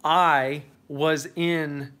I was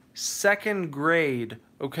in 2nd grade.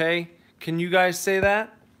 Okay, can you guys say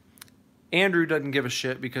that? Andrew doesn't give a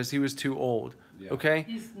shit because he was too old. Yeah. Okay?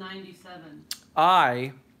 He's 97.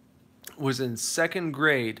 I was in 2nd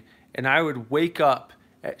grade, and I would wake up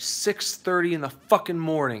at 6:30 in the fucking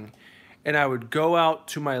morning, and I would go out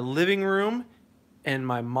to my living room, and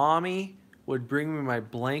my mommy would bring me my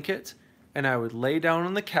blanket, and I would lay down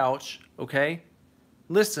on the couch. Okay?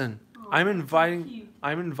 Listen, Aw, I'm that's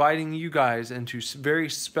so inviting cute. you guys into very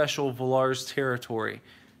special Villar's territory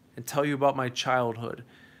and tell you about my childhood.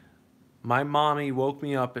 My mommy woke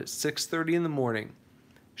me up at 6:30 in the morning.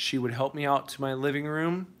 She would help me out to my living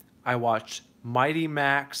room. I watched Mighty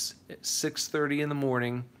Max at 6:30 in the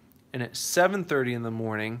morning, and at 7:30 in the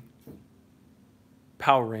morning,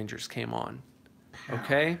 Power Rangers came on.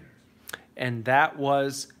 Okay? And that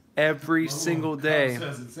was every single day.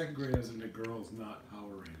 Says in 2nd grade I was into girls, not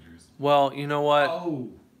Power Rangers. Well, you know what?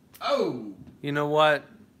 Oh! You know what?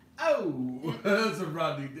 Oh! That's a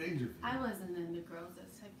Rodney Dangerfield. I wasn't into girls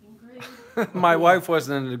at 2nd grade. My wife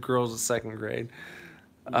wasn't into girls in 2nd grade.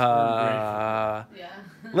 Yeah.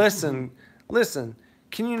 Listen.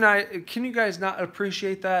 Can you guys not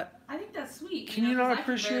appreciate that? I think that's sweet. Can you not 'cause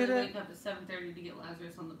appreciate I can barely it? wake up at 7:30 to get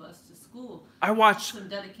Lazarus on the bus to school. I watched Some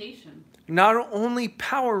dedication. not only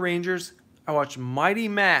Power Rangers, I watched Mighty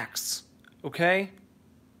Max. Okay?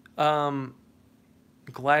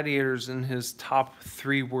 Gladiator's in his top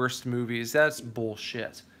 3 worst movies. That's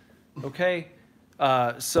bullshit. Okay?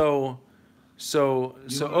 So You know what I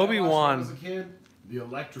watched when I Obi-Wan. was a kid? The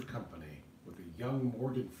Electric Company with a young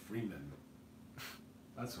Morgan Freeman.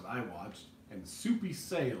 That's what I watched. And Soupy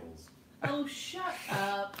Sales. Oh, shut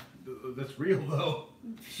up. That's real though.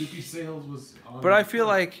 Soupy Sales was on. But I feel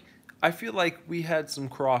like we had some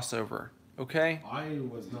crossover. Okay? I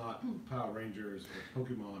was not Power Rangers or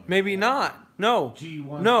Pokemon. Maybe not. No.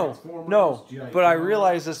 G1 No. Transformers, No. G.I. But I Joe.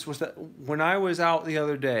 realized this was that when I was out the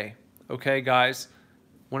other day. Okay, guys.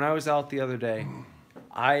 When I was out the other day,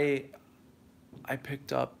 I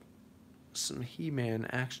picked up some He-Man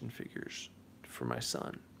action figures for my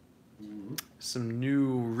son. Mhm. Some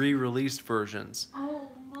new re-released versions. Oh,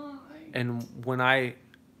 my. And when I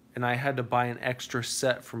had to buy an extra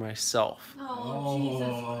set for myself. Oh, Jesus.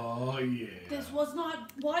 Oh yeah. This was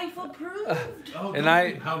not wife approved. Oh, And don't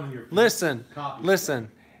I- be pounding your Listen, copies.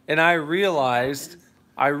 listen. And I realized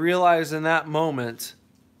in that moment,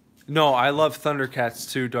 no, I love Thundercats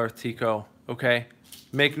too, Darth Tico. Okay?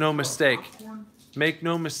 Make no mistake. Popcorn? Make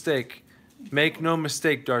no mistake. Make no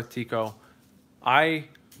mistake, Darth Tico. I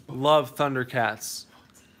love Thundercats.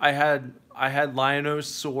 I had Lion-O's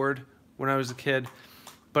sword when I was a kid,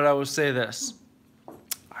 but I will say this.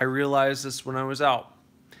 I realized this when I was out.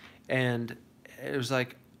 And it was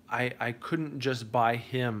like I couldn't just buy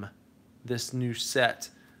him this new set.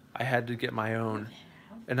 I had to get my own.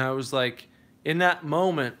 And I was like, in that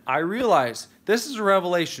moment, I realized this is a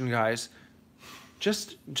revelation, guys.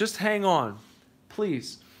 Just hang on,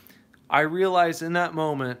 please. I realized in that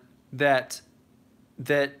moment that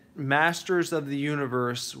Masters of the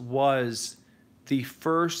Universe was the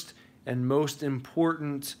first and most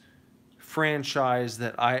important franchise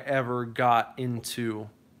that I ever got into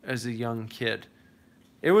as a young kid.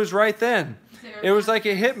 It was right then. It was like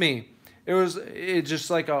it hit me. It was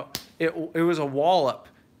a wallop.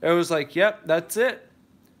 It was like, yep, that's it.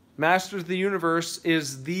 Masters of the Universe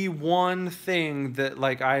is the one thing that,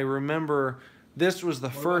 like, I remember. This was the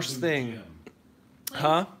What about first Big thing. Jim?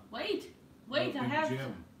 Huh? Wait, What I about have. Big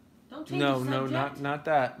Jim? Don't change No, the no, subject. not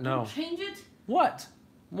that. No. Don't change it. What?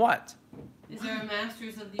 Is there a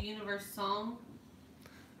Masters of the Universe song?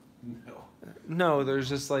 No. No, there's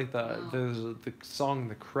just like No. there's the song,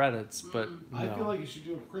 the credits, but no. I feel like you should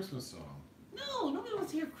do a Christmas song. No, nobody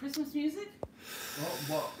wants to hear Christmas music.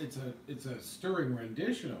 Well, it's a stirring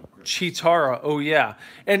rendition of Christmas. Chitara, oh yeah,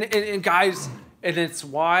 and guys, and it's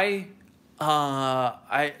why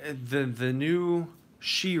the new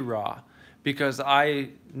She-Ra, because I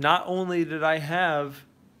not only did I have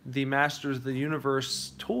the Masters of the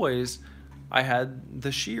Universe toys, I had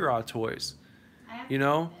the She-Ra toys, I have you to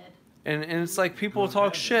know, go to bed. and it's like people Go talk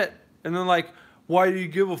ahead. shit, and they're like, why do you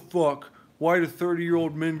give a fuck? Why do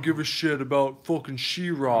 30-year-old men give a shit about fucking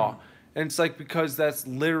She-Ra? And it's like, because that's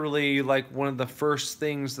literally like one of the first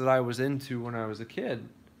things that I was into when I was a kid.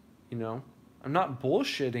 You know? I'm not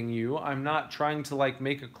bullshitting you. I'm not trying to like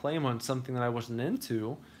make a claim on something that I wasn't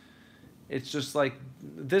into. It's just like,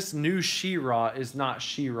 this new She-Ra is not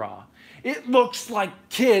She-Ra. It looks like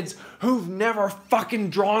kids who've never fucking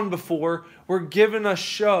drawn before were given a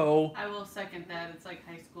show. I will second that. It's like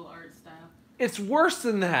high school art style. It's worse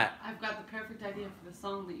than that. I've got the perfect idea for the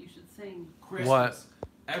song that you should sing. Christmas. What?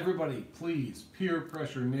 Everybody, please peer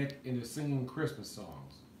pressure Nick into singing Christmas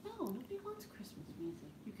songs. No, nobody wants Christmas music.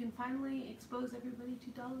 You can finally expose everybody to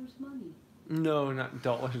dollars money. No, not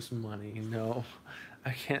dollars money. No,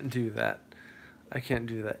 I can't do that. I can't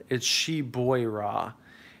do that. It's She Boy Ra.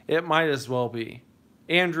 It might as well be.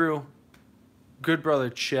 Andrew, good brother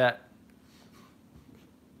Chet.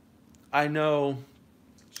 I know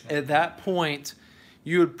at that point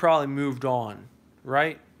you had probably moved on,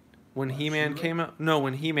 right? When What, He-Man She-Ra? came out? No,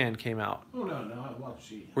 when He-Man came out. Oh no, I watched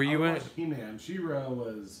She. Were you I in- watched He-Man. She-Ra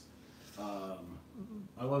was,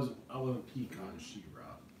 I wasn't peak on She-Ra,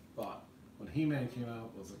 but when He-Man came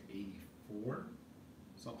out, it was like '84,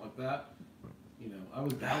 something like that. You know, I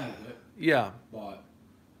was down with it, Yeah. but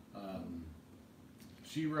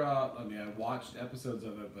She-Ra. I mean, I watched episodes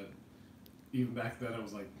of it, but even back then, I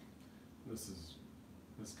was like, this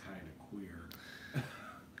kind of queer.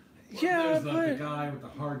 Yeah, There's the but guy with the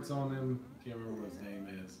hearts on him. Can't remember what his name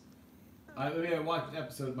is. I mean, I watched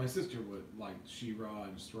episodes. My sister would like She-Ra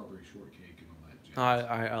and Strawberry Shortcake and all that jazz.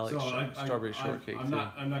 I like Strawberry Shortcake I'm too.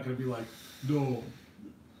 not gonna be like, no,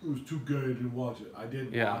 it was too gay. I didn't watch it. I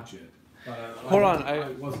did Yeah. watch it. But Hold on,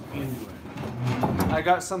 I wasn't into it. I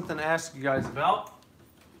got something to ask you guys about.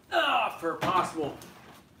 For a possible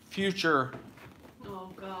future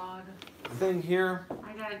Oh God, thing here.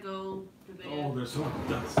 I gotta go to bed. Oh, there's so much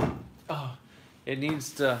dust. Oh, it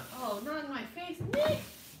needs to. Oh, not in my face, Nick!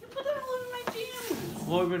 You put that all over my pajamas.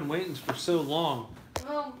 Well, I've been waiting for so long.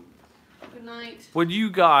 Well, good night. Would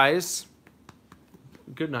you guys?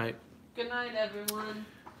 Good night. Good night, everyone.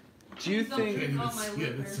 Do you Please don't think drink all my Yeah,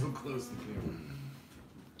 liquor. it's so close to the camera.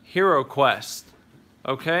 Hero Quest?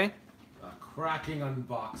 Okay, A cracking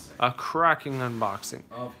unboxing a cracking unboxing.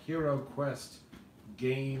 of Hero Quest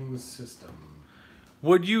game system.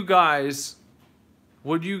 Would you guys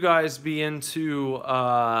be into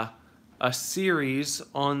a series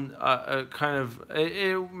on a kind of?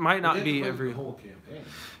 It might not They be played every. the whole campaign.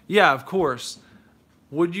 Yeah, of course.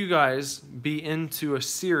 Would you guys be into a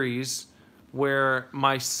series where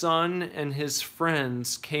my son and his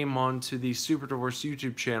friends came onto the Super Divorce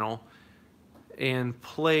YouTube channel and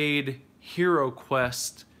played Hero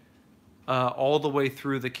Quest all the way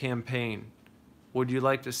through the campaign? Would you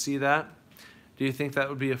like to see that? Do you think that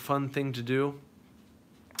would be a fun thing to do?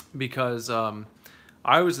 Because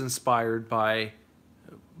I was inspired by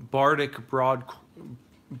Bardic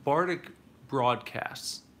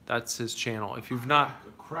Broadcasts. That's his channel. If you've not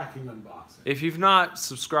A cracking unboxing. If you've not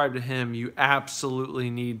subscribed to him, you absolutely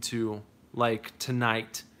need to, like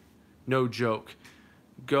tonight. No joke.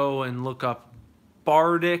 Go and look up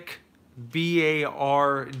Bardic,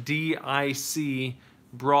 BARDIC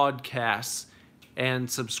broadcasts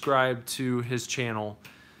and subscribe to his channel.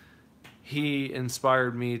 He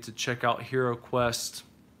inspired me to check out Hero Quest.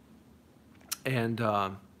 And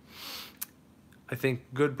I think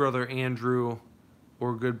good brother Andrew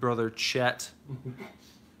or good brother Chet,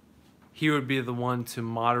 he would be the one to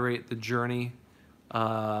moderate the journey.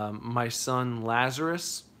 My son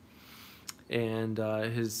Lazarus and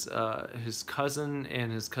his cousin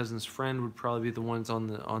and his cousin's friend would probably be the ones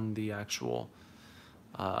on the actual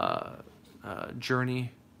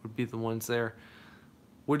journey. Would be the ones there.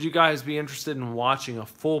 Would you guys be interested in watching a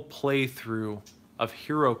full playthrough of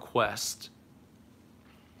Hero Quest?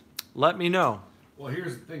 Let me know. Well,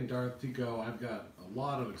 here's the thing, Darth Tico. I've got a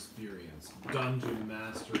lot of experience dungeon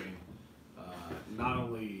mastering, not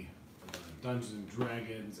only Dungeons and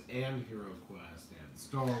Dragons and Hero Quest and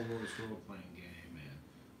Star Wars role-playing game and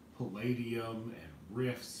Palladium and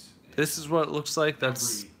Rifts. And This is what it looks like.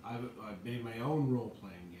 That's I've made my own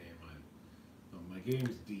role-playing game. My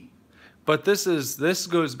game's deep. But this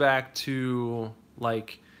goes back to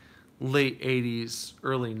like late 80s,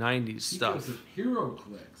 early 90s He stuff. does some hero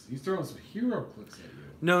clicks. He's throwing some hero clicks at you.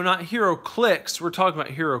 No, not Hero Clicks. We're talking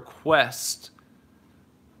about Hero Quest.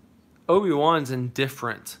 Obi-Wan's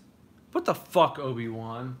indifferent. What the fuck,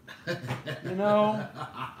 Obi-Wan? You know?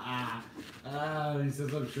 He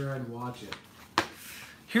says, I'm sure I'd watch it.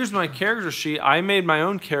 Here's my character sheet. I made my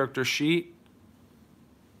own character sheet.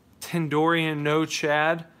 Tendorian No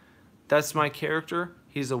Chad. That's my character.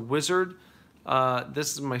 He's a wizard.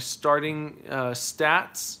 This is my starting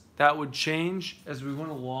stats. That would change as we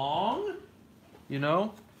went along, you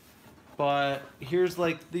know. But here's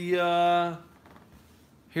like the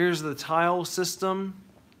here's the tile system.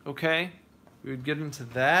 Okay, we would get into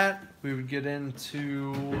that. We would get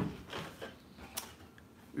into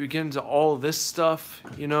all of this stuff.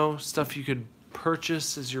 You know, stuff you could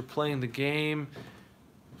purchase as you're playing the game.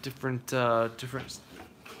 Different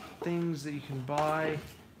things that you can buy.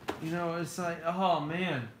 You know, it's like, oh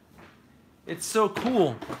man, it's so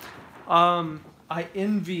cool. I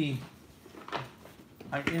envy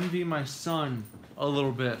my son a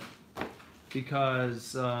little bit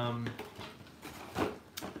because I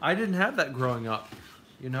didn't have that growing up,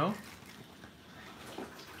 you know?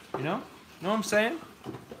 You know what I'm saying?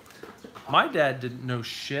 My dad didn't know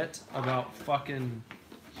shit about fucking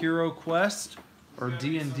Hero Quest or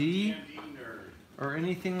D&D or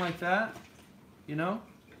anything like that, you know?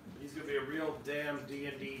 He's gonna be a real damn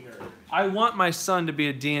D&D nerd. I want my son to be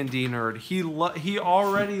a D&D nerd. He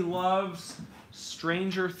already loves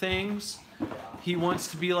Stranger Things. He wants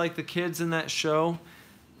to be like the kids in that show.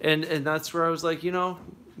 And that's where I was like, you know,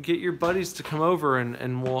 get your buddies to come over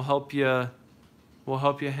and we'll help you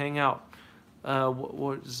hang out.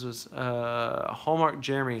 What is this? Hallmark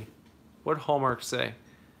Jeremy. What did Hallmark say?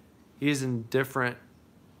 He's indifferent.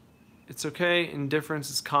 It's okay. Indifference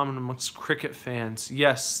is common amongst cricket fans.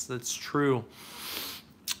 Yes, that's true.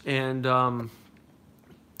 And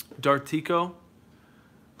Dartico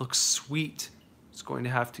looks sweet. He's going to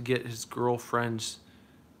have to get his girlfriends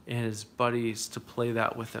and his buddies to play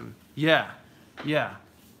that with him. Yeah.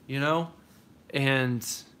 You know? And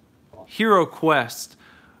Hero Quest.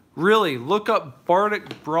 Really, look up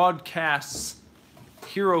Bardic Broadcast's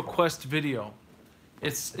Hero Quest video.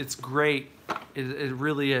 It's great. It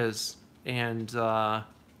really is. And I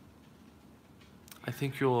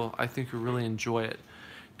think you'll really enjoy it.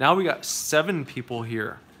 Now we got 7 people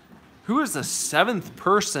here. Who is the 7th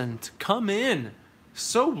person to come in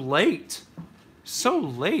so late? So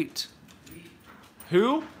late.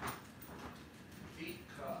 Who? Deep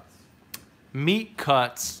cuts. Meat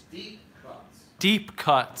cuts. Deep cuts. Deep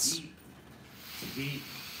cuts. Deep.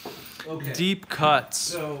 Okay. Deep cuts.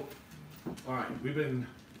 So, all right, we've been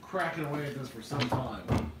cracking away at this for some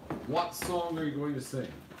time. What song are you going to sing?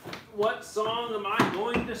 What song am I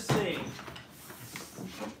going to sing?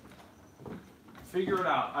 Figure it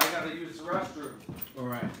out. I gotta use the restroom. All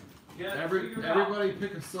right. Get it figured out. Everybody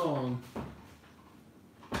pick a song.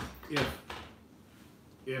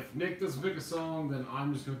 If Nick doesn't pick a song, then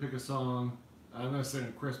I'm just gonna pick a song. I'm gonna sing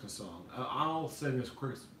a Christmas song. I'll sing this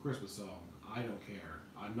Christmas song. I don't care.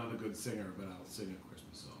 I'm not a good singer, but I'll sing a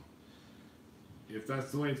Christmas song. If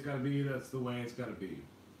that's the way it's gotta be, that's the way it's gotta be.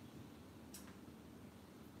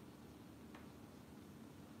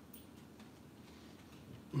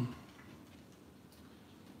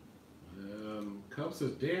 Cub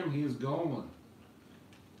says, damn, he is gone.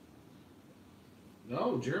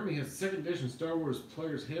 No, Jeremy has 2nd edition Star Wars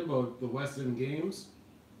Player's Handbook, the West End Games,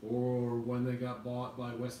 or when they got bought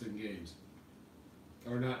by West End Games.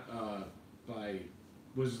 Or not, by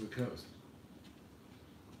Wizards of the Coast.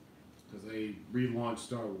 Because they relaunched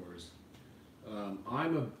Star Wars.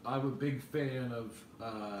 I'm a big fan of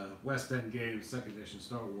West End Games 2nd edition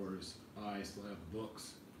Star Wars. I still have the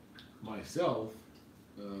books myself.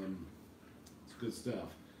 It's good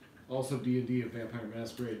stuff. Also D&D and Vampire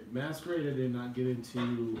Masquerade. Masquerade I did not get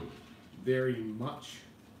into very much.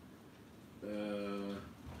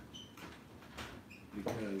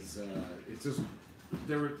 Because it's just,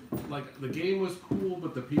 there were, like, the game was cool,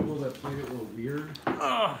 but the people that played it were weird.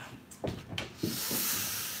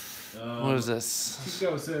 What is this?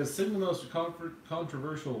 Chico says, sing the most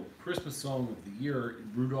controversial Christmas song of the year,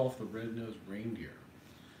 Rudolph the Red-Nosed Reindeer.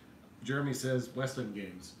 Jeremy says, West End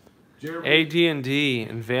Games. AD&D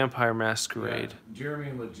and Vampire Masquerade. Yeah,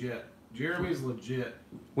 Jeremy legit. Jeremy's legit.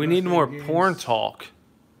 We West need End more Games. porn talk.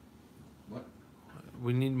 What?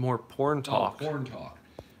 We need more porn talk. Oh, porn talk.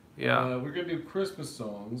 Yeah. We're going to do Christmas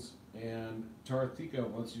songs, and Tarthika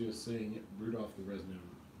wants you to sing Rudolph the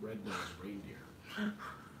Red-Nosed Reindeer.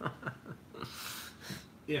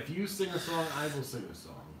 If you sing a song, I will sing a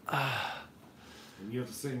song. And you have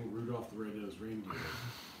to sing Rudolph the Red-Nosed Reindeer,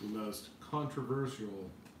 the most controversial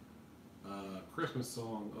Christmas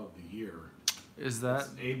song of the year. Is that?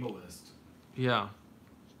 It's ableist. Yeah.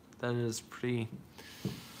 That is pretty...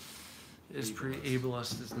 It's pretty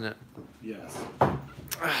ableist, isn't it? Yes.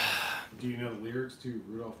 Do you know the lyrics to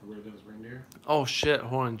Rudolph the Red-Nosed Reindeer? Oh shit,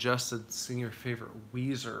 hold on. Justin, sing your favorite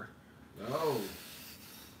Weezer. Oh.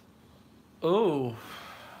 Oh.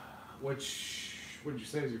 Which would you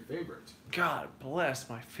say is your favorite? God bless.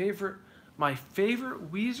 My favorite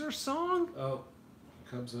Weezer song? Oh,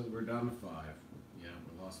 Cubs said we're down to 5. Yeah,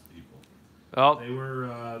 we lost people. Oh.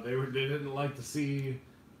 They didn't like to see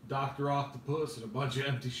Dr. Octopus and a bunch of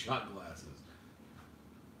empty shot glasses.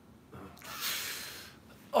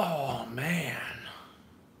 Oh man.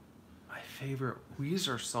 My favorite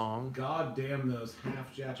Weezer song. God damn those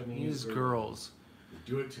half Japanese girls.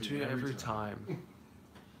 Do it to me every time.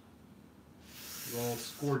 A little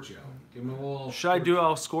Scorcho. Give me a little. Should I do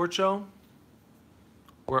El Scorcho?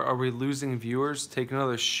 Or are we losing viewers? Take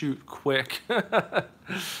another shoot quick.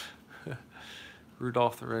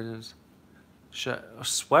 Rudolph the Red-Nosed. A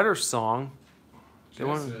sweater song. They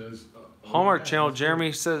want says, Hallmark yeah, Channel. that's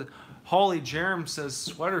Jeremy says, Holly Jerem says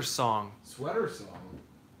sweater song. Sweater song.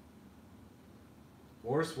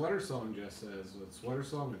 Or sweater song, Jess says. What sweater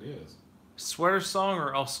song it is. Sweater song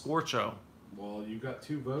or El Scorcho? Well, you got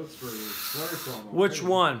 2 votes for sweater song. Which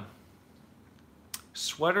already. one?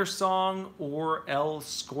 Sweater song or El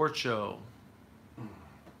Scorcho?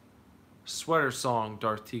 Sweater song,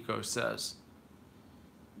 Darth Tico says.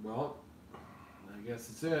 Well, I guess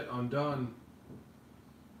that's it. I'm done.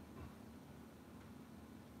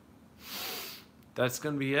 That's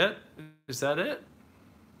gonna be it? Is that it?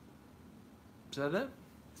 Is that it?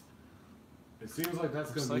 It seems like that's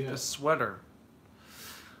Looks going to like be the it. sweater.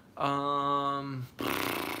 I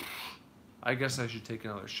guess I should take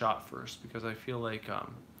another shot first because I feel like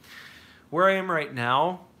where I am right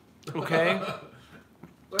now, okay?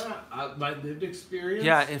 Well, my lived experience.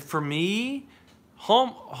 Yeah, and for me,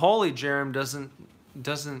 Holly Jerem doesn't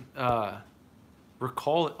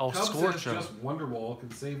recall El Cub says Scorcho. just Wonderwall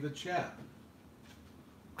can save the chat.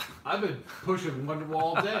 I've been pushing Wonderwall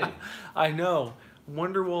all day. I know.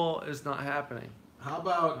 Wonderwall is not happening. How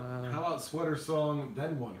about Sweater Song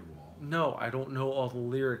then Wonderwall? No, I don't know all the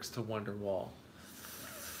lyrics to Wonderwall.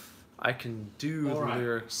 I can do All the right.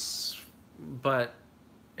 lyrics, but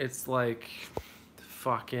it's like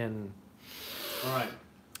fucking. All right,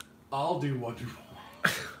 I'll do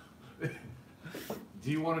Wonderwall. Do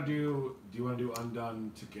you want to do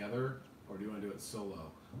Undone together, or do you want to do it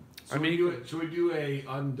solo? Should we do a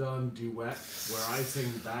Undone duet where I sing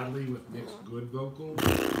badly with mixed good vocals?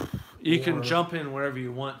 You Or- can jump in wherever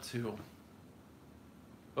you want to.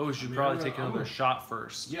 Oh, we should probably I'm take gonna- another shot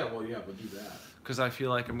first. Yeah, well, yeah, but do that. Because I feel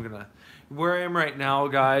like I'm gonna. Where I am right now,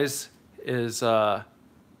 guys, is I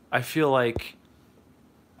feel like.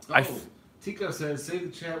 Oh, Tico says,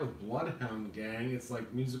 save the chat with Bloodhound Gang. It's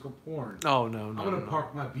like musical porn. Oh no, I'm no, gonna no.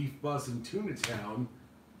 park my beef bus in Tuna Town.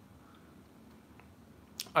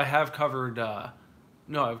 I have covered.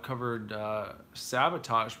 No, I've covered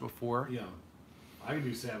Sabotage before. Yeah, I can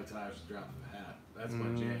do Sabotage with Drop of the Hat. That's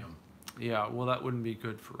my jam. Yeah, well, that wouldn't be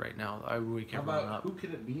good for right now. I would wake How everyone about up. Who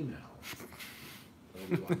Can It Be Now?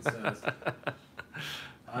 Obi-Wan says.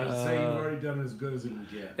 I'd say you've already done as good as it can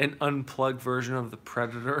get. An unplugged version of the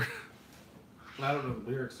Predator. I don't know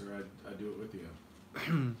the lyrics, or I'd do it with you.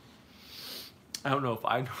 I don't know if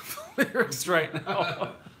I know the lyrics right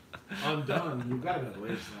now. Undone. You've got to know the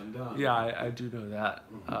lyrics to Undone. Yeah, I do know that.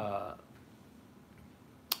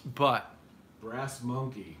 But Brass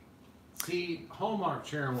Monkey. See, Hallmark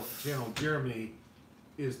Channel Jeremy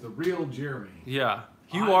is the real Jeremy. yeah,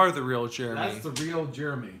 you are the real Jeremy. That's the real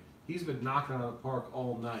Jeremy. He's been knocking out of the park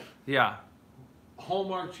all night. Yeah.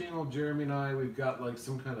 Hallmark Channel, Jeremy and I, we've got like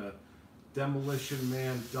some kind of Demolition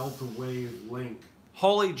Man Delta Wave link.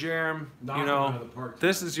 Holy Jerem, Knocking you out of know, the park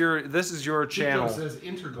this is your Chico channel. says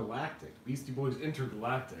Intergalactic. Beastie Boys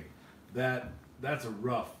Intergalactic. That's a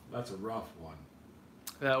rough one.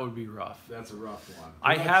 That would be rough. That's a rough one.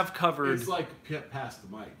 I That's- have covered. It's like pass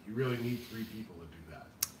the mic. You really need 3 people to do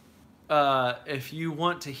that. If you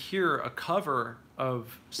want to hear a cover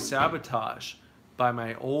of Sabotage by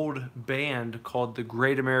my old band called The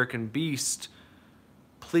Great American Beast,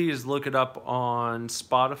 please look it up on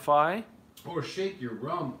Spotify. Or Shake Your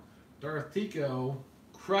Rum. Darth Tico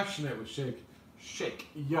crushing it with Shake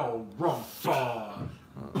Your Rum.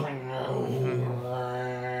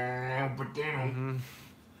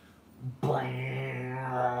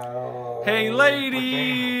 Hey,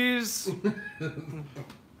 ladies!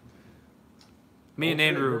 Me and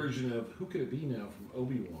Andrew. Version of Who Could It Be Now from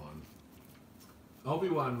Obi-Wan.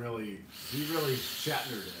 Obi-Wan really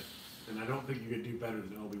Shatnered it, and I don't think you could do better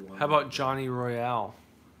than Obi-Wan. How about Johnny Royale?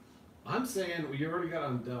 I'm saying you already got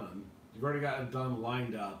Undone. You've already got Undone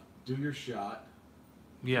lined up. Do your shot.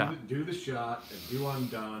 Yeah. Do the shot and do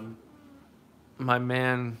Undone. My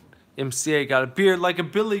man MCA got a beard like a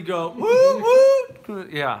billy goat. Woo woo!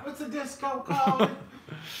 Yeah. What's a disco called?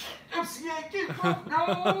 MCA, keep up,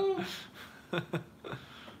 go!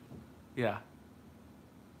 Yeah.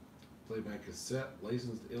 Playback cassette,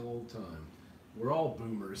 licensed ill old time. We're all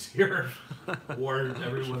boomers here. Or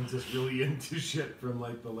everyone's just really into shit from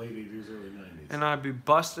like the late 80s, early 90s. And I'd be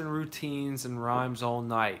busting routines and rhymes all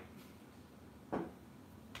night.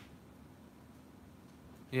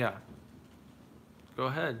 Yeah. Go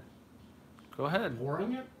ahead. Go ahead.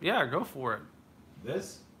 Pouring it? Yeah, go for it.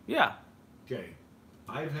 This? Yeah. Okay.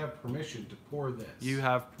 I have permission to pour this. You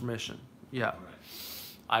have permission. Yeah. All right.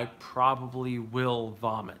 I probably will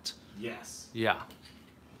vomit. Yes. Yeah.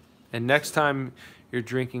 And next time you're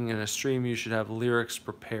drinking in a stream, you should have lyrics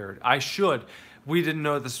prepared. I should. We didn't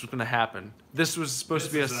know this was going to happen. This was supposed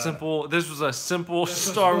to be This was a simple this was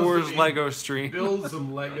Star supposed to Wars be Lego stream. Build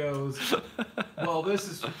some Legos. Well, this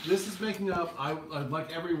is making up. I'd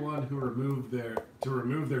like everyone to remove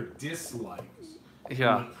their dislikes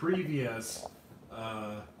Yeah. from the previous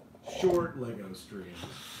short Lego stream,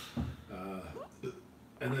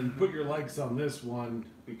 and then put your likes on this one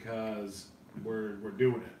because we're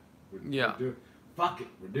doing it. Yeah. Fuck it,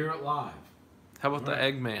 we're doing it live. How about the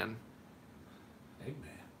Alright. Eggman? Eggman.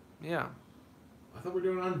 Yeah. I thought we were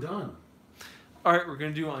doing Undone. All right, we're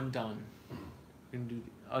going to do Undone. We're going to do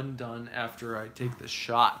the Undone after I take the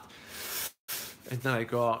shot. And then I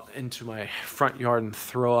go out into my front yard and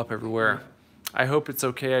throw up everywhere. I hope it's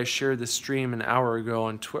okay. I shared the stream an hour ago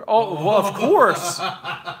on Twitter. Oh, well, of course.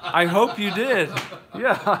 I hope you did.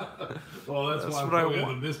 Yeah. Well, that's That's why what I we have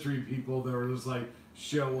want. the mystery people that were just like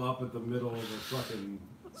show up at the middle of the fucking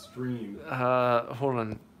stream. Hold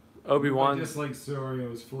on. I Obi-Wan, just like sorry, I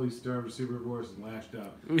was fully starved, super divorced, and lashed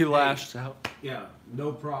out. we lashed out. Yeah,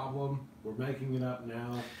 no problem. We're making it up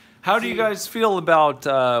now. How do you guys feel about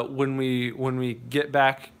when we get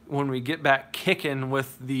back kicking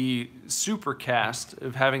with the supercast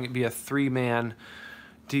of having it be a 3-man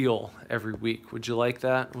deal every week? Would you like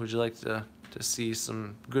that? Would you like to see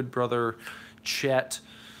some good brother Chet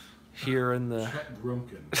here in the Chet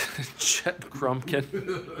Grumpkin. Chet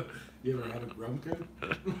Grumpkin? You ever had a Grumpkin?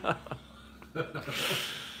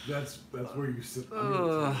 that's where you sit.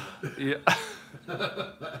 Yeah.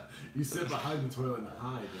 You sit behind the toilet and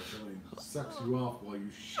hide. That something sucks you off while you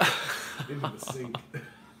shit into the sink.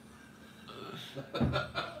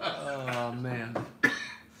 Oh man.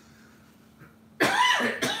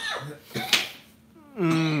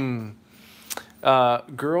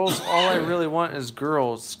 Girls, all I really want is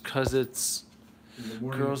girls, cause it's In the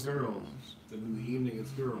morning Girls- it's girls. Then in the evening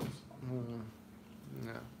it's girls.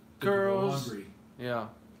 yeah. Then the Girls. laundry. Yeah.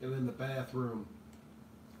 And then the bathroom.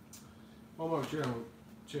 One more channel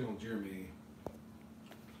Jeremy.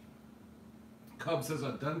 Cub says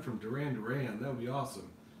I'm done from Duran Duran. That would be awesome.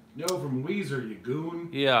 No, from Weezer, you goon.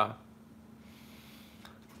 Yeah.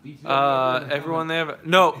 BTW, Everyone they have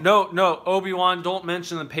no Obi-Wan, don't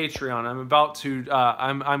mention the Patreon. I'm about to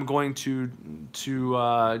I'm going to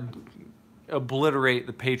obliterate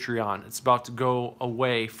the Patreon. It's about to go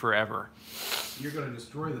away forever. You're gonna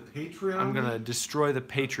destroy the Patreon. I'm gonna destroy the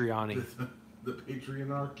Patreon the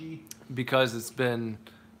Patreonarchy. because it's been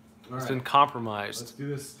All right, compromised. let's do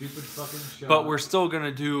this stupid fucking shot. But we're still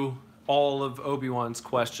gonna do all of Obi-Wan's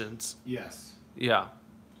questions. yes. Yeah.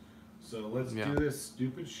 So let's Yeah. do this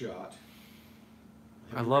stupid shot.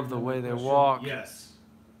 Have I you love written the down way they question? walk. Yes.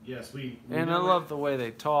 Yes, we And I know love it. the way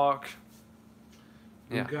they talk.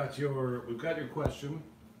 Yeah. We've got your question.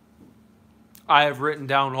 I have written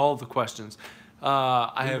down all the questions.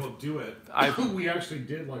 I We have. will do it. I've- we actually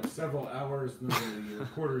did like several hours, and then the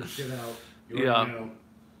recorder shit out. Yeah.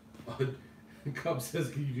 Cub says,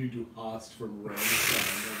 "Can you do Hast from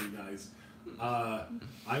Rammstein?" That'd be nice.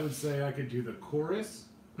 I would say I could do the chorus.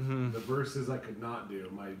 Mhm. The verses I could not do.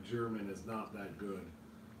 My German is not that good.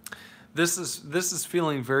 This is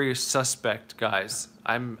feeling very suspect, guys.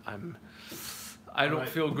 I don't Alright.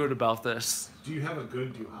 feel good about this. Do you have a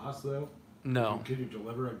good Du Hast though? No, Can you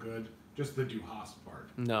deliver a good, just the Du Hast part?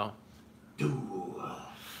 no.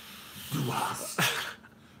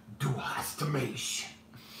 Du hast mich.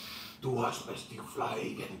 Du hast mich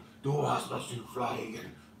geflogen. Du hast mich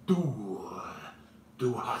geflogen.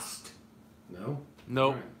 Du hast. No?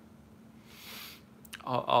 Nope.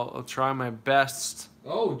 Alright. I'll try my best.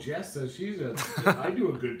 Oh, Jess says I do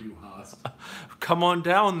a good Du hast. Come on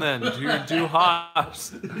down then. Do your Du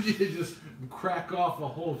hast. You just crack off a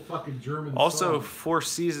whole fucking German Also, song. 4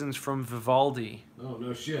 Seasons from Vivaldi. Oh,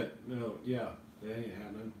 no shit. No, yeah. That ain't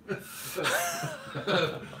happening.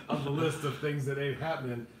 On the list of things that ain't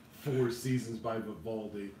happening, 4 Seasons by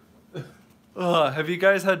Vivaldi. Have you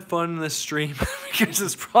guys had fun in this stream? Because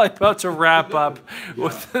it's probably about to wrap up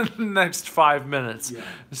within the next 5 minutes. Yeah.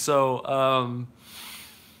 So,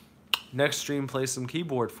 next stream, play some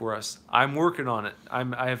keyboard for us. I'm working on it.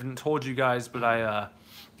 I haven't told you guys, but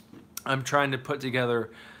I'm trying to put together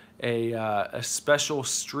a special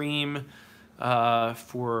stream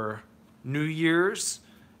for New Year's,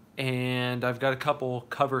 and I've got a couple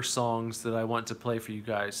cover songs that I want to play for you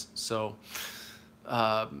guys. So,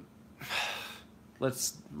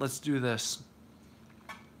 let's do this.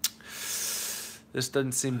 This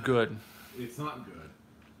doesn't seem good. It's not good.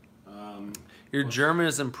 Your German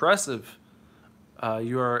is impressive.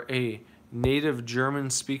 You are a native German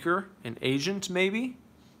speaker, an agent maybe?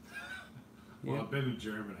 Well, Yeah. I've been in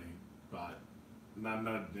Germany, but I'm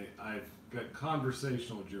not. got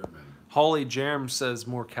conversational German. Holly Jerem says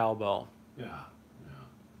more cowbell. Yeah.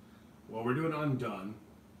 Well, we're doing Undone.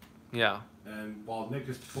 Yeah. And while Nick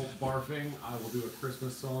is barfing, I will do a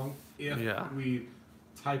Christmas song. If Yeah. we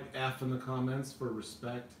type F in the comments for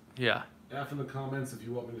respect. Yeah. F in the comments if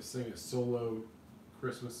you want me to sing a solo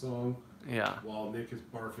Christmas song Yeah. while Nick is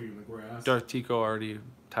barfing in the grass. Darth Tico already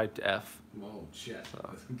typed F. Oh, shit.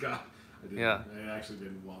 So. God. Yeah. I actually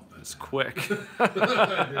didn't want that. It's quick.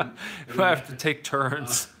 I I have to take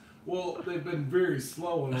turns. Well, they've been very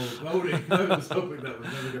slow on all the voting. I was hoping that was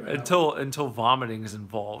never going to happen. Until vomiting is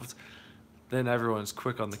involved. Then everyone's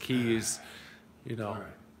quick on the keys. You know.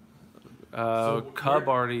 All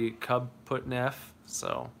right. Cub put an F,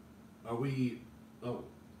 so. Are we... Oh,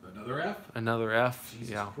 another F? Another F,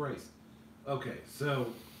 Jesus yeah. Christ. Okay,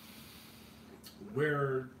 so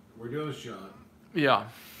we're doing a shot. Yeah.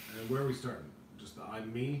 And where are we starting? Just the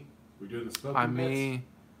I'm me? We're doing the spoken I'm bits?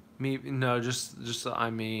 no, just the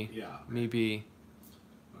I'm me. Yeah. Me be.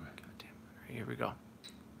 All right. God damn it. All right, here we go.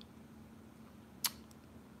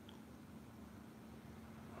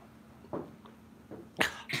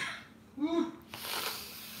 Woo!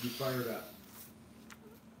 You fired up.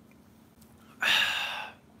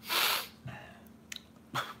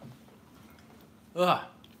 Ugh.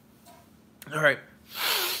 All right.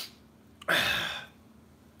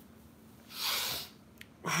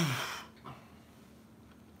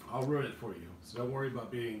 I'll ruin it for you, so don't worry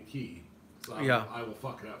about being key. So I will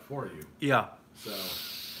fuck it up for you. Yeah. So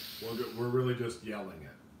we're really just yelling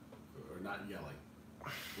it, or not yelling.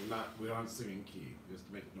 We aren't singing key. We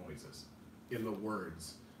just make noises in the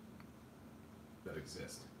words that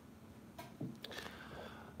exist.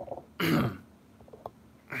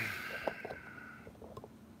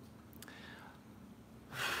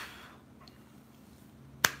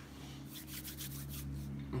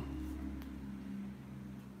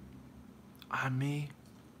 I'm me.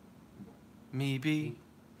 Me be.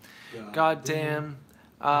 Goddamn,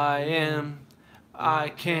 I am. I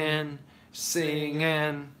can sing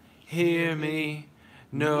and hear me,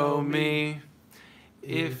 know me.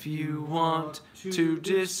 If you want to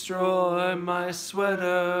destroy my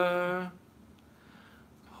sweater,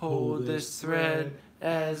 hold this thread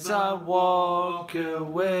as I walk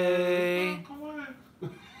away.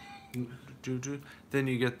 Then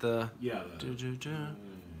you get the. Yeah.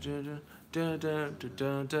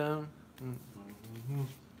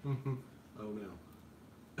 Oh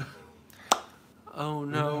no. Oh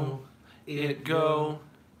no, it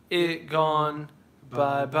gone,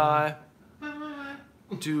 bye bye.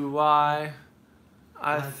 Do I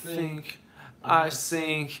think, I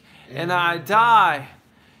sink, and I die.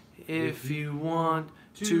 If you want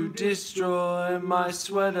to destroy my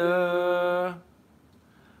sweater,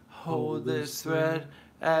 hold this thread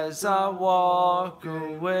as I walk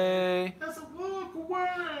away. As I walk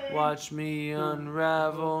away. Watch me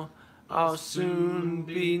unravel, I'll soon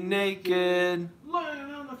be naked.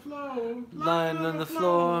 Lying on the floor. Lying on the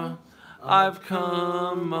floor, I've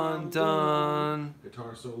come undone.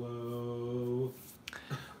 Guitar solo.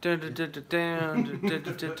 Oh,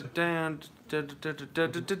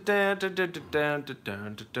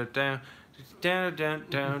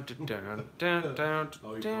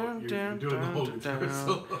 you're doing the whole guitar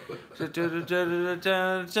solo.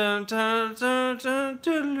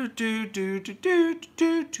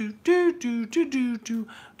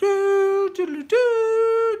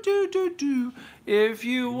 If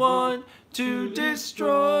you want to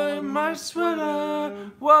destroy my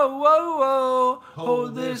sweater, whoa, whoa, whoa,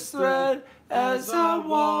 hold this thread as I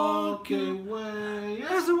walk away.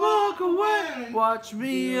 As I walk away, watch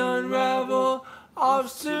me unravel. I'll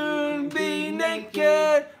soon be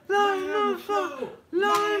naked, lying on the floor,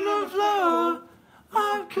 lying on the floor.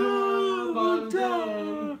 I've come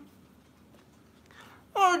undone.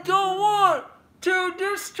 I don't want to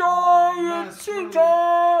destroy your secret.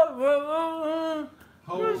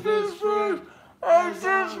 Hold this thread as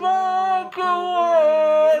I walk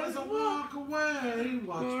away. As I walk away,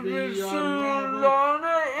 watch me You're unravel. on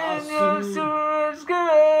it in your soon- sewer's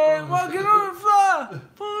grave. Walking on the floor,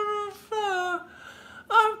 on the floor.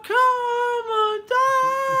 I've come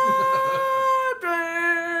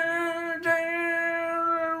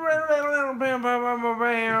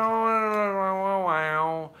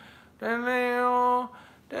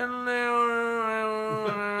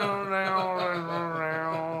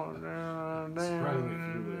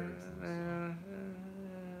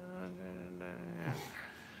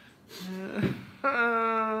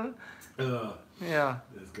Yeah,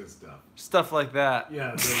 That's good stuff. stuff like that.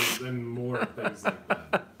 Yeah, then more things like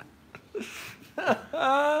that.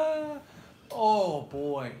 Oh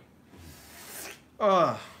boy.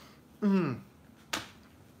 Ugh. Oh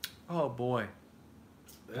boy.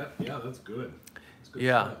 Yeah, that's good. That's good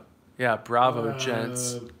Yeah. stuff. Yeah, bravo,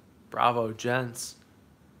 gents. Bravo, gents.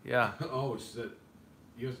 Yeah. Oh, she said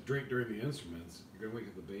you have to drink during the instruments. You're gonna wake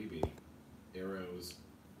up the baby. Arrows,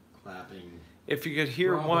 clapping. If you could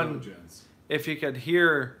hear Bravo, one, gents. if you could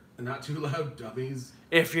hear, Not too loud, dummies.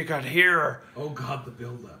 if you could hear, Oh God, the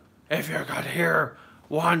build-up. if you could hear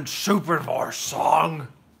one Super Divorce song,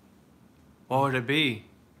 what would it be?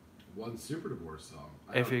 One Super Divorce song.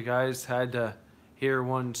 If you guys had to hear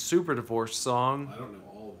one Super Divorce song, I don't know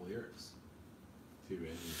all the lyrics to any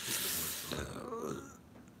Super Divorce song.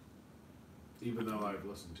 Even though I've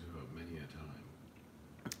listened to it many a time.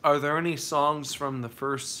 are there any songs from the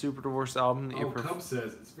first Super Divorce album that you prefer? Cub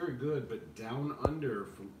says it's very good, but Down Under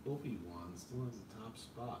from Obi-Wan still has a top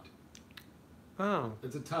spot. Oh. It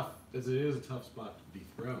is a tough spot to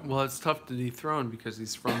dethrone. Well, it's tough to dethrone because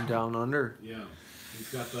he's from down under. Yeah, he's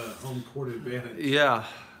got the home court advantage. Yeah.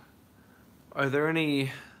 Are there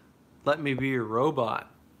any Let Me Be Your Robot?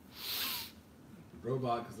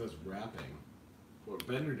 Robot, because that's rapping. What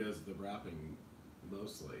Bender does the rapping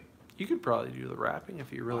mostly. You could probably do the rapping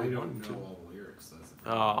if you really I wanted don't know to. all the lyrics. That's the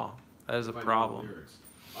problem. Oh, that is a If I know the problem. lyrics.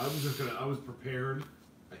 I was prepared.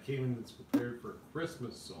 I came in prepared for a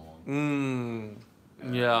Christmas song. And,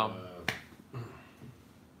 Yeah.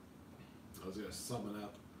 I was gonna summon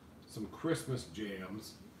up some Christmas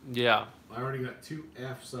jams. Yeah. I already got 2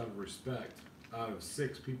 F's out of respect out of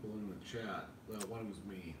 6 people in the chat. Well, one was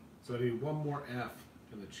me. So I need one more F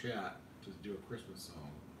in the chat to do a Christmas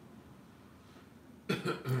song.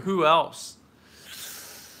 Who else?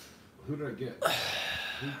 Who did I get?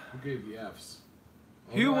 Who gave the F's?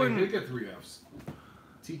 Oh, Who no, wouldn't- I did get 3 F's.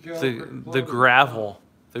 Tico, The gravel.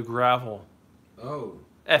 The gravel. Oh.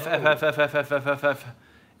 F Oh. F F F F F F F F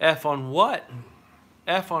F on what?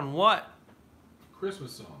 F on what?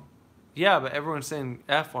 Christmas song. Yeah, but everyone's saying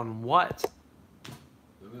F on what?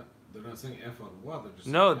 They're not saying F on what. They're just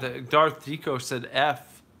No, saying the F. Darth Deco said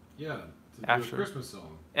F. Yeah, to After. do a Christmas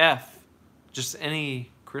song. F. Just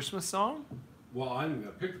any Christmas song? Well, I'm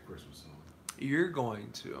gonna pick the Christmas song. You're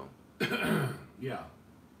going to. Yeah.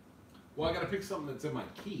 Well, I gotta pick something that's in my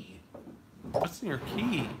key. What's in your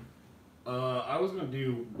key? I was gonna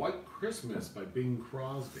do "White Christmas" by Bing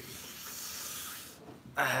Crosby.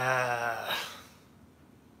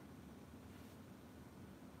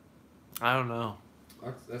 I don't know.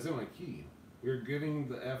 That's in my key. You're getting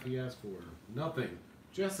the F he asked for. Nothing.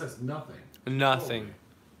 Jess says nothing. Nothing. Trolling.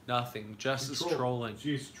 Nothing. Just She's is trolling.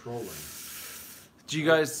 She's trolling. Do you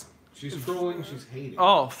guys... She's trolling. She's hating.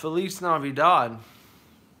 Oh, Feliz Navidad.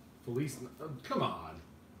 Felice. Come on.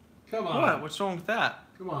 Come on. What? What's wrong with that?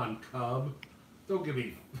 Come on, Cub. Don't give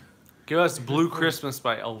me. Give us Blue Christmas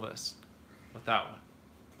by Elvis. With that one.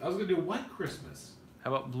 I was gonna do White Christmas,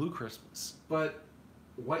 How about Blue Christmas? but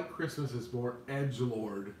White Christmas is more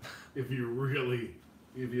edgelord if you really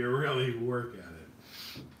work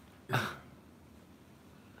at it.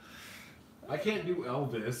 I can't do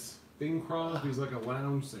Elvis. Bing Crosby's like a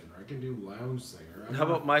lounge singer. I can do lounge singer. How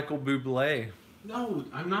about Michael Bublé? No,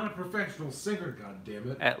 I'm not a professional singer. God damn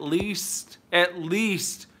it! At least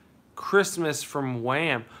Christmas from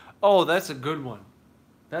Wham. Oh, that's a good one.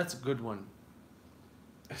 That's a good one.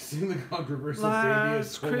 I seen the controversial baby is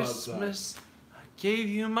Last cold Christmas, I gave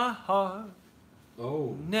you my heart. outside.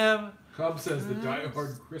 Oh, Never. Cub says the Die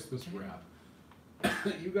Hard Christmas rap.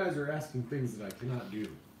 You guys are asking things that I cannot do.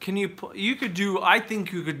 Can you? You could do. I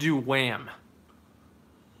think you could do Wham.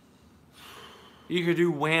 You could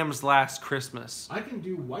do Wham's Last Christmas. I can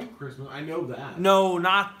do White Christmas. I know that. No,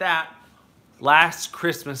 not that. Last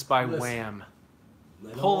Christmas by Listen. Wham.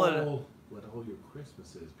 Let Pull it. Let all your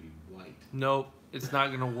Christmases be white. Nope, it's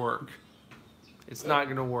not gonna work. It's not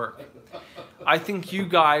gonna work. I think you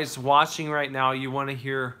guys watching right now, you want to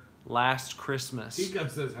hear Last Christmas. Teacup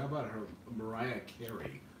says, "How about her Mariah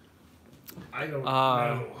Carey?" I don't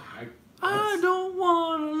know. I don't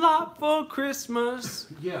want a lot for Christmas.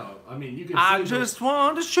 Yeah, I mean you can. I say just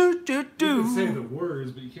want to shoot do you can say the do.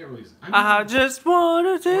 words, but you can't really. I just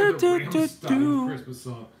want to or do the do do Rammstein do. Christmas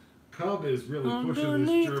song. Cub is really pushing this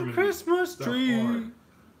Underneath German the Christmas stuff tree. hard.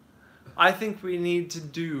 I think we need to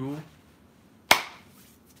do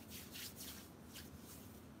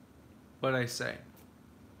what I say.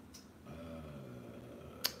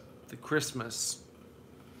 The Christmas.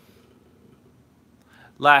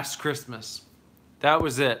 Last Christmas. That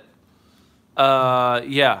was it.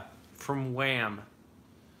 Yeah, from Wham.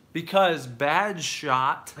 Because Bad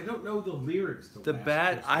Shot, I don't know the lyrics. To the Last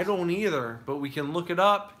bad, Christmas. I don't either, but we can look it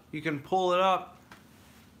up. You can pull it up.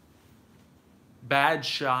 Bad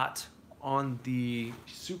Shot on the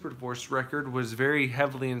Super Divorce record was very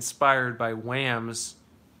heavily inspired by Wham's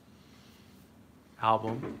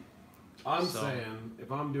album. I'm So- saying,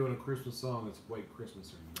 if I'm doing a Christmas song, it's White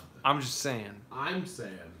Christmas or nothing. I'm just saying. I'm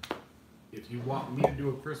saying, if you want me to do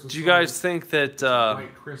a Christmas Do you song, guys think that? it's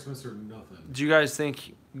White Christmas or nothing. Do you guys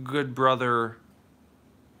think good brother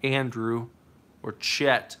Andrew or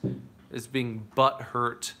Chet is being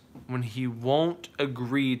butthurt when he won't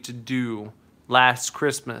agree to do Last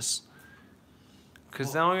Christmas?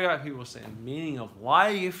 Because now we got people saying meaning of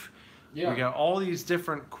life. Yeah, We got all these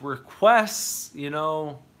different requests, you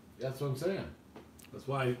know. that's what I'm saying. That's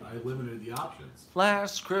why I limited the options.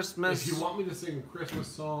 Last Christmas. If you want me to sing a Christmas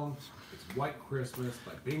song, it's White Christmas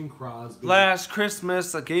by Bing Crosby. Last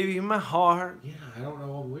Christmas, I gave you my heart. Yeah, I don't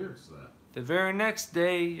know all the lyrics to that. The very next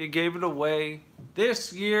day, you gave it away.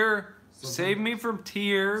 This year, Something- save me from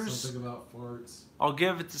tears. Something about farts. I'll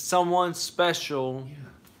give it to someone special.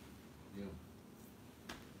 Yeah.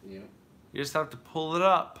 Yeah. You just have to pull it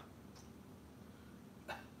up.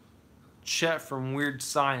 Chet from Weird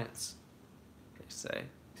Science, they say.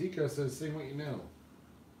 Tico says, sing what you know.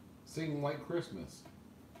 Sing White Christmas.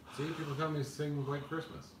 See, people tell me to sing White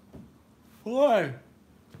Christmas. Why?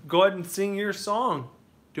 Go ahead and sing your song.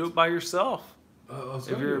 Do it by yourself. If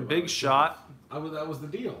you're a big shot. That was the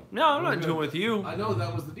deal. No, I'm not doing it with you. I know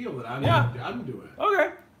that was the deal, that I'm doing it.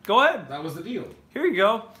 Okay, go ahead. That was the deal. Here you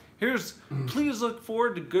go. Please look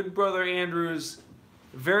forward to Good Brother Andrew's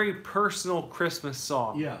very personal Christmas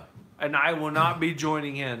song. Yeah. And I will not be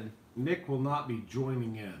joining in. Nick will not be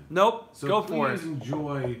joining in. Nope, So go for it. please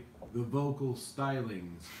enjoy the vocal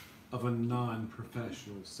stylings of a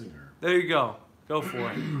non-professional singer. There you go. Go for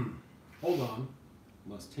it. Hold on.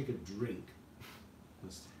 Must take a drink.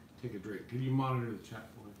 Let's take a drink. Can you monitor the chat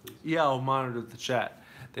for me, please? Yeah, I'll monitor the chat.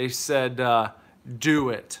 They said, do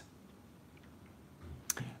it.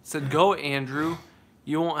 Said, go, Andrew.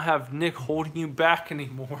 You won't have Nick holding you back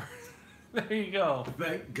anymore. There you go.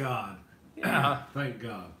 Thank God. Yeah. Thank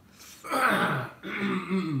God.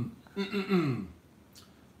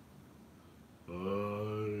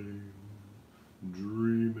 I'm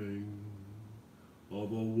dreaming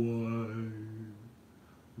of a white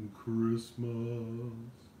Christmas,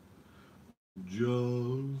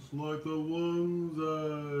 just like the ones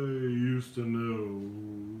I used to know,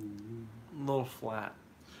 A little flat.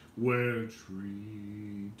 where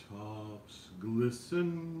treetops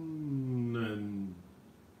glisten and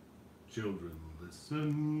children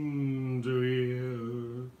listen to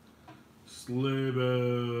hear sleigh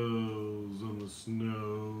bells in the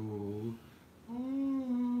snow.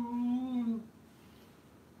 Ooh,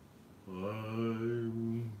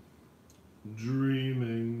 I'm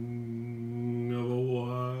dreaming of a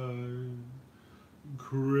white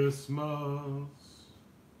Christmas,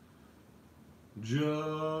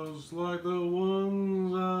 just like the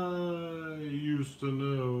ones I used to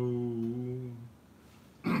know.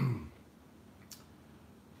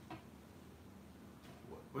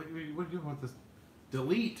 What are you doing with this?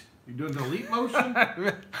 Delete? You doing delete motion?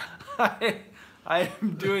 I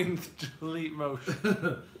am doing the delete motion.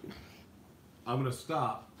 I'm gonna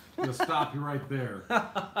stop. I'm gonna stop you right there,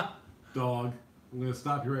 dog. I'm gonna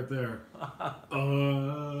stop you right there. I'm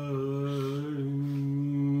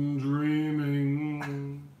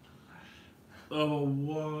dreaming of a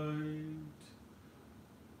white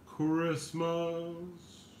Christmas,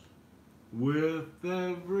 with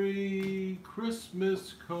every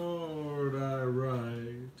Christmas card I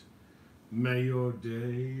write. May your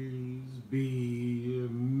days be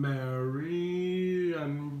merry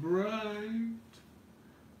and bright,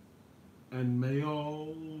 and may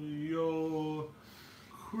all your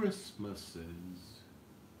Christmases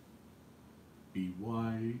be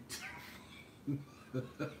white.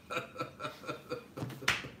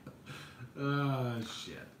 Ah,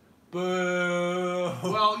 shit. Boo.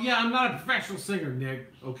 Well, yeah, I'm not a professional singer,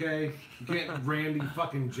 Nick, okay? You can't Randy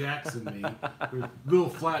fucking Jackson me. Little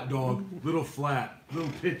flat dog, little flat, little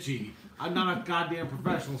pitchy. I'm not a goddamn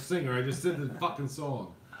professional singer. I just did the fucking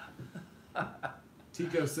song.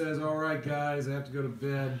 Tico says, all right, guys, I have to go to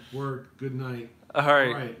bed, work, good night. All right.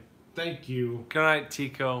 All right, thank you. Good night,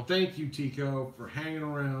 Tico. Thank you, Tico, for hanging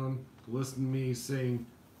around, listening to me sing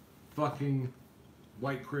fucking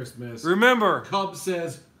White Christmas. Remember, Cub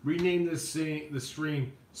says, rename the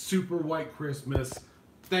stream Super White Christmas.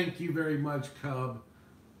 Thank you very much, Cub.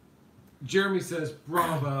 Jeremy says,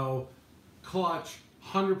 bravo. Clutch,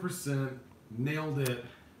 100%. Nailed it.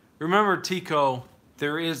 remember, Tico,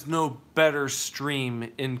 there is no better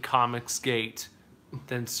stream in Comicsgate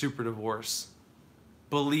than Super Divorce.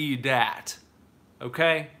 Believe that.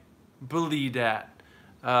 Okay? Believe that.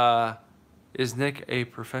 Is Nick a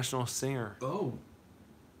professional singer? Oh.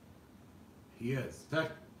 He is.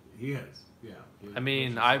 He is. Yeah. I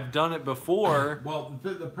mean, I've done it before. Well,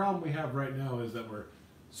 the problem we have right now is that we're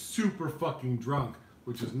super fucking drunk,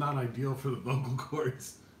 which is not ideal for the vocal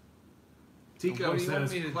cords. Tico What do you want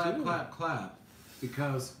says, me to clap, do? clap, clap,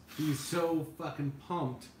 because he's so fucking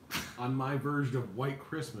pumped on my version of White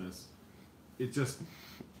Christmas. It's sick.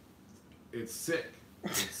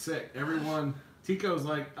 It's sick. Everyone, Tico's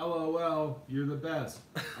like, LOL, you're the best.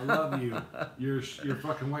 I love you. Your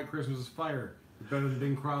fucking White Christmas is fire. You're better than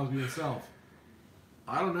Bing Crosby himself.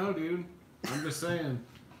 I don't know, dude. I'm just saying.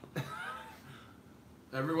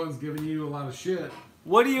 Everyone's giving you a lot of shit.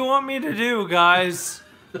 What do you want me to do, guys?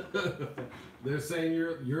 They're saying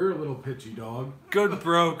you're a little pitchy dog. Good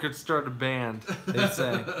bro could start a band, they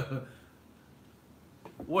say.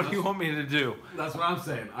 What do you want me to do? That's what I'm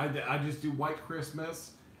saying. I just do White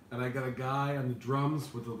Christmas, and I got a guy on the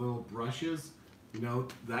drums with the little brushes. You know,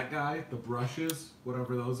 that guy, the brushes,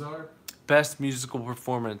 whatever those are. Best musical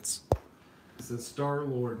performance. It says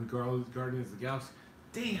Star-Lord and Guardians of the Galaxy.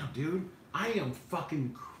 Damn, dude. I am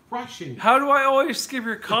fucking crushing it. How do I always skip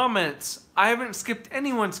your comments? I haven't skipped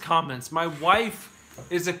anyone's comments. My wife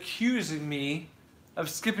is accusing me of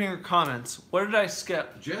skipping her comments. What did I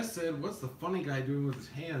skip? Jess said, what's the funny guy doing with his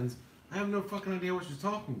hands? I have no fucking idea what she's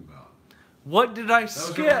talking about. What did I That was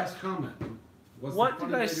her skip? last comment. What's What the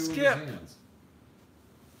funny did I guy doing with skip? his hands?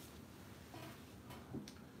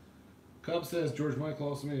 Cub says George Michael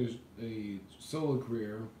also made a solo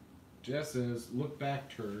career. Jess says, look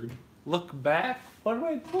back, turd. Look back? What am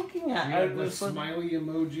I looking at? Yeah, the smiley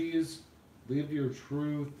emojis. Live your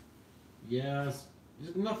truth. Yes.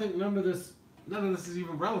 Nothing. None of this is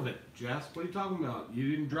even relevant, Jess. What are you talking about? You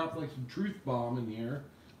didn't drop like some truth bomb in here.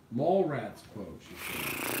 Mallrats quote, she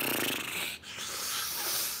said.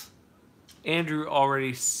 Andrew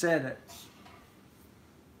already said it.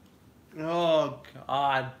 Oh,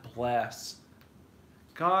 God bless.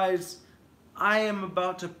 Guys, I am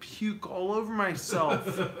about to puke all over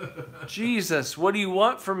myself. Jesus, what do you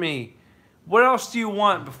want from me? What else do you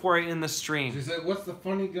want before I end the stream? She said, what's the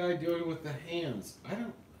funny guy doing with the hands? I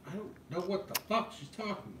don't know what the fuck she's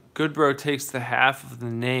talking about. Good bro takes the half of the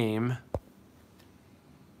name,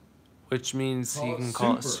 which means Call he it can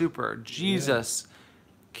call it super. super. Jesus,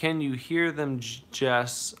 can you hear them,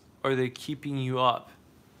 Jess? Are they keeping you up?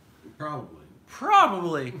 Probably.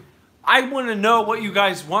 Probably. I want to know what you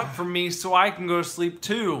guys want from me so I can go to sleep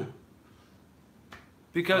too.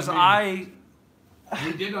 Because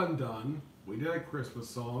We did Undone. We did a Christmas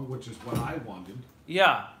song, which is what I wanted.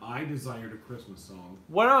 Yeah. I desired a Christmas song.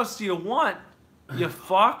 What else do you want, you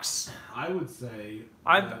fucks? I would say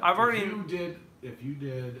I've that already- if you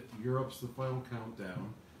did Europe's the Final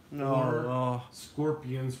Countdown, No. or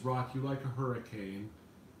Scorpions Rock You Like a Hurricane,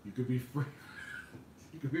 you could be free.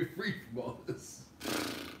 You could be free from all this.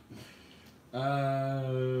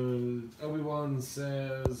 Obi-Wan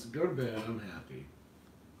says, "Go to bed. I'm happy."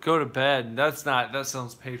 Go to bed. That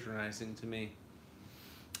sounds patronizing to me.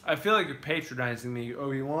 I feel like you're patronizing me,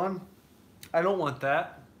 Obi-Wan. I don't want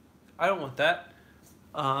that.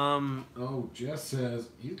 Oh, Jess says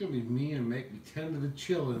he's gonna be mean and make me tend to the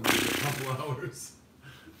chillins in a couple hours.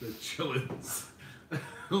 The chillins,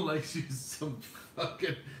 like she's some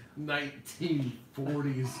fucking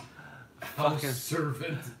 1940s house Fucking-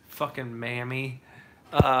 servant. Fucking mammy.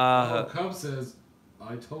 Cub says,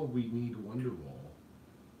 "I told we need Wonderwall."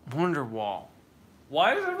 Wonderwall.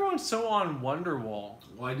 Why is everyone so on Wonderwall?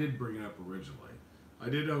 Well, I did bring it up originally. I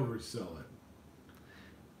did oversell it.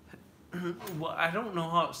 Well, I don't know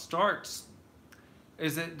how it starts.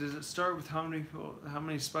 Does it start with how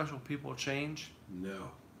many special people change?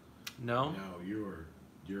 No, No? no, you're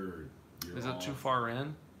Is that too off. far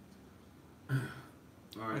in? All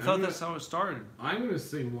right, I thought that's how it started. I'm gonna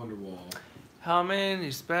sing Wonderwall. How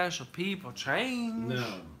many special people change?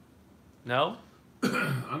 No. No?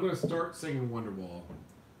 I'm gonna start singing Wonderwall,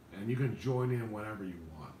 and you can join in whenever you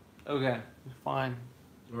want. Okay, fine.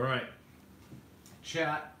 All right,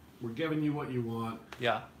 chat. We're giving you what you want.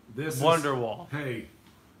 Yeah. This Wonderwall. Is, hey,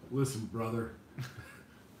 listen, brother.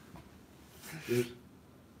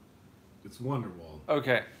 It's Wonderwall.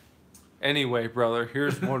 Okay. Anyway, brother,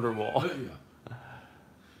 here's Wonderwall. Yeah.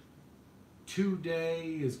 Today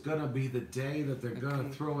is gonna be the day that they're gonna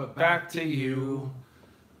throw it Back to you.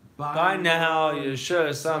 By now, you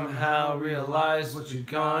should somehow realize what you're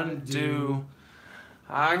gonna do.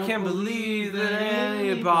 I can't believe that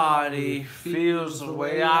anybody feels the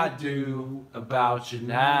way I do about you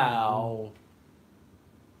now.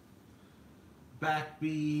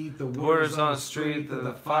 Backbeat, the The word is on the street that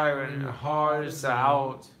the fire in your heart is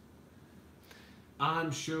out.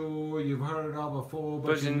 I'm sure you've heard it all before,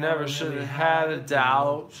 But you never should have had a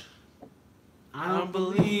doubt. I don't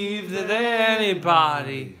believe that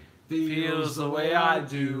anybody feels the way I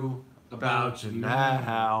do about you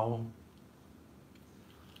now.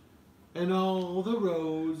 And all the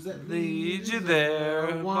roads that Lead you there,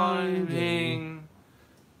 are winding,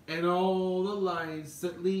 and all the lights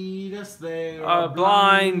that lead us there are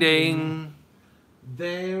blinding.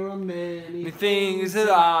 There are many Many things that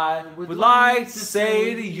I would like to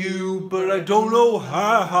say to you, but I don't know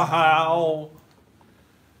how.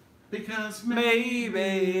 because Maybe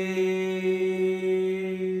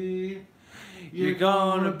you're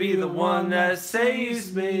gonna be the one that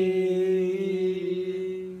saves me.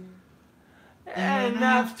 And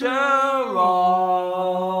after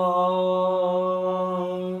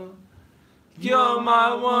all, you're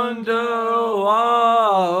my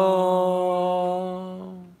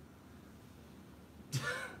wonderwall.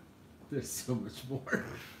 There's so much more.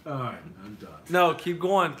 Alright, I'm done. No, keep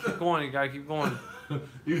going, you gotta keep going.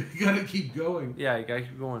 You gotta keep going. Yeah, you gotta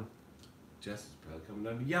keep going. Jess is probably coming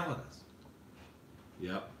down to yell at us.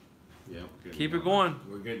 Yep. Keep it going.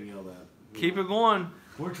 We're getting yelled at. Keep it going.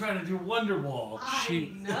 We're trying to do Wonderwall.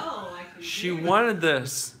 She- I know. I can She do it. wanted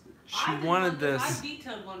this. She I did wanted Wonder- I this.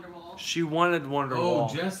 vetoed Wonderwall. She wanted Oh,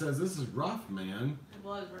 Wonderwall. Jess says this is rough, man. It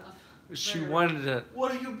was rough. She Very wanted it.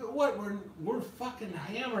 What are you? What? We're fucking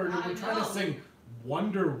hammered and I we're trying to know. sing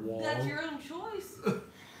Wonderwall. That's your own choice.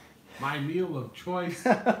 My meal of choice.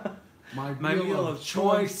 My meal of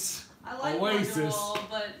choice. I like Oasis. Wonderwall,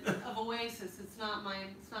 but of Oasis, it's not my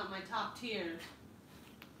top tier.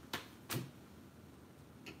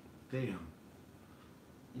 Damn.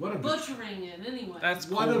 What a Butchering it anyway. That's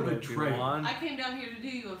What cold, a betrayal. Obi-Wan. I came down here to do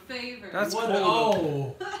you a favor. That's what?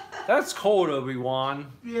 cold. Oh, That's cold, Obi-Wan.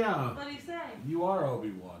 yeah. What'd he say? You are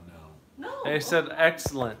Obi-Wan now. No. They said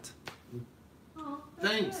excellent. Oh,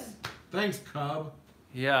 that's Thanks. good. Thanks, Cub.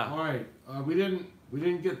 Yeah. All right. We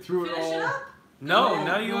didn't get through Finish it all. it up. No, No,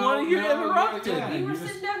 now you no, want to get no, interrupted. yeah. You were you just-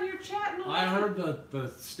 sitting down here chatting away. I heard the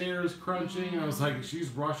stairs crunching. I was like, she's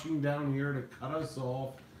rushing down here to cut us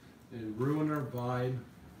off and ruin our vibe.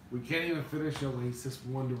 We can't even finish Oasis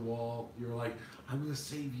Wonderwall. You're like, I'm gonna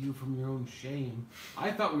save you from your own shame.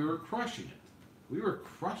 I thought we were crushing it. We were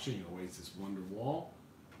crushing Oasis Wonderwall.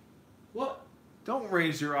 What? Don't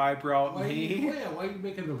raise your eyebrow at Why are you, me. why are you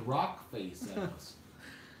making the rock face at us?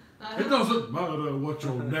 I It doesn't matter what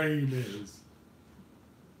your name is.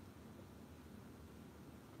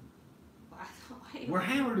 We're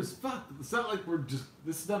hammered as fuck. It's not like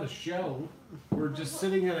this is not a show. We're just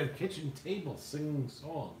sitting at a kitchen table singing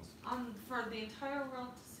songs. For the entire world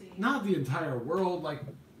to see. Not the entire world, like,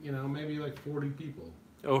 maybe like 40 people.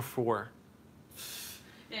 Oh, 4.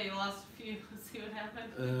 Yeah, you lost a few. Let's see what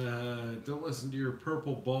happened. Don't listen to your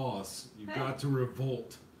purple boss. You've Hey. got to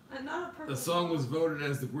revolt. Not a purple. The song was voted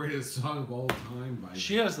as the greatest song of all time by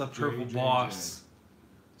She has the purple JJJ. boss.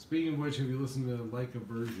 Speaking of which, have you listened to Like a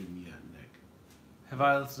Virgin yet, Nick? Have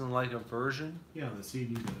I listened to like a version? Yeah, the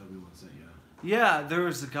CD that everyone sent you. Yeah, there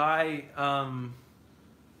was a guy.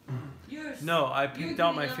 No, I You're picked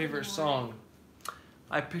out my getting up in favorite the song. morning.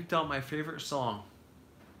 I picked out my favorite song.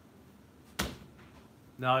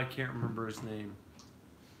 Now I can't remember his name.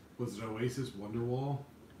 Was it Oasis Wonderwall?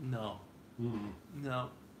 No. Mm. No.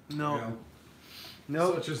 Yeah. No.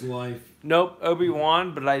 Nope. Such is life. Nope,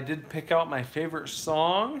 Obi-Wan, but I did pick out my favorite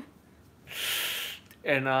song.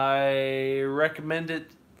 And I recommend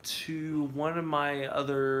it to one of my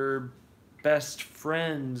other best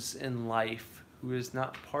friends in life who is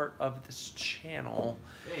not part of this channel.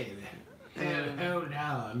 Hey, hold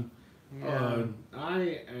on. Yeah.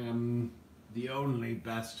 I am the only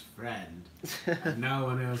best friend. No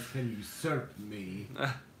one else can usurp me.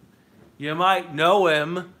 You might know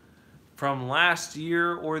him from last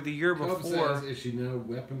year or the year Cub before. says, is she now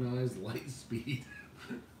weaponized light speed?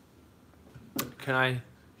 Can I?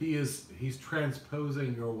 He's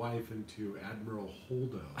transposing your wife into Admiral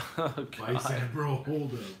Holdo. Oh, Vice God. Admiral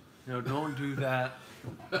Holdo. No, don't do that.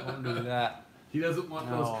 Don't do that. He doesn't want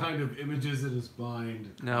No. those kind of images in his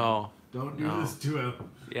mind. No. Don't do No. this to him.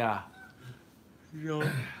 Yeah.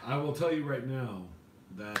 I will tell you right now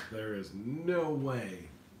that there is no way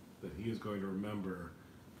that he is going to remember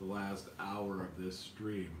the last hour of this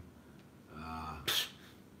stream.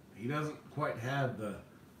 He doesn't quite have the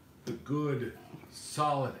good,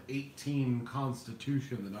 solid 18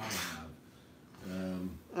 constitution that I have.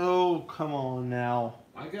 Oh, come on now.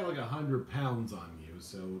 I got like 100 pounds on you,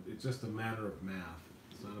 so it's just a matter of math.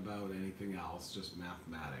 It's not about anything else, just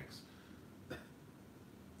mathematics.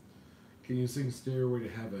 Can you sing Stairway to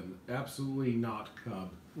Heaven? Absolutely not,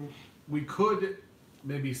 Cub. We could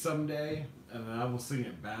maybe someday, and I will sing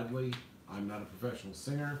it badly. I'm not a professional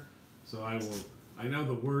singer, so I know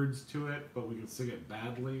the words to it, but we can sing it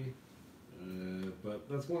badly. But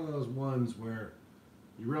that's one of those ones where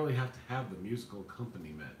you really have to have the musical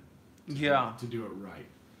accompaniment to do it right.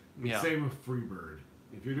 Yeah. Same with Freebird.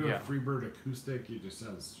 If you're doing Yeah. Freebird acoustic, it just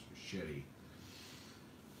sounds shitty.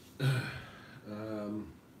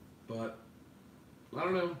 But I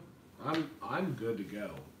don't know. I'm good to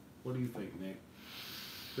go. What do you think, Nick?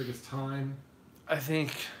 Think it's time I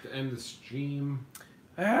think to end the stream?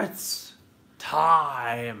 it's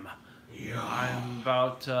time. Yeah. I'm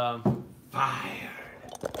about Fired.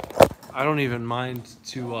 I don't even mind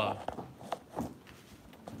to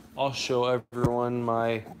I'll show everyone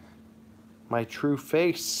my true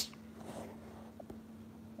face.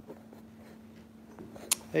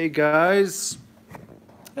 Hey guys.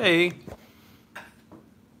 Hey.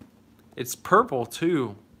 It's purple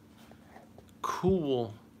too.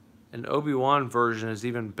 Cool. And Obi-Wan version is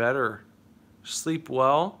even better. Sleep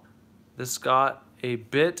well. This got a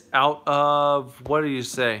bit out of, what do you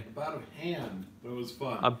say? Out of hand, but it was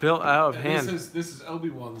fun. A bit out of And hand. This is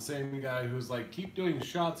Obi-Wan, the same guy who's like, keep doing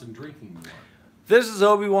shots and drinking more. This is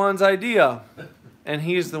Obi-Wan's idea. And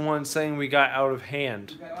he's the one saying we got out of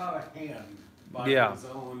hand. He got out of hand by Yeah.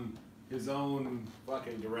 his own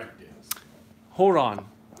fucking directives. Hold on.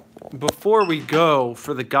 Before we go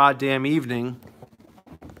for the goddamn evening,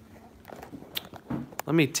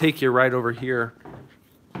 let me take you right over here,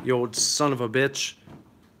 you old son of a bitch.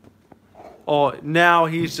 Oh, now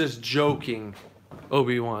he's just joking,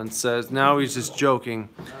 Obi-Wan says. Now he's just joking.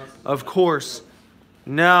 Of course.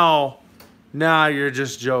 Now you're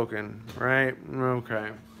just joking, right?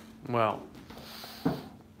 Okay. Well,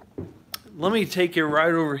 let me take you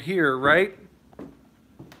right over here, right?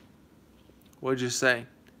 What'd you say?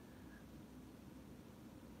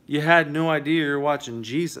 You had no idea you were watching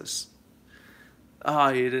Jesus. Ah,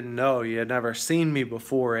 you didn't know. You had never seen me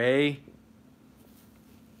before, eh?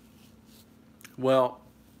 Well,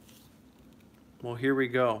 here we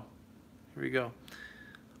go. Here we go.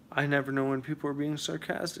 I never know when people are being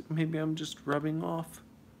sarcastic. Maybe I'm just rubbing off.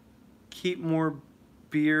 Keep more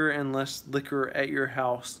beer and less liquor at your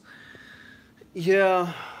house.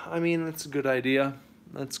 Yeah, I mean, that's a good idea.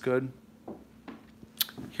 That's good.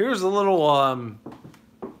 Here's a little,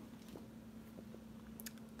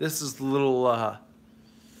 this is a little,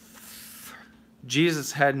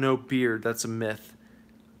 Jesus had no beard. That's a myth.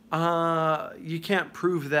 You can't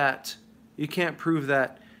prove that. You can't prove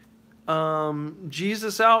that.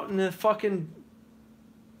 Jesus out in the fucking...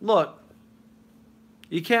 Look.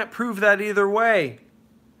 You can't prove that either way.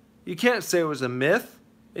 You can't say it was a myth,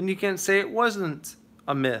 and you can't say it wasn't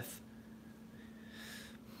a myth.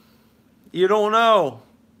 You don't know.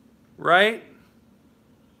 Right?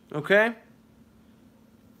 Okay?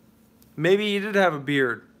 Maybe he did have a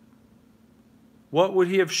beard. What would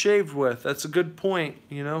he have shaved with? That's a good point,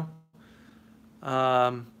 you know?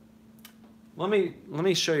 Let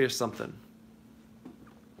me show you something.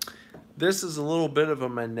 This is a little bit of a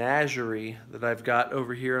menagerie that I've got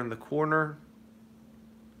over here in the corner.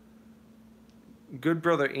 Good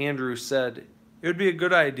brother Andrew said, it would be a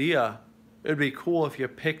good idea. It would be cool if you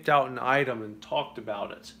picked out an item and talked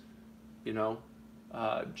about it. You know?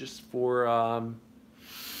 Just for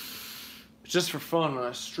fun on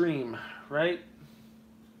a stream, right?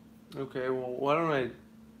 Okay, well, why don't I...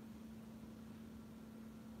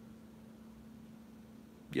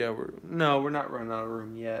 Yeah, we're not running out of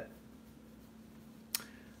room yet.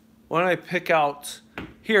 Why don't I pick out...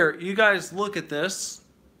 Here, you guys look at this.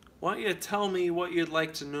 Why don't you tell me what you'd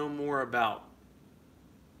like to know more about?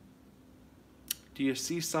 Do you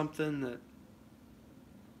see something that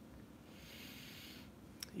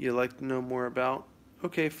you'd like to know more about?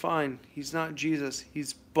 Okay, fine. He's not Jesus.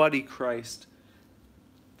 He's Buddy Christ.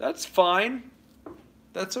 That's fine.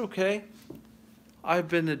 That's okay. I've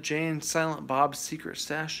been to Jay and Silent Bob's secret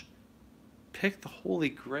stash. Pick the Holy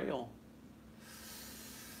Grail.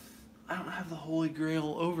 I don't have the Holy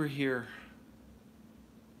Grail over here.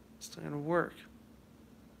 It's not going to work.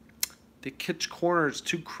 The kitsch corner is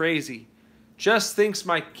too crazy. Jess thinks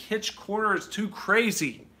my kitsch corner is too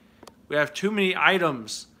crazy. We have too many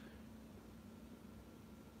items.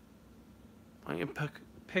 I'm going to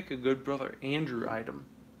pick a good brother Andrew item.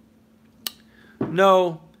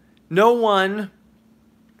 No one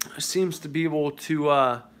seems to be able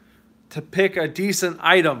to pick a decent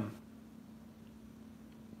item.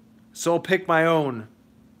 So I'll pick my own.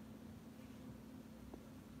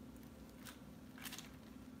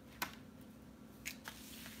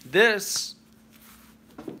 This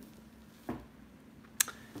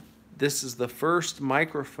is the first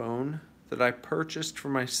microphone that I purchased for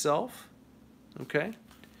myself. Okay?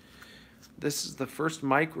 This is the first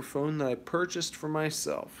microphone that I purchased for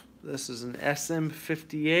myself. This is an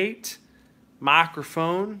SM58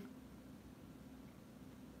 microphone.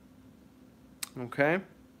 Okay?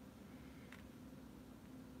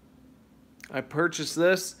 I purchased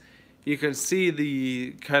this. You can see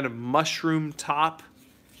the kind of mushroom top.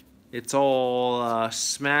 It's all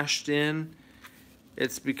smashed in.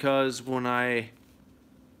 It's because when I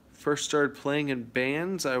first started playing in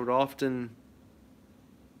bands, I would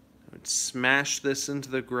smash this into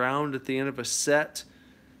the ground at the end of a set,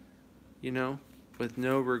 you know, with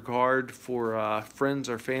no regard for friends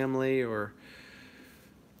or family or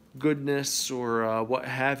goodness or what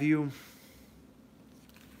have you.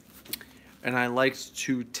 And I liked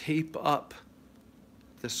to tape up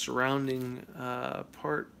the surrounding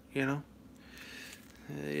part, you know.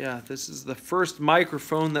 Yeah, this is the first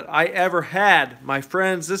microphone that I ever had, my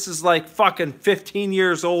friends. This is like fucking 15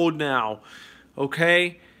 years old now,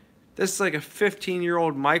 okay? This is like a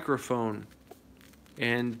 15-year-old microphone.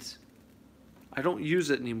 And I don't use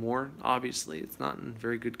it anymore, obviously. It's not in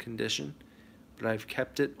very good condition. But I've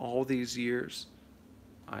kept it all these years.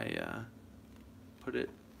 I put it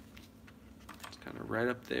kind of right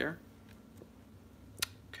up there.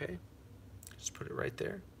 Okay. Just put it right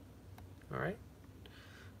there. All right.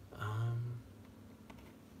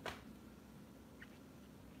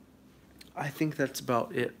 I think that's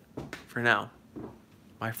about it for now,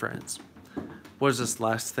 my friends. What is this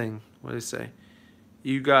last thing? What do they say?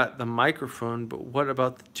 You got the microphone, but what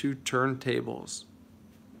about the two turntables?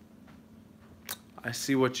 I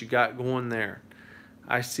see what you got going there.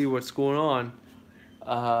 I see what's going on.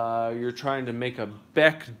 You're trying to make a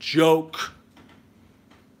Beck joke.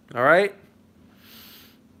 All right?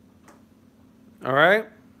 All right?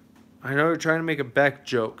 I know you're trying to make a Beck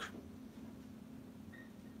joke.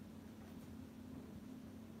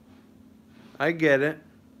 I get it.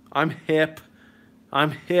 I'm hip.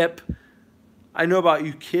 I'm hip. I know about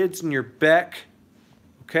you kids and your Beck.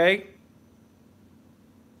 Okay?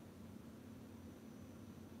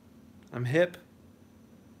 I'm hip.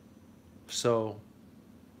 So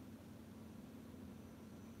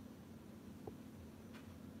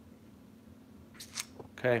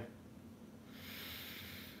okay.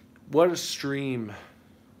 What a stream.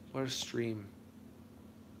 What a stream.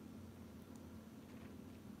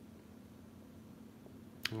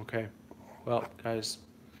 Okay. Well, guys,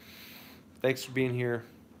 thanks for being here.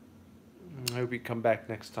 I hope you come back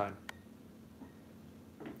next time.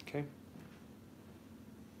 Okay?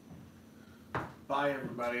 Bye,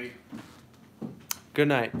 everybody. Good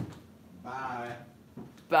night. Bye.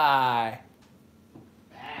 Bye.